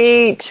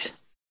sweet.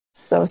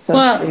 So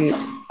sweet.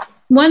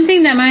 One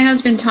thing that my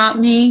husband taught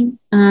me,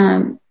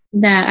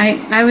 that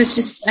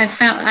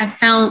I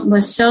found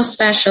was so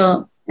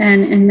special.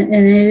 And it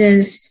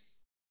is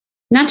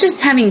not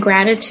just having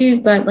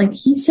gratitude, but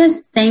he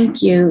says,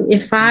 thank you.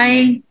 If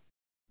I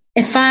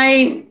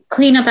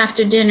clean up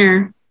after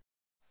dinner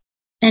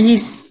and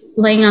he's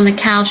laying on the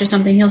couch or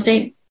something, he'll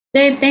say,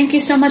 babe, thank you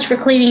so much for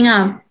cleaning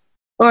up.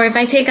 Or if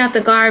I take out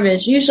the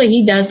garbage, usually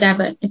he does that.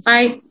 But if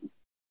I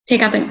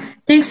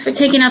thanks for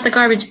taking out the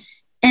garbage.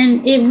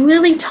 And it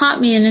really taught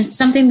me, and it's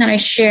something that I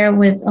share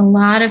with a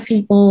lot of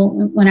people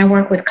when I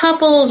work with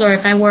couples, or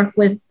if I work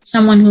with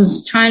someone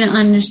who's trying to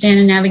understand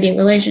and navigate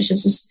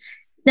relationships, is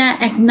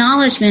that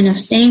acknowledgement of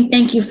saying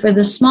thank you for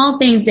the small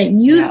things that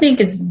you think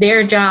it's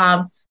their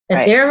job,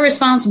 that they're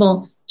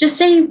responsible. Just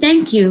saying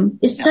thank you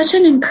is such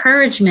an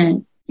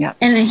encouragement. Yeah.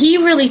 And he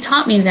really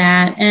taught me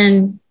that.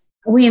 And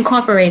we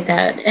incorporate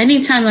that.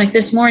 Anytime, like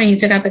this morning, he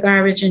took out the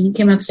garbage and he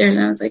came upstairs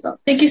and I was like, oh,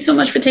 thank you so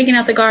much for taking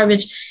out the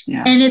garbage.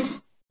 Yeah. And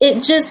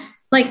it just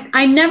like,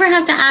 I never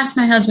have to ask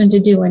my husband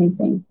to do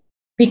anything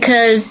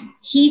because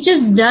he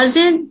just does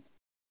it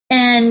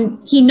and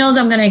he knows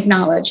I'm going to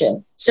acknowledge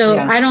it. So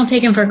I don't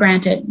take him for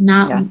granted.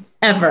 Not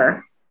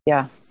ever.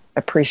 Yeah.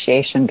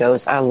 Appreciation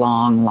goes a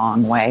long,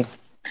 long way.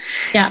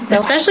 Yeah. So,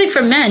 especially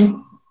for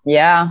men.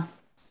 Yeah.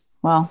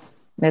 Well,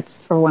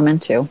 it's for women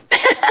too.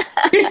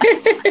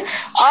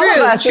 All of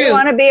us, we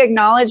want to be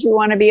acknowledged. We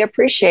want to be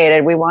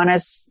appreciated. We want to,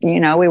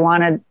 we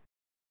want to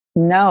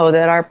know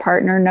that our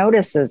partner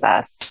notices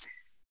us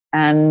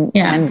and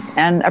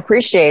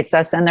appreciates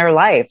us in their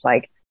life.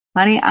 Like,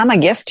 honey, I'm a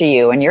gift to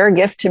you and you're a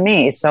gift to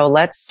me. So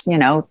let's,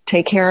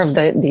 take care of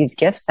these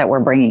gifts that we're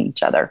bringing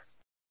each other.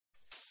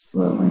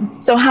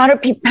 Absolutely. So how do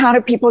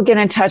people get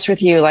in touch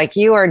with you? Like,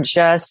 you are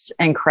just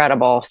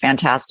incredible,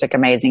 fantastic,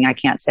 amazing. I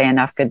can't say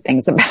enough good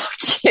things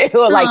about you.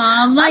 Like,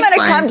 I'm going to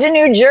come to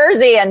New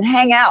Jersey and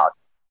hang out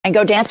and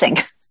go dancing.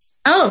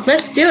 Oh,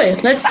 let's do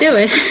it. Let's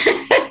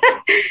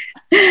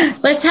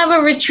have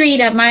a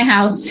retreat at my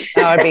house.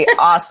 That would be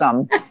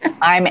awesome.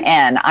 I'm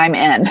in.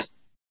 I'm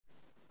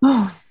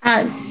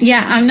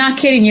not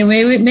kidding you.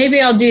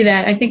 Maybe I'll do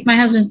that. I think my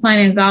husband's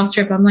planning a golf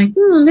trip. I'm like,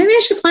 maybe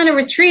I should plan a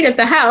retreat at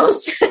the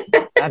house.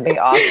 That'd be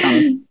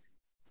awesome.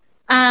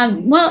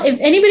 Well, if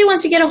anybody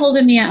wants to get a hold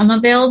of me, I'm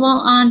available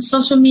on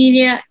social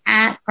media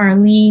at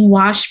Arlene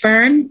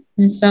Washburn,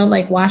 and it's spelled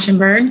like wash and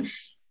burn,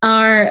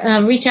 or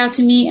reach out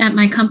to me at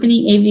my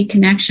company,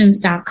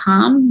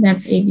 avconnections.com.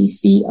 That's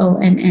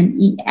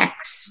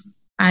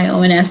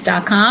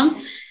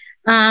AVCONNEXIONS.com.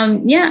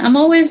 I'm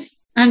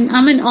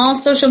in all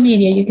social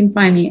media. You can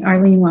find me,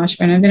 Arlene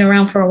Washburn. I've been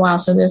around for a while,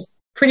 so there's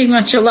pretty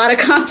much a lot of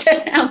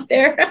content out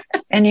there.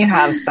 And you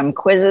have some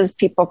quizzes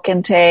people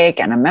can take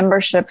and a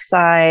membership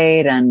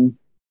site and...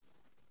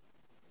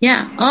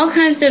 Yeah, all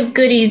kinds of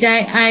goodies.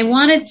 I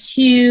wanted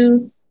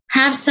to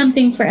have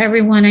something for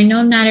everyone. I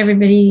know not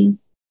everybody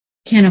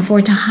can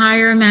afford to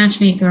hire a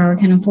matchmaker or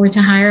can afford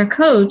to hire a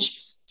coach.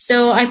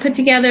 So I put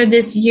together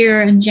this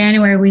year in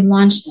January, we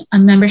launched a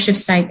membership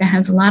site that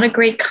has a lot of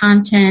great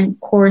content,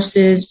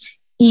 courses,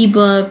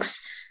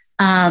 ebooks,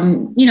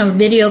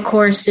 video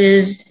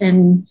courses,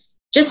 and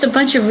just a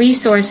bunch of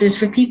resources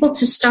for people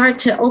to start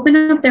to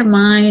open up their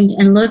mind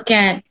and look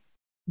at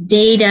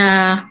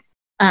data,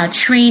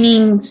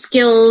 training,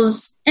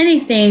 skills,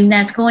 anything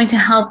that's going to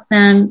help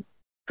them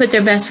put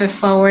their best foot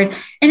forward.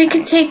 And it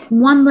could take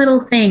one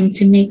little thing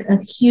to make a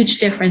huge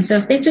difference. So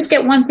if they just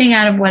get one thing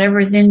out of whatever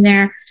is in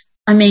there,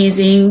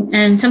 amazing.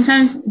 And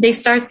sometimes they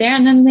start there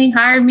and then they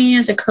hire me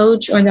as a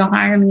coach or they'll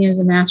hire me as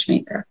a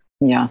matchmaker.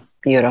 Yeah,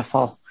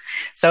 beautiful.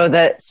 So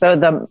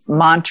the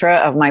mantra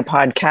of my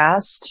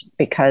podcast,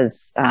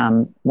 because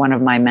one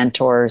of my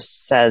mentors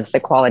says the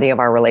quality of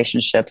our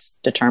relationships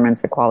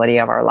determines the quality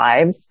of our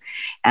lives.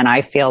 And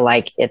I feel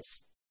like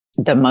it's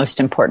the most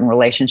important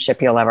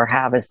relationship you'll ever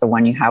have is the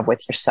one you have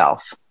with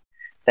yourself,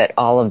 that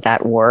all of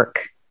that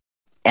work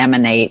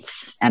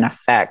emanates and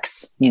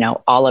affects,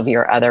 all of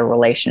your other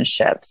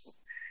relationships.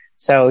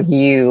 So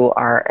you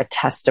are a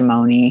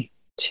testimony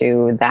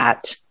to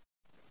that,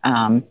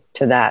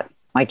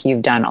 like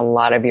you've done a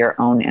lot of your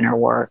own inner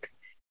work.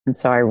 And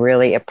so I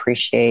really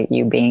appreciate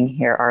you being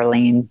here,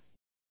 Arlene.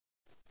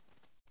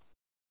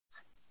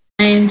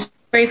 I'm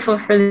grateful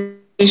for the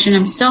conversation.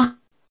 I'm so happy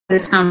for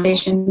this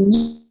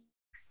conversation.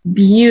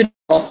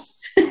 Beautiful.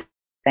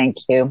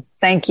 Thank you.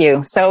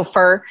 So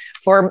for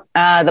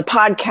the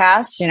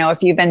podcast,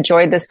 if you've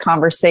enjoyed this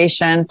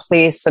conversation,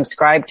 please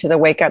subscribe to the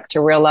Wake Up to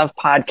Real Love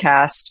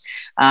podcast,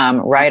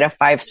 write a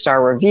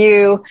 5-star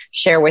review,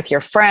 share with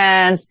your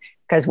friends,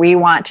 because we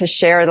want to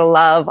share the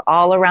love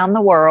all around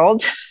the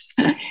world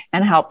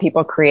and help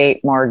people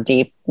create more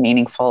deep,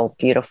 meaningful,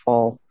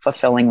 beautiful,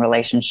 fulfilling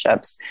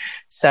relationships.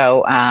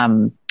 So,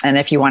 and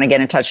if you want to get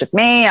in touch with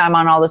me, I'm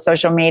on all the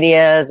social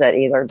medias at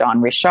either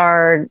Dawn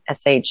Richard,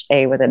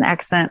 SHA with an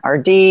accent,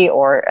 RD,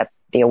 or at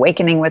The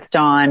Awakening with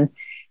Dawn,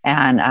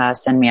 and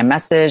send me a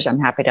message. I'm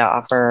happy to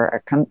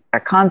offer a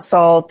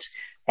consult,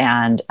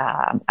 and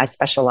I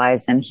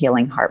specialize in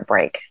healing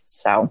heartbreak.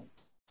 So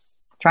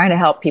trying to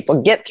help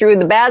people get through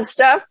the bad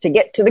stuff to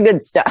get to the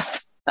good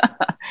stuff.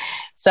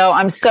 So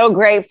I'm so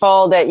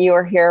grateful that you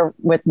are here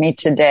with me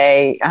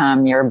today.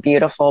 You're a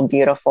beautiful,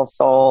 beautiful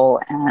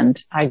soul.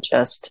 And I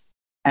just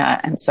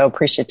am so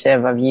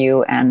appreciative of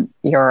you and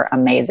your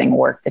amazing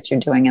work that you're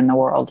doing in the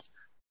world.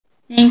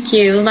 Thank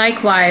you.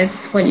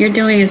 Likewise, what you're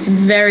doing is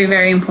very,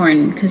 very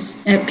important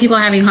because people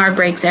are having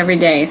heartbreaks every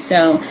day.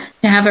 So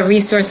to have a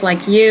resource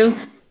like you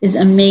is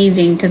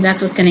amazing because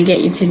that's what's going to get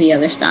you to the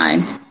other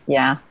side.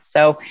 Yeah.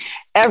 So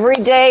every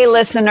day,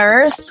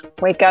 listeners,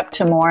 wake up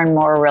to more and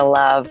more real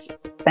love.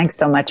 Thanks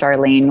so much,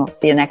 Arlene. We'll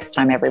see you next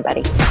time,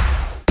 everybody.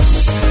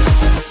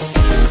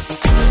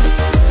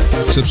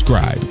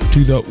 Subscribe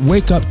to the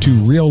Wake Up to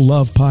Real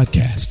Love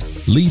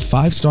podcast. Leave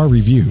 5-star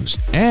reviews.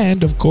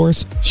 And, of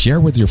course,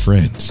 share with your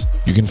friends.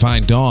 You can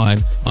find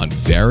Dawn on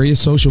various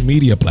social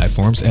media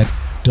platforms at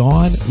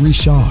Dawn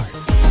Richard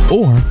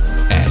or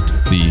at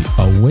The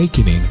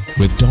Awakening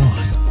with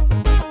Dawn.